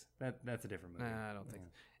 Brooks. That's a different movie. Nah, I don't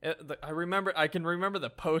think. I can remember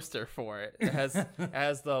the poster for it. It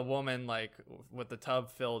has the woman like with the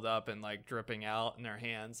tub filled up and like dripping out in her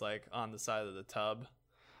hands like on the side of the tub.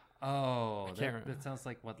 Oh, can't that, remember. that sounds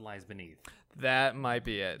like What Lies Beneath. That might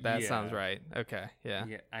be it. That Yeah. sounds right. Okay, yeah.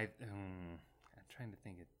 Yeah, I'm trying to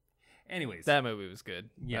think it. Anyways, That movie was good.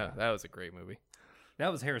 Yeah. That was a great movie. that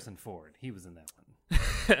was Harrison Ford. He was in that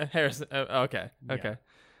one. Harrison. Okay. Okay.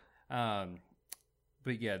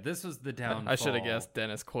 But yeah, this was the downfall. I should have guessed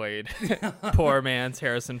Dennis Quaid. Poor man's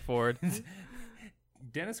Harrison Ford.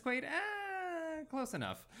 Dennis Quaid. Close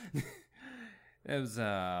enough. It was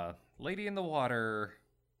Lady in the Water,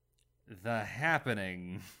 The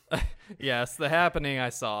Happening. Yes, The Happening I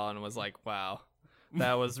saw and was like, wow,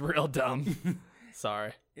 that was real dumb.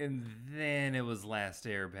 Sorry. And then it was Last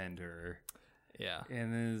Airbender. Yeah.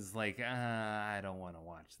 And it was like, I don't want to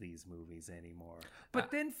watch these movies anymore. But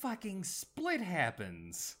then fucking Split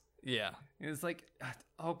happens. Yeah. It was like,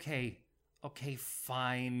 okay,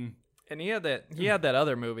 fine. And he had that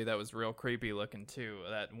other movie that was real creepy looking too.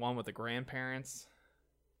 That one with the grandparents.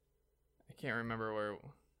 I can't remember where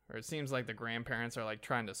it seems like the grandparents are like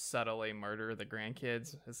trying to subtly murder the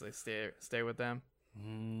grandkids as they stay with them.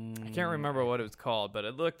 I can't remember what it was called, but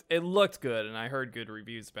it looked good, and I heard good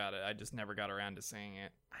reviews about it. I just never got around to seeing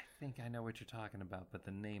it. I think I know what you're talking about, but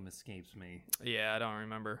the name escapes me. Yeah, I don't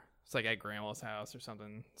remember. It's like at grandma's house or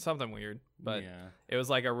something weird. But yeah. it was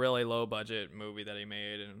like a really low budget movie that he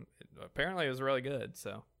made, and apparently it was really good.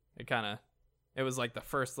 So it was like the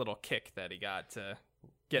first little kick that he got to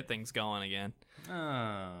get things going again.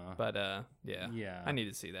 Oh. But yeah, Yeah. I need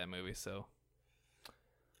to see that movie. So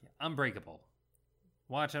Unbreakable.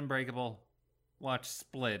 Watch Unbreakable. Watch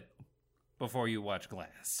Split before you watch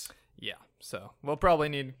Glass. yeah, so we'll probably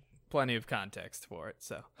need plenty of context for it.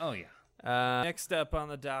 So Oh, yeah. next up on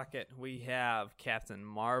the docket, we have Captain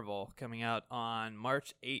Marvel coming out on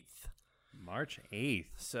March 8th. March 8th.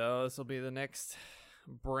 So this will be the next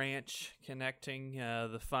branch connecting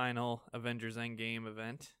the final Avengers Endgame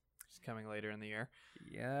event. It's coming later in the year.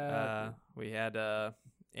 Yeah. We had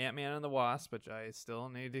Ant-Man and the Wasp, which I still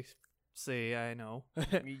need to see. I know,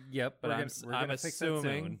 Yep. but we're gonna fix that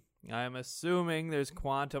soon. I'm assuming there's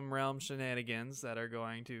quantum realm shenanigans that are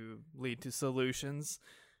going to lead to solutions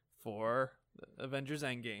for Avengers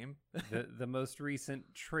Endgame. The most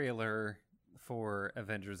recent trailer for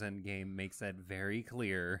Avengers Endgame makes that very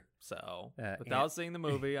clear. So, Ant- without seeing the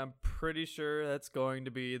movie, I'm pretty sure that's going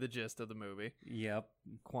to be the gist of the movie. Yep.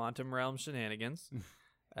 Quantum realm shenanigans.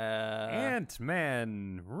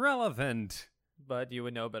 Ant-Man relevant. But you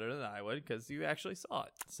would know better than I would because you actually saw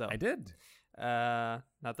it. So I did.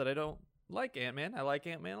 not that I don't like Ant-Man. I like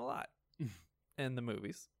Ant-Man a lot in the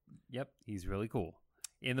movies. Yep, he's really cool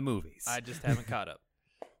in the movies. I just haven't caught up.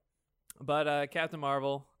 But Captain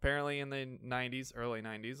Marvel, apparently in the 90s, early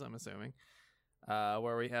 90s, I'm assuming,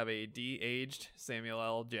 where we have a de-aged Samuel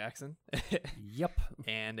L. Jackson Yep.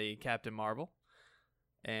 and a Captain Marvel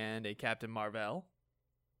and a Captain Marvel,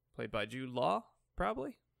 played by Jude Law,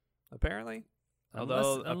 probably, apparently.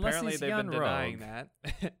 Although Unless apparently he's they've been gone denying rogue.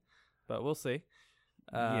 that. But we'll see.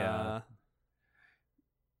 Yeah.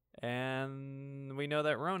 And we know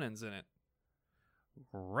that Ronan's in it,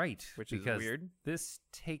 Right. which is because weird. this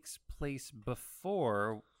takes place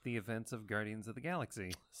before the events of Guardians of the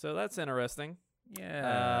Galaxy. So that's interesting.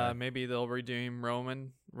 Yeah. Maybe they'll redeem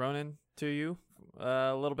Ronan to you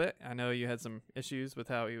a little bit. I know you had some issues with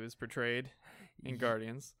how he was portrayed in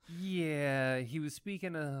Guardians. Yeah, he was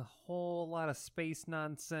speaking a whole lot of space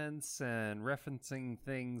nonsense and referencing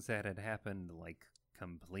things that had happened like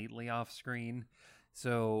completely off screen.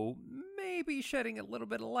 So maybe shedding a little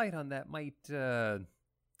bit of light on that might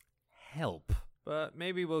help. But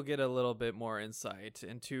maybe we'll get a little bit more insight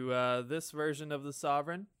into this version of the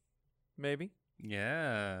Sovereign. Maybe.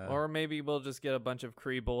 Yeah. Or maybe we'll just get a bunch of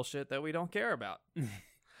Kree bullshit that we don't care about.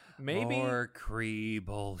 Maybe. More Kree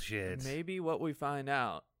bullshit. Maybe what we find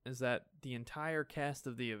out is that the entire cast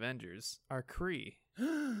of the Avengers are Kree.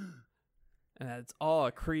 And that it's all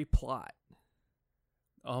a Kree plot.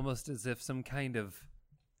 Almost as if some kind of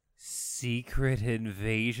secret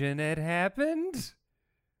invasion had happened.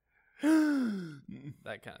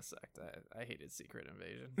 That kind of sucked. I hated Secret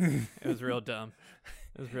Invasion. It was real dumb.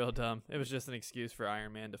 It was real dumb. It was just an excuse for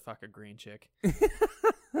Iron Man to fuck a green chick.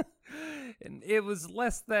 And it was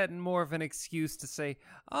less that and more of an excuse to say,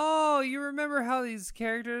 oh, you remember how these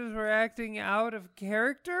characters were acting out of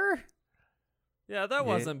character? Yeah, that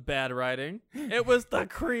wasn't bad writing. It was the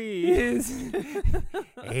Kree.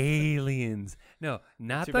 Aliens. No,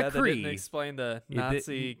 not Too the bad they didn't Kree. explain the Yeah,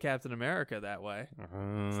 Nazi Captain America that way.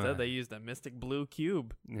 Instead, they used a mystic blue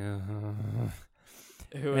cube,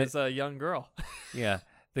 who is a young girl. Yeah,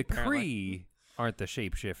 the Apparently. Kree aren't the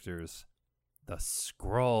shapeshifters. The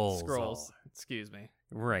Skrulls. Scrolls. Excuse me.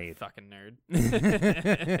 Right. Fucking nerd.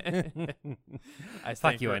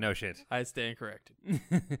 Fuck you, I know shit. I stand corrected.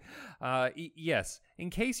 Yes. In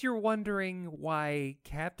case you're wondering why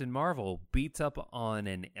Captain Marvel beats up on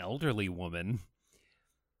an elderly woman,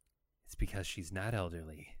 it's because she's not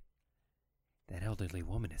elderly. That elderly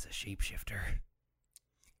woman is a shapeshifter.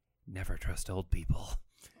 Never trust old people.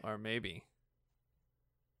 Or maybe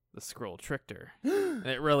the Skrull tricked her. And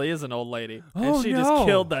it really is an old lady. Oh, and she no. just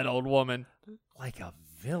killed that old woman. Like a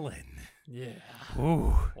villain. Yeah.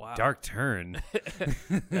 Ooh, Wow. dark turn.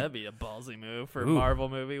 That'd be a ballsy move for a Ooh. Marvel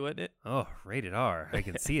movie, wouldn't it? Oh, rated R. I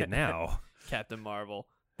can see it now. Captain Marvel.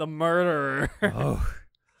 The murderer. Oh.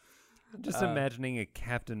 I'm just imagining a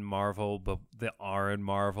Captain Marvel, but the R in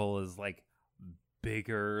Marvel is like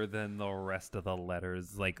bigger than the rest of the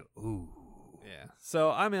letters. Like, ooh. Yeah.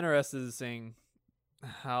 So I'm interested in seeing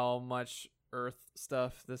how much Earth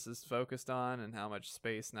stuff this is focused on and how much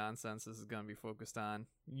space nonsense this is going to be focused on.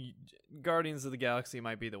 Guardians of the Galaxy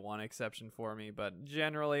might be the one exception for me, but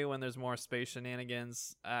generally when there's more space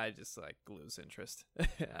shenanigans, I just like lose interest.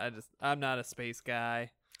 I'm not a space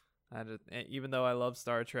guy. Even though I love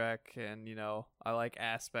Star Trek and, you know, I like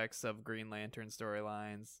aspects of Green Lantern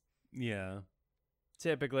storylines, Yeah.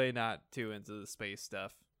 typically not too into the space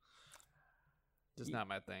stuff. Just not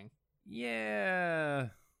my thing. Yeah.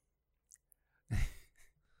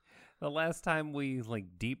 The last time we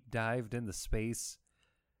like deep dived into space,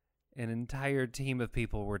 an entire team of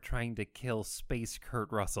people were trying to kill Space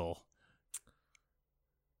Kurt Russell.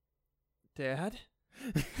 Dad?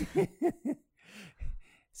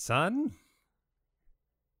 Son?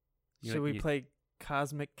 Should we play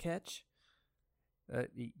Cosmic Catch?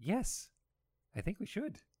 Yes. I think we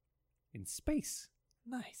should. In space.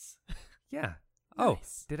 Nice. Yeah. Nice. Oh,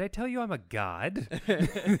 did I tell you I'm a god?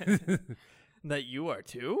 That you are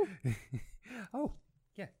too? Oh,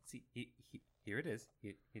 yeah. See, here it is.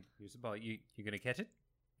 Here's the ball. You're going to catch it?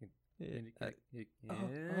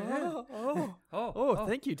 Oh,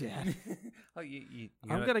 thank you, Dad. Oh, you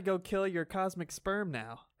I'm going to go kill your cosmic sperm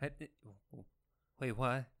now. Wait,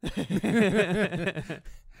 what? I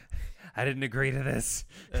didn't agree to this.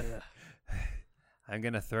 I'm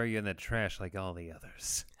going to throw you in the trash like all the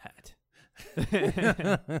others. Hat.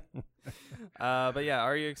 But yeah,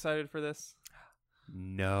 are you excited for this?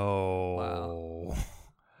 No.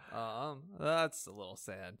 Wow. That's a little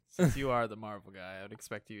sad. Since you are the Marvel guy, I would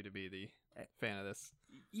expect you to be the fan of this.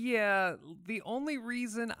 Yeah, the only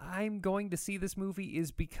reason I'm going to see this movie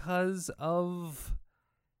is because of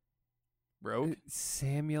Rogue?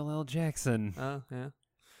 Samuel L. Jackson. Oh, yeah.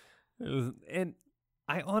 And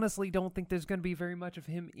I honestly don't think there's going to be very much of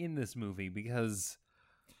him in this movie because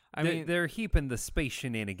I mean, they're heaping the space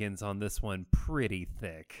shenanigans on this one pretty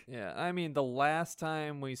thick. yeah, I mean, the last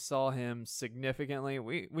time we saw him significantly,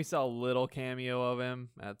 we saw a little cameo of him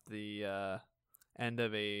at the end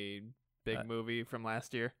of a big movie from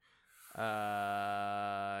last year.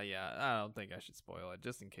 Yeah, I don't think I should spoil it,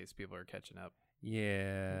 just in case people are catching up.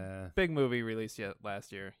 Yeah. Big movie released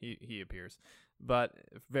last year. He appears, but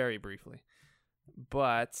very briefly.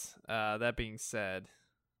 But that being said,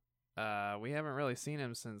 we haven't really seen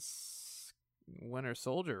him since Winter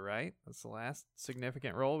Soldier, right? That's the last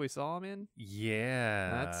significant role we saw him in. Yeah.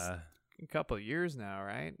 That's a couple of years now,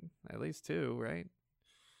 right? At least 2, right?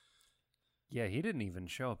 Yeah, he didn't even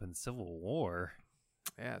show up in Civil War.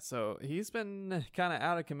 Yeah, so he's been kind of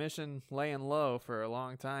out of commission, laying low for a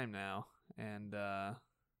long time now, and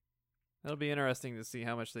it'll be interesting to see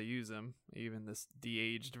how much they use him, even this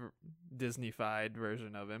de-aged, Disney-fied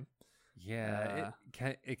version of him. Yeah,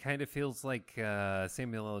 it kind of feels like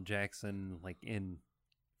Samuel L. Jackson, like in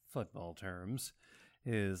football terms,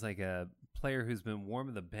 is like a player who's been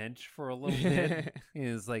warming the bench for a little bit.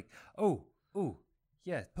 Is like, oh,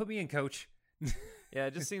 yeah, put me in, coach. Yeah,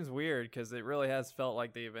 it just seems weird because it really has felt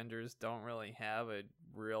like the Avengers don't really have a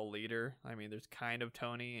real leader. I mean, there's kind of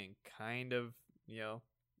Tony and kind of,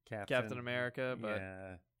 Captain America, but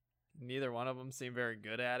yeah. Neither one of them seem very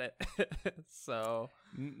good at it. So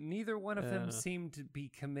neither one of them seemed to be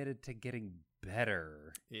committed to getting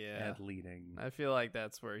better at leading. I feel like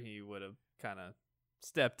that's where he would have kind of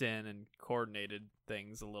stepped in and coordinated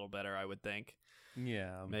things a little better, I would think.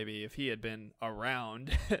 Yeah. Maybe if he had been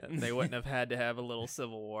around, they wouldn't have had to have a little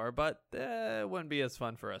civil war, but it wouldn't be as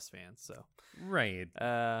fun for us fans. So right.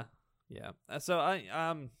 Yeah. So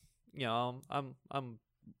I'm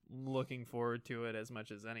looking forward to it as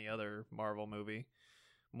much as any other Marvel movie,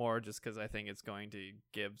 more just because I think it's going to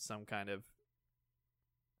give some kind of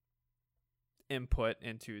input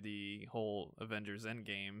into the whole Avengers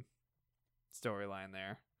Endgame storyline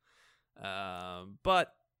there.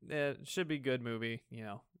 But it should be a good movie.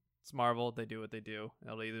 It's Marvel. They do what they do.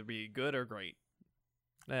 It'll either be good or great.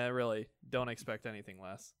 Really, don't expect anything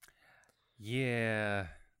less. Yeah.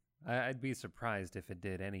 I'd be surprised if it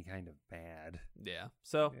did any kind of bad. Yeah.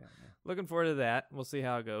 So, looking forward to that. We'll see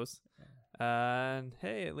how it goes. And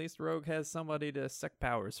hey, at least Rogue has somebody to suck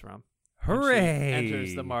powers from. Hooray!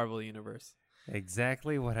 Enters the Marvel universe.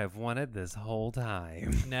 Exactly what I've wanted this whole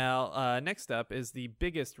time. Now, next up is the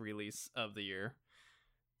biggest release of the year.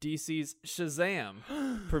 DC's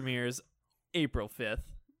Shazam premieres April 5th.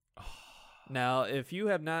 Now, if you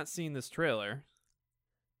have not seen this trailer,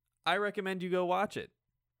 I recommend you go watch it.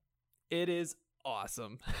 It is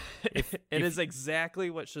awesome. It is exactly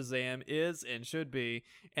what Shazam is and should be,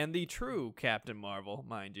 and the true Captain Marvel,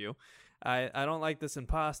 mind you. I don't like this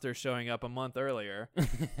imposter showing up a month earlier.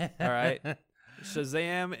 All right?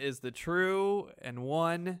 Shazam is the true and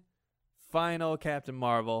one final Captain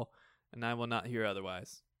Marvel, and I will not hear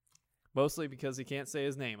otherwise. Mostly because he can't say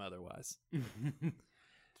his name otherwise.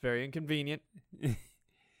 It's very inconvenient.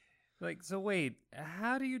 Like, so wait,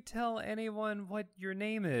 how do you tell anyone what your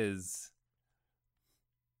name is?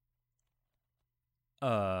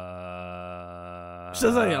 Shazam!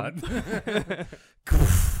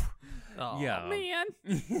 Oh, yeah. Man.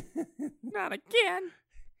 Not again.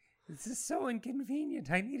 This is so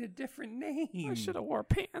inconvenient. I need a different name. I should have wore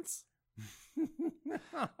pants.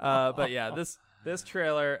 But yeah, this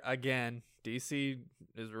trailer, again, DC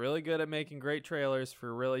is really good at making great trailers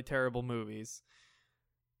for really terrible movies.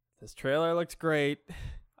 This trailer looks great.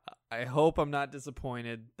 I hope I'm not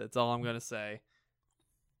disappointed. That's all I'm going to say.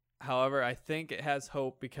 However, I think it has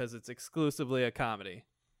hope because it's exclusively a comedy.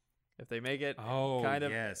 If they make it kind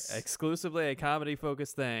of exclusively a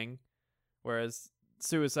comedy-focused thing, whereas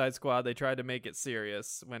Suicide Squad, they tried to make it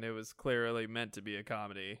serious when it was clearly meant to be a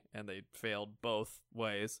comedy, and they failed both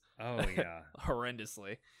ways. Oh, yeah.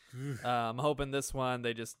 Horrendously. I'm hoping this one,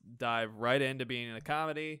 they just dive right into being a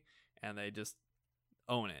comedy, and they just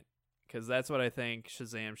own it. Because that's what I think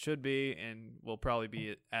Shazam should be, and will probably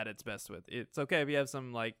be at its best with. It's okay if you have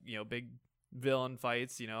some, like, big villain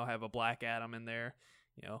fights, have a Black Adam in there,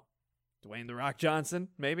 Dwayne The Rock Johnson,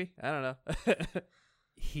 maybe? I don't know.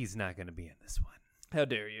 He's not going to be in this one. How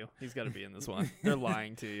dare you? He's got to be in this one. They're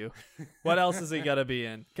lying to you. What else is he got to be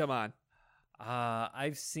in? Come on.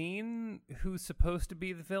 I've seen who's supposed to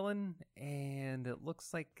be the villain, and it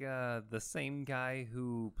looks like the same guy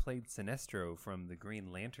who played Sinestro from the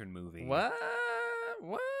Green Lantern movie. What?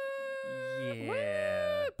 Yeah.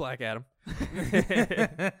 What? Black Adam.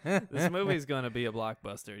 This movie's going to be a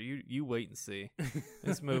blockbuster. You wait and see.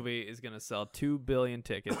 This movie is going to sell 2 billion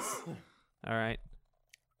tickets. All right.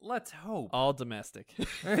 Let's hope. All domestic.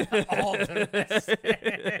 All domestic.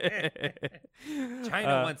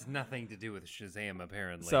 China wants nothing to do with Shazam,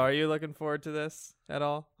 apparently. So are you looking forward to this at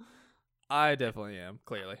all? I definitely am,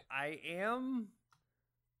 clearly. I am,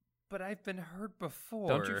 but I've been hurt before.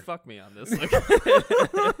 Don't you fuck me on this.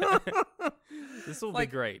 This will be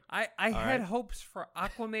great. I had hopes for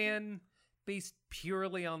Aquaman based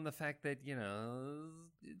purely on the fact that,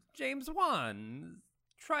 James Wan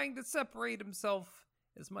trying to separate himself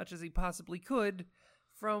as much as he possibly could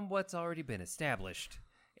from what's already been established.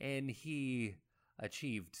 And he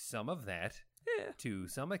achieved some of that to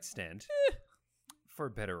some extent, for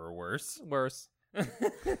better or worse. Worse.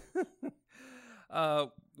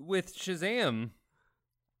 With Shazam,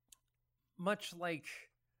 much like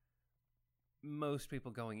most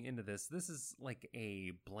people going into this is like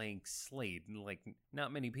a blank slate. Like,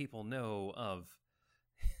 not many people know of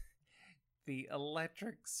the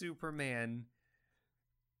Electric Superman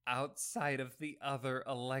outside of the other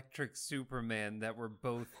Electric Superman that were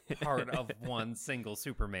both part of one single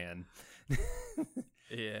Superman.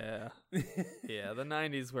 Yeah. Yeah, the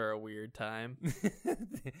 90s were a weird time.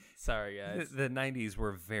 Sorry, guys. The 90s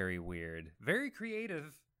were very weird. Very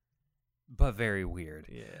creative, but very weird.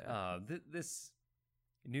 Yeah. This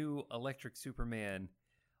new Electric Superman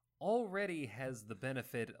already has the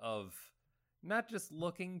benefit of not just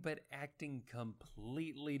looking, but acting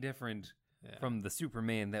completely different from the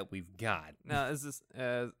Superman that we've got. Now, is this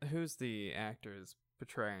who's the actors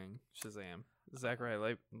portraying Shazam?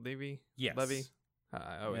 Zachariah Levy? Yes. Levy?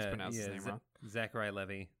 I always pronounce his name wrong. Zachariah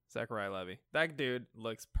Levy. Zachariah Levy. That dude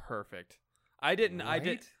looks perfect. I didn't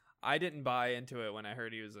buy into it when I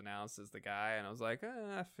heard he was announced as the guy, and I was like,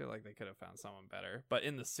 I feel like they could have found someone better. But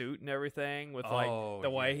in the suit and everything, with the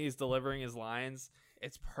way he's delivering his lines,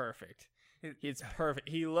 it's perfect. It's perfect.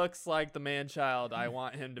 He looks like the man-child I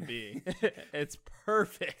want him to be. It's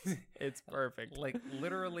perfect. It's perfect. Like,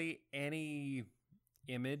 literally any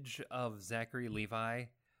image of Zachary Levi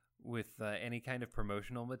with any kind of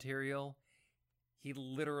promotional material, he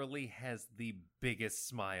literally has the biggest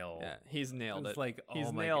smile. Yeah, he's nailed It's it. like, oh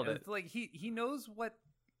He's my nailed God. it. It's like he knows what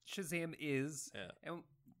Shazam is, Yeah. and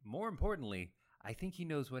more importantly, I think he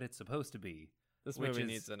knows what it's supposed to be. This which movie is-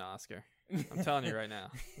 needs an Oscar. I'm telling you right now.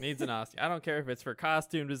 Needs an Oscar. I don't care if it's for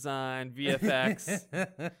costume design, VFX.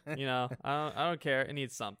 You know, I don't care. It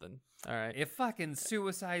needs something. All right. If fucking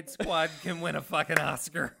Suicide Squad can win a fucking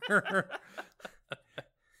Oscar.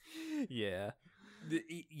 Yeah.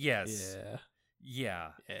 Yes. Yeah. Yeah.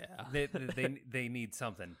 Yeah. They need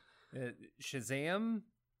something. Shazam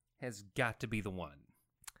has got to be the one.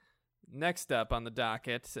 Next up on the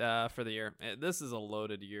docket for the year. This is a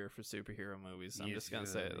loaded year for superhero movies. I'm Yes, just going to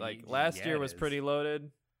say it. yeah, Like, last yeah, year it was is. pretty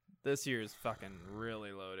loaded. This year is fucking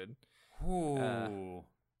really loaded. Ooh.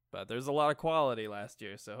 But there's a lot of quality last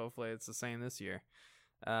year, so hopefully it's the same this year.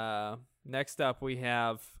 Next up, we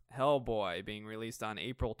have Hellboy being released on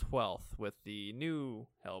April 12th with the new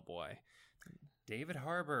Hellboy. David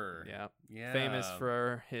Harbour. Yeah. Yeah. Famous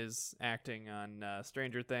for his acting on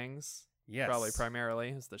Stranger Things. Yes. Probably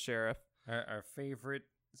primarily as the sheriff. Our favorite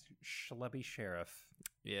schlubby sheriff.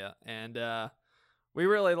 Yeah. And we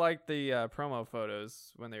really liked the promo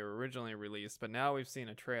photos when they were originally released, but now we've seen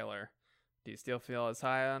a trailer. Do you still feel as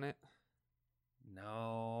high on it?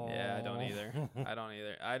 No. Yeah, I don't either. I don't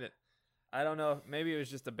either. I don't know. Maybe it was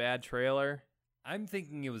just a bad trailer, I'm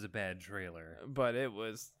thinking it was a bad trailer. but it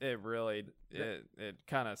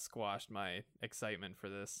kind of squashed my excitement for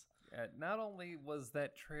this. Not only was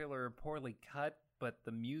that trailer poorly cut, but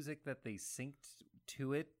the music that they synced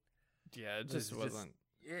to it, Yeah, it just wasn't.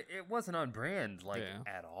 It wasn't on brand, like, Yeah.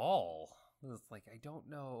 at all. It was like, I don't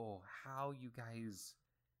know how you guys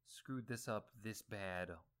screwed this up this bad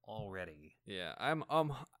already. Yeah,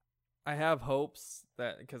 I have hopes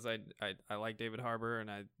that because I like David Harbour and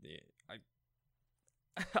I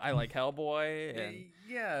I like Hellboy and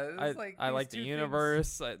Yeah, it's like I these like the two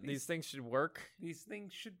universe. things- These things should work. These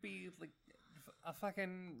things should be like a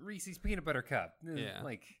fucking Reese's peanut butter cup. Yeah.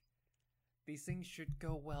 Like, these things should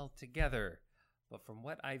go well together. But from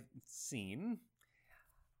what I've seen,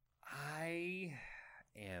 I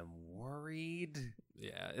am worried.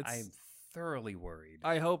 Yeah, I'm thoroughly worried.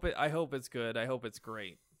 I hope it's good. I hope it's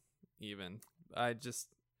great. Even I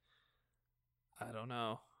don't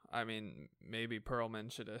know. I mean, maybe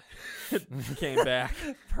Perlman should have came back.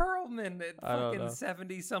 Perlman at I don't know. fucking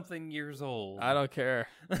 70-something years old. I don't care.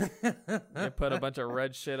 They put a bunch of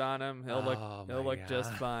red shit on him. He'll Oh my look just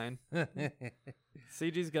God. fine.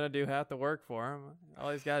 CG's gonna do half the work for him.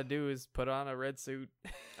 All he's got to do is put on a red suit.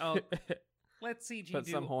 Oh, let CG Put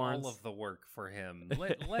do some horns. all of the work for him.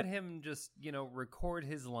 Let him just, record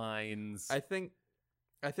his lines. I think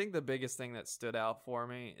the biggest thing that stood out for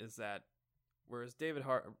me is that whereas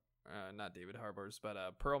not David Harbour's, but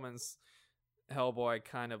Perlman's Hellboy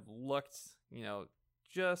kind of looked,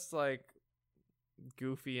 just like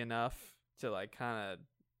goofy enough to like kind of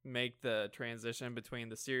make the transition between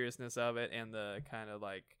the seriousness of it and the kind of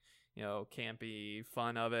like, campy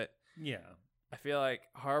fun of it. Yeah. I feel like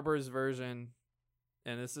Harbour's version,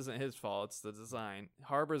 and this isn't his fault, it's the design.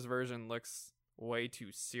 Harbour's version looks way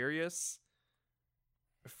too serious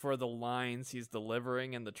for the lines he's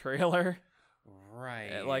delivering in the trailer.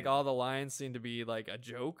 Right. Like all the lines seem to be like a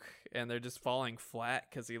joke, and they're just falling flat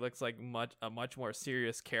because he looks like a much more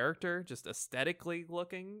serious character, just aesthetically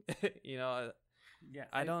looking. Yeah.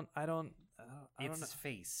 I don't it's know. his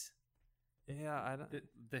face. Yeah, I don't.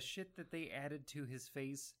 The shit that they added to his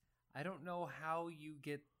face, I don't know how you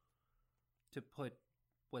get to put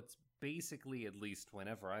what's basically, at least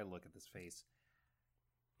whenever I look at this face,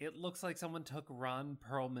 it looks like someone took Ron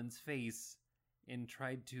Perlman's face and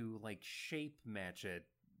tried to like shape match it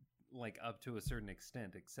like up to a certain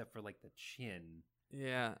extent, except for like the chin.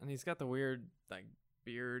 Yeah, and he's got the weird like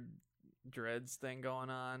beard dreads thing going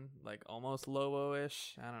on, like almost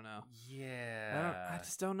Lobo-ish. I don't know. Yeah. I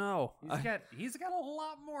just don't know. He's got a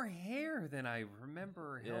lot more hair than I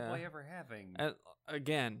remember Hellboy ever having. And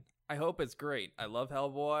again, I hope it's great. I love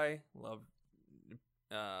Hellboy, love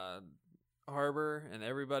Harbour and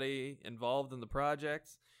everybody involved in the project.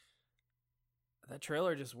 That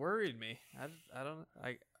trailer just worried me. I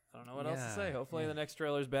don't know what else to say. Hopefully the next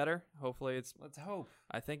trailer's better. Hopefully Let's hope.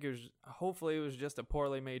 I think hopefully it was just a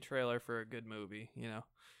poorly made trailer for a good movie,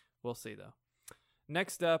 We'll see though.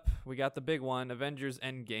 Next up, we got the big one, Avengers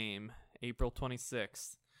Endgame, April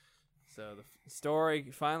 26th. So the story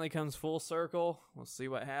finally comes full circle. We'll see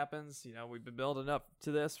what happens. We've been building up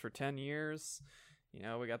to this for 10 years.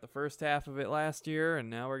 We got the first half of it last year, and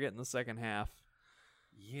now we're getting the second half.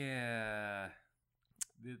 Yeah.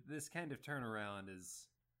 This kind of turnaround is...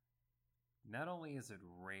 Not only is it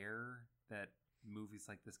rare that movies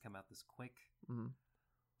like this come out this quick. Mm-hmm.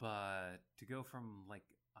 But to go from like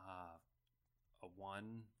a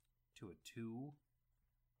 1 to a 2,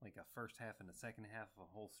 like a first half and a second half of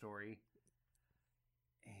a whole story,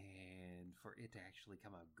 and for it to actually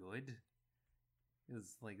come out good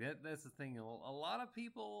is like that's the thing. A lot of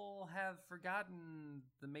people have forgotten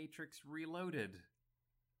The Matrix Reloaded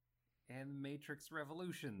and Matrix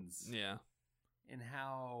Revolutions. Yeah. And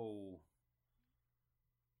how,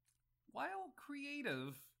 while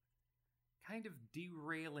creative, kind of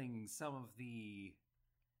derailing some of the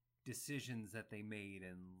decisions that they made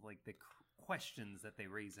and like the questions that they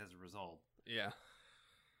raised as a result. Yeah.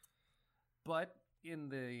 But in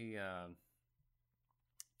the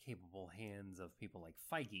capable hands of people like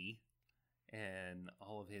Feige and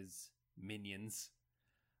all of his minions,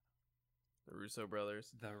 The Russo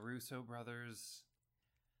brothers.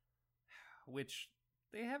 Which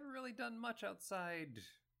they haven't really done much outside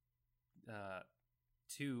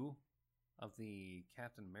 2 of the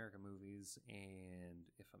Captain America movies, and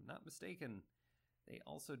if I'm not mistaken, they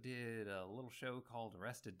also did a little show called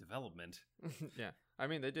Arrested Development. Yeah. I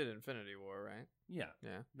mean, they did Infinity War, right? Yeah.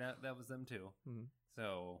 Yeah. That was them too. Mm-hmm.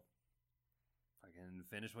 So, fucking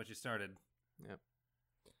finish what you started. Yep.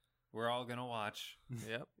 We're all gonna watch.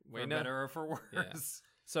 Yep. For better or for worse. Yeah.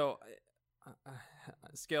 So,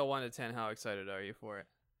 scale 1 to 10, how excited are you for it?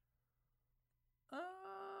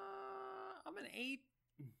 I'm an 8.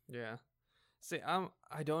 Yeah. See,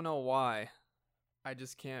 I don't know why. I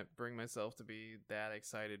just can't bring myself to be that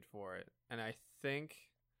excited for it. And I think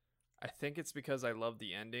it's because I love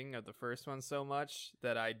the ending of the first one so much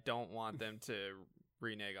that I don't want them to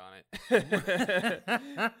renege on it.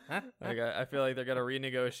 Like I feel like they're gonna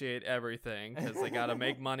renegotiate everything because they gotta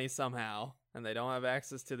make money somehow, and they don't have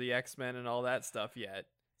access to the X-Men and all that stuff yet,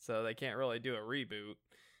 so they can't really do a reboot.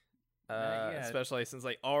 Especially since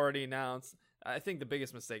they already announced. I think the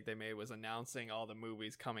biggest mistake they made was announcing all the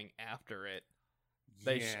movies coming after it.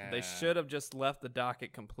 They should have just left the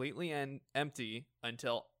docket completely empty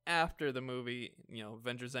until after the movie,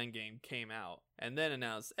 Avengers Endgame came out, and then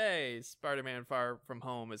announced, hey, Spider-Man Far From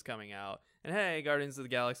Home is coming out, and hey, Guardians of the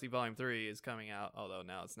Galaxy Volume 3 is coming out, although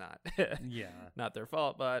now it's not. Yeah. Not their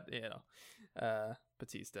fault, but,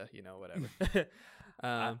 Batista, whatever.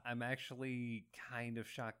 I'm actually kind of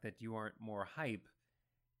shocked that you aren't more hype,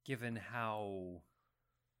 given how,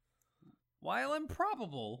 while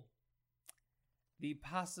improbable, the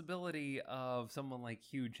possibility of someone like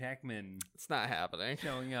Hugh Jackman it's not happening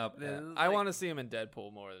showing up. Yeah. I want to see him in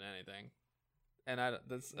Deadpool more than anything, and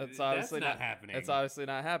that's obviously not happening. It's obviously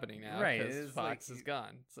not happening now, right? Because Fox is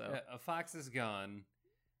gone. So Fox is gone.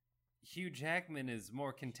 Hugh Jackman is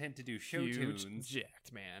more content to do show Huge tunes.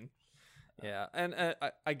 Jacked man. Yeah, and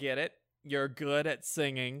I get it. You're good at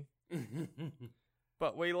singing,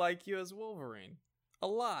 but we like you as Wolverine a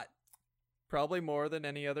lot. Probably more than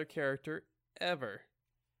any other character ever.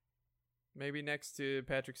 Maybe next to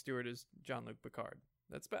Patrick Stewart is Jean-Luc Picard.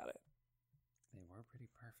 That's about it. They were pretty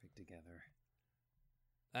perfect together.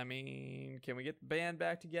 I mean, can we get the band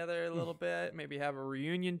back together a little bit? Maybe have a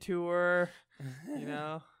reunion tour,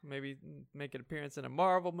 maybe make an appearance in a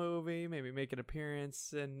Marvel movie, maybe make an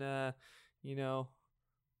appearance in,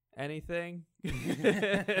 anything.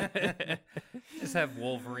 Just have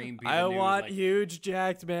Wolverine be I want huge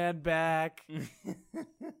jacked man back.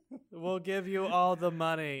 We'll give you all the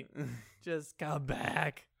money. Just come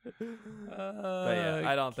back. But yeah,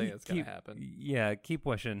 I don't think it's gonna happen. Yeah, keep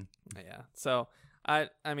wishing. Yeah. So I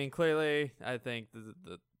mean, clearly, I think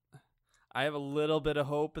I have a little bit of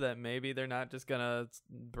hope that maybe they're not just gonna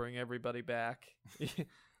bring everybody back.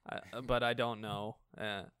 But I don't know.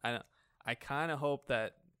 I kind of hope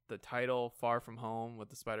that the title Far From Home with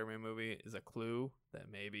the Spider-Man movie is a clue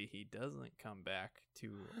that maybe he doesn't come back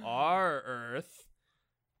to our Earth.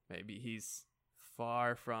 Maybe he's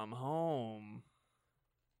far from home.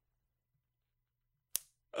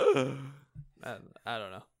 I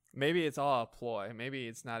don't know. Maybe it's all a ploy. Maybe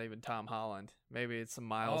it's not even Tom Holland. Maybe it's some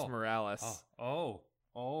Miles Morales. Oh.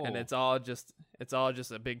 And it's all just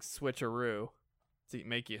a big switcheroo to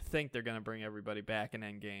make you think they're gonna bring everybody back in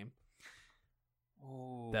Endgame.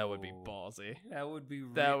 Oh, that would be ballsy. That would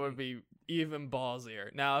be even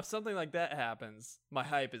ballsier. Now, if something like that happens, my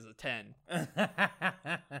hype is a 10.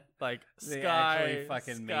 Like they actually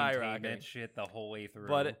fucking maintain that shit the whole way through.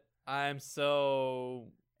 But I'm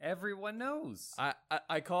so everyone knows.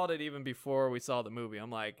 I called it even before we saw the movie.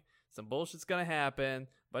 I'm like, some bullshit's gonna happen.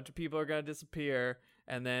 A bunch of people are gonna disappear,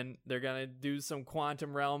 and then they're gonna do some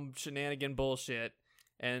quantum realm shenanigan bullshit.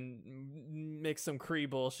 And mix some Kree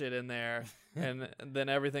bullshit in there, and then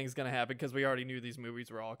everything's gonna happen because we already knew these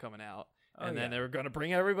movies were all coming out. And then yeah. they were going to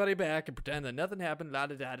bring everybody back and pretend that nothing happened. Da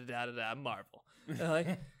da da da da da da. Marvel.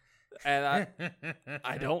 Like, and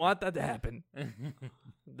I don't want that to happen.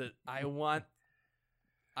 I want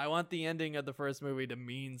the ending of the first movie to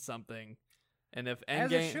mean something. And if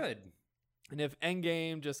As it should. And if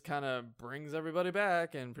Endgame just kind of brings everybody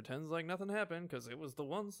back and pretends like nothing happened because it was the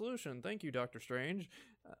one solution, thank you, Doctor Strange,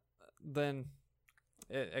 then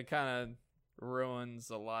it kind of ruins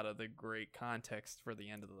a lot of the great context for the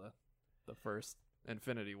end of the first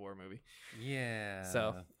Infinity War movie. Yeah.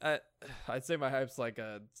 So I'd say my hype's like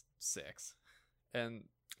a 6. And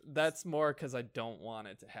that's more because I don't want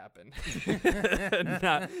it to happen.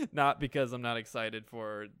 not because I'm not excited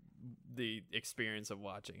for the experience of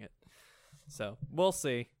watching it. So we'll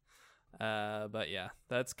see. But yeah,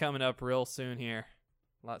 that's coming up real soon here.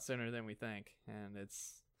 A lot sooner than we think. And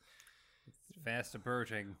it's fast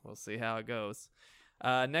approaching. We'll see how it goes.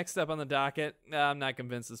 Next up on the docket, I'm not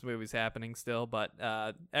convinced this movie's happening still, but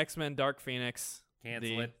X-Men Dark Phoenix,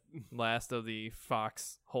 Cancel it. last of the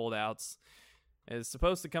Fox holdouts, is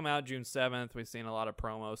supposed to come out June 7th. We've seen a lot of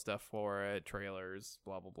promo stuff for it, trailers,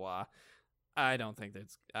 blah blah blah. I don't think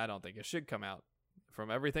it should come out. From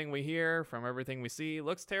everything we hear, from everything we see, it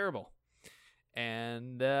looks terrible.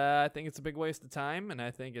 And I think it's a big waste of time, and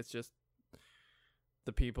I think it's just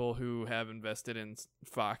the people who have invested in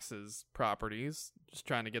Fox's properties just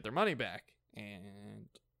trying to get their money back. And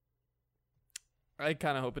I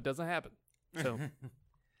kind of hope it doesn't happen. So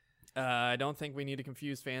I don't think we need to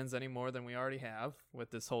confuse fans any more than we already have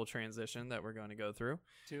with this whole transition that we're going to go through.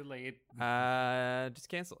 Too late. Just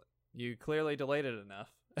cancel it. You clearly delayed it enough.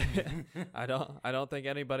 I don't think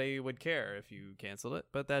anybody would care if you canceled it,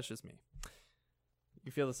 but that's just me.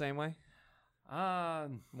 You feel the same way?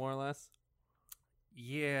 More or less?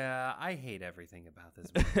 Yeah, I hate everything about this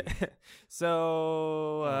movie.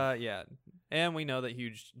 So, yeah. And we know that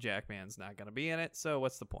Hugh Jackman's not going to be in it, so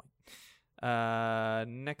what's the point?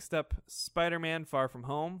 Next up, Spider-Man Far From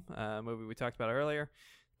Home, a movie we talked about earlier.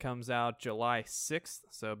 Comes out July 6th,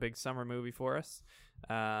 so a big summer movie for us.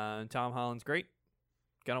 Tom Holland's great.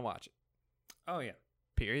 Gonna watch it. Oh, yeah.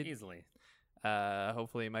 Period. Easily.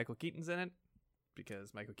 Hopefully Michael Keaton's in it,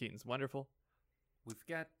 because Michael Keaton's wonderful. We've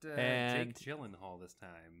got And- Jake Gyllenhaal this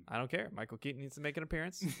time. I don't care. Michael Keaton needs to make an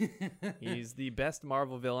appearance. He's the best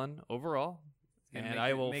Marvel villain overall. And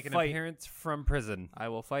I will make an fight. appearance from prison. I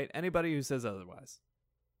will fight anybody who says otherwise.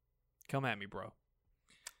 Come at me, bro.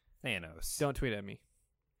 Thanos. Don't tweet at me.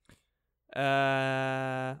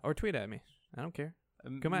 Or tweet at me. I don't care.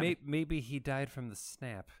 Come at me. Maybe he died from the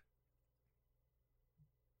snap.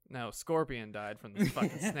 No, Scorpion died from the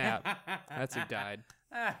fucking snap. That's who died.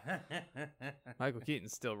 Michael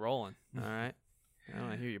Keaton's still rolling. All right. I don't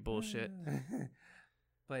want to hear your bullshit.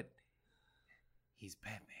 But he's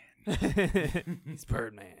Batman. He's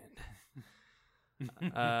Birdman.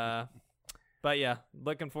 But yeah,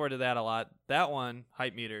 looking forward to that a lot. That one,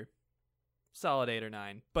 hype meter, solid 8 or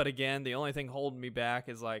 9. But again, the only thing holding me back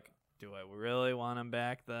is like, do I really want him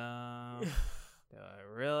back though? Do I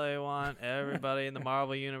really want everybody in the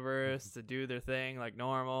Marvel universe to do their thing like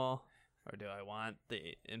normal? Or do I want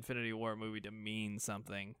the Infinity War movie to mean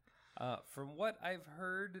something? From what I've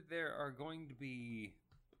heard, there are going to be...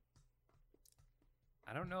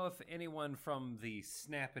 I don't know if anyone from the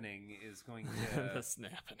Snappening is going to... The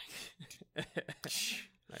snapping.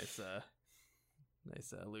 Nice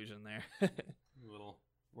illusion there.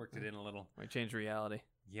 Worked it in a little. Might change reality.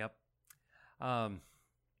 Yep.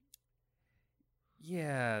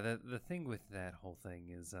 Yeah, the thing with that whole thing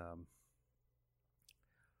is,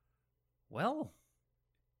 well,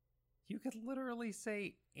 you could literally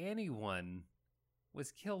say anyone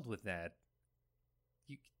was killed with that.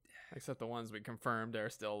 Except the ones we confirmed are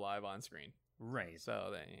still alive on screen. Right.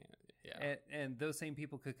 So, yeah. And those same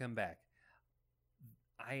people could come back.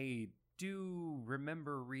 I do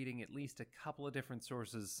remember reading at least a couple of different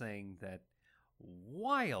sources saying that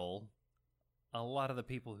while a lot of the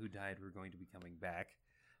people who died were going to be coming back,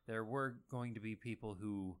 there were going to be people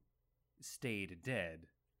who stayed dead.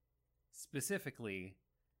 Specifically,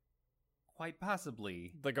 quite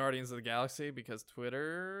possibly... The Guardians of the Galaxy, because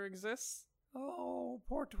Twitter exists? Oh,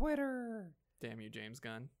 poor Twitter. Damn you, James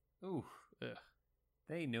Gunn. Ooh. Ugh.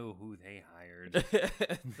 They know who they hired.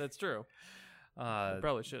 That's true. They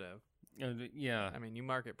probably should have. Yeah. I mean, you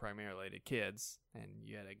market primarily to kids, and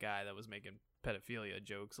you had a guy that was making pedophilia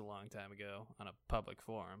jokes a long time ago on a public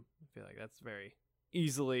forum. I feel like that's very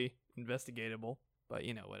easily investigatable, but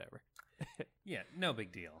whatever. Yeah, no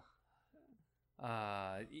big deal.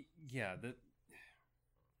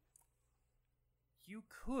 You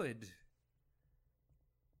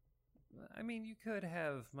could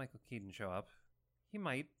have Michael Keaton show up. He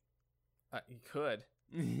might. You could.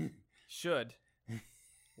 Should.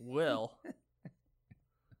 Will.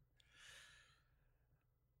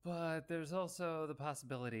 But there's also the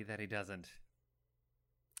possibility that he doesn't.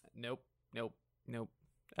 Nope.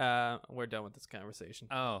 We're done with this conversation.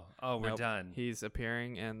 Oh, we're Nope. done. He's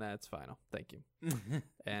appearing, and that's final. Thank you.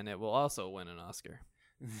 And it will also win an Oscar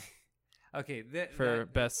Okay, for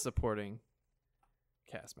Best Supporting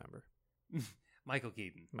Cast Member. Michael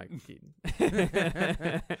Keaton. Michael Keaton.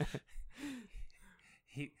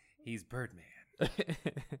 He's Birdman.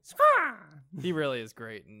 He really is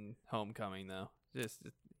great in Homecoming, though. Just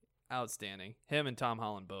outstanding. Him and Tom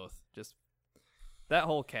Holland both. Just that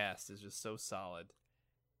whole cast is just so solid.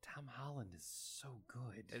 Tom Holland is so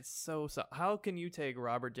good. It's so. How can you take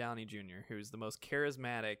Robert Downey Jr., who's the most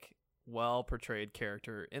charismatic, well-portrayed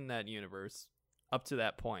character in that universe, up to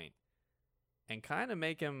that point, and kind of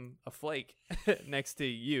make him a flake next to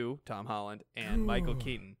you, Tom Holland, and Michael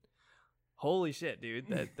Keaton? Holy shit, dude!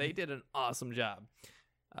 That they did an awesome job.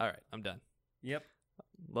 All right, I'm done. Yep.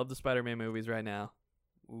 Love the Spider-Man movies right now.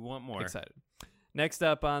 We want more. Excited. Next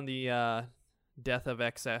up on the Death of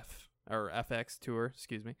FX tour,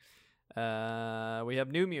 excuse me. We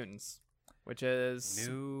have New Mutants, which is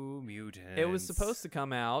New Mutants. It was supposed to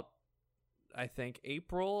come out, I think,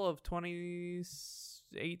 April of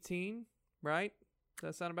 2018, right? Does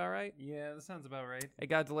that sound about right? Yeah, that sounds about right. It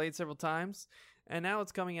got delayed several times, and now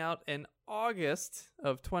it's coming out in August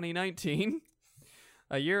of 2019,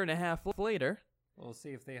 a year and a half later. We'll see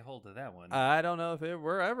if they hold to that one. I don't know if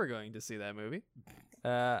we're ever going to see that movie.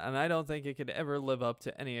 And I don't think it could ever live up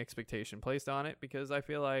to any expectation placed on it, because I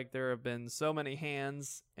feel like there have been so many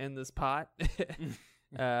hands in this pot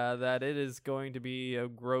that it is going to be a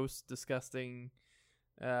gross, disgusting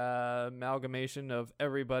amalgamation of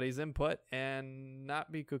everybody's input and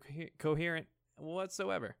not be coherent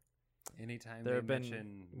whatsoever. Anytime There they have been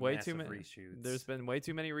mention way massive too many reshoots. There's been way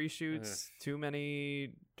too many reshoots, too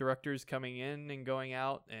many directors coming in and going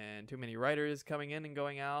out, and too many writers coming in and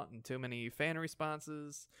going out, and too many fan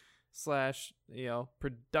responses /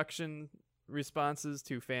 production responses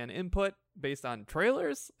to fan input based on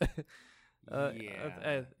trailers.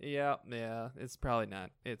 Yeah. It's probably not.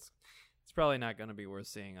 It's probably not going to be worth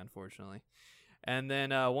seeing, unfortunately. And then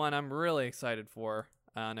one I'm really excited for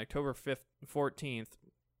on October 14th.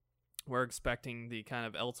 We're expecting the kind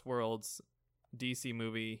of Elseworlds DC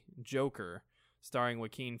movie Joker, starring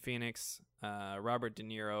Joaquin Phoenix, Robert De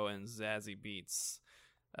Niro, and Zazie Beetz.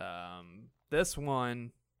 This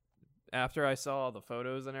one, after I saw the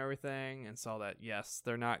photos and everything, and saw that yes,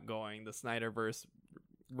 they're not going the Snyderverse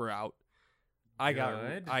route, I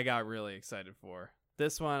got really excited for.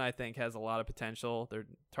 This one I think has a lot of potential. They're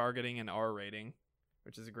targeting an R rating,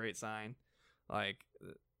 which is a great sign. Like,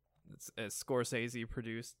 it's a Scorsese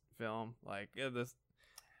produced film. Like, this,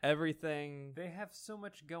 everything. They have so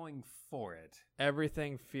much going for it.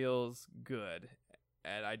 Everything feels good,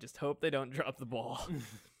 and I just hope they don't drop the ball.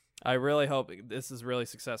 I really hope this is really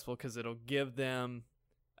successful, because it'll give them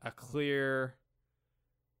a clear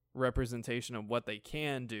representation of what they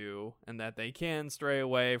can do, and that they can stray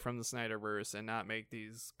away from the Snyderverse and not make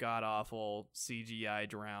these god-awful CGI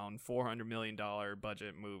drowned $400 million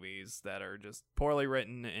budget movies that are just poorly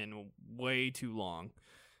written and way too long.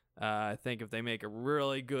 I think if they make a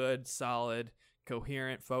really good, solid,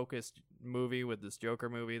 coherent, focused movie with this Joker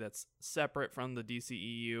movie that's separate from the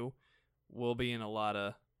DCEU, we'll be in a lot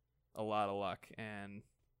of luck and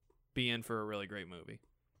be in for a really great movie.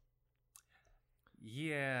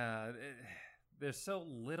 Yeah, there's so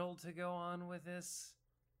little to go on with this,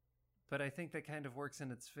 but I think that kind of works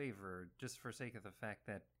in its favor, just for sake of the fact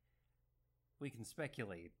that we can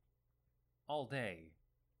speculate all day,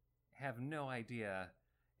 have no idea,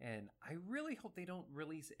 and I really hope they don't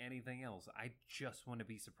release anything else. I just want to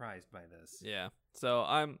be surprised by this. Yeah, so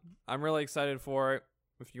I'm really excited for it.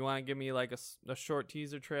 If you want to give me like a short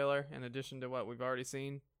teaser trailer in addition to what we've already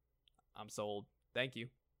seen, I'm sold. Thank you.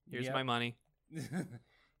 Here's my money.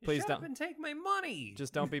 Please Shut don't up and take my money.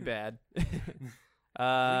 Just don't be bad. Please.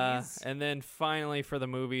 And then finally for the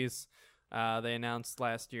movies, they announced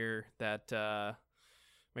last year that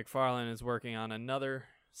McFarlane is working on another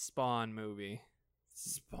Spawn movie.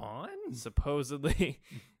 Spawn? Supposedly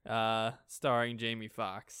starring Jamie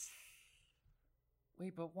Foxx.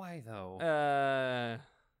 Wait, but why though?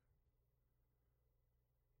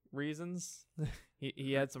 Reasons.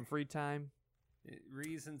 he had some free time.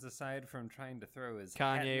 Reasons aside from trying to throw his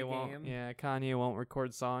hat in the game. Kanye won't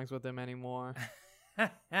record songs with him anymore.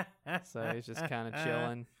 So he's just kind of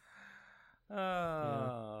chilling. Oh.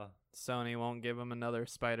 Yeah. Sony won't give him another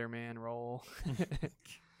Spider-Man role.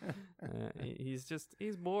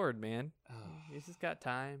 He's bored, man. He's just got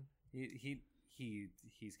time.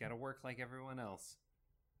 He's got to work like everyone else.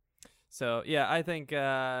 So yeah, I think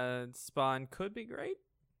Spawn could be great.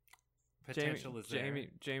 Potential is there.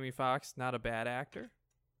 Jamie Foxx, not a bad actor.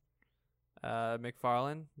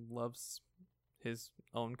 McFarlane loves his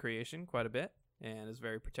own creation quite a bit and is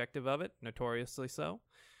very protective of it, notoriously so.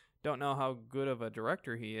 Don't know how good of a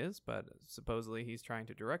director he is, but supposedly he's trying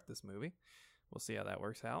to direct this movie. We'll see how that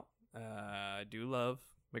works out. I do love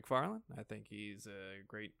McFarlane. I think he's a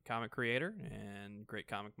great comic creator and great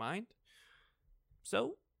comic mind.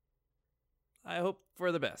 So, I hope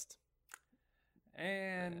for the best.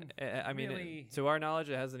 And I mean, really... to our knowledge,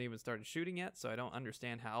 it hasn't even started shooting yet, so I don't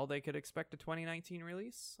understand how they could expect a 2019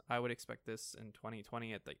 release. I would expect this in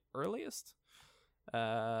 2020 at the earliest.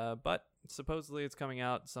 But supposedly it's coming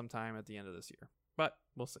out sometime at the end of this year. But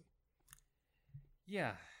we'll see.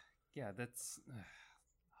 Yeah, that's...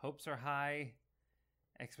 hopes are high,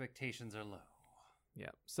 expectations are low. Yeah,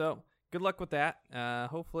 so good luck with that.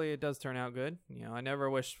 Hopefully it does turn out good. You know, I never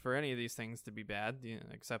wish for any of these things to be bad,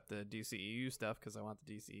 except the DCEU stuff, because I want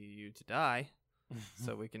the DCEU to die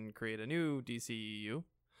so we can create a new DCEU.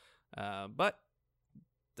 But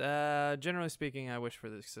generally speaking, I wish for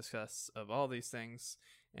the success of all these things.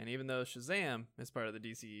 And even though Shazam is part of the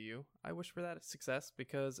DCEU, I wish for that success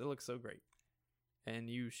because it looks so great. And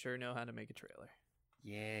you sure know how to make a trailer.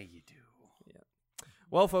 Yeah, you do. Yeah.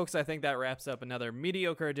 Well, folks, I think that wraps up another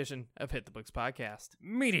mediocre edition of Hit the Books Podcast.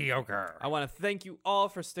 Mediocre. I want to thank you all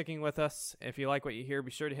for sticking with us. If you like what you hear,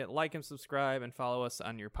 be sure to hit like and subscribe and follow us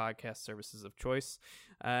on your podcast services of choice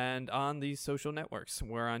and on these social networks.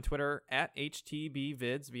 We're on Twitter at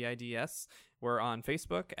HTBVids, VIDS. We're on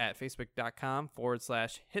Facebook at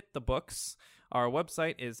facebook.com/hitthebooks. Our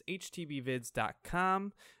website is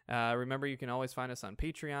htbvids.com. Remember, you can always find us on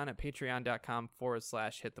Patreon at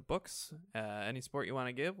patreon.com/hitthebooks. Any support you want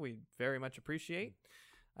to give, we very much appreciate.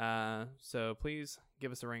 So please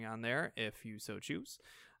give us a ring on there if you so choose.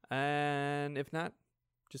 And if not,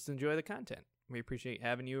 just enjoy the content. We appreciate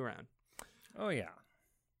having you around. Oh, yeah.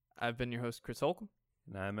 I've been your host, Chris Holcomb.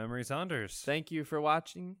 And I'm Emery Saunders. Thank you for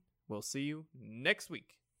watching. We'll see you next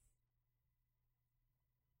week.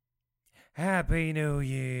 Happy New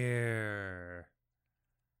Year.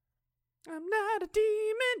 I'm not a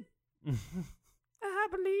demon. I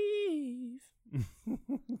believe.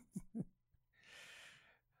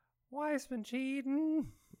 Wife's been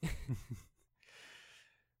cheating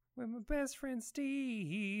with my best friend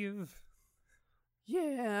Steve.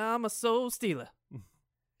 Yeah, I'm a soul stealer.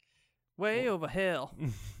 Way over hell.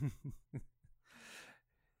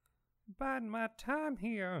 Biding my time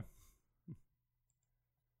here.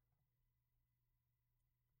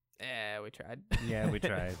 Yeah, we tried. Yeah, we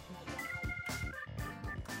tried.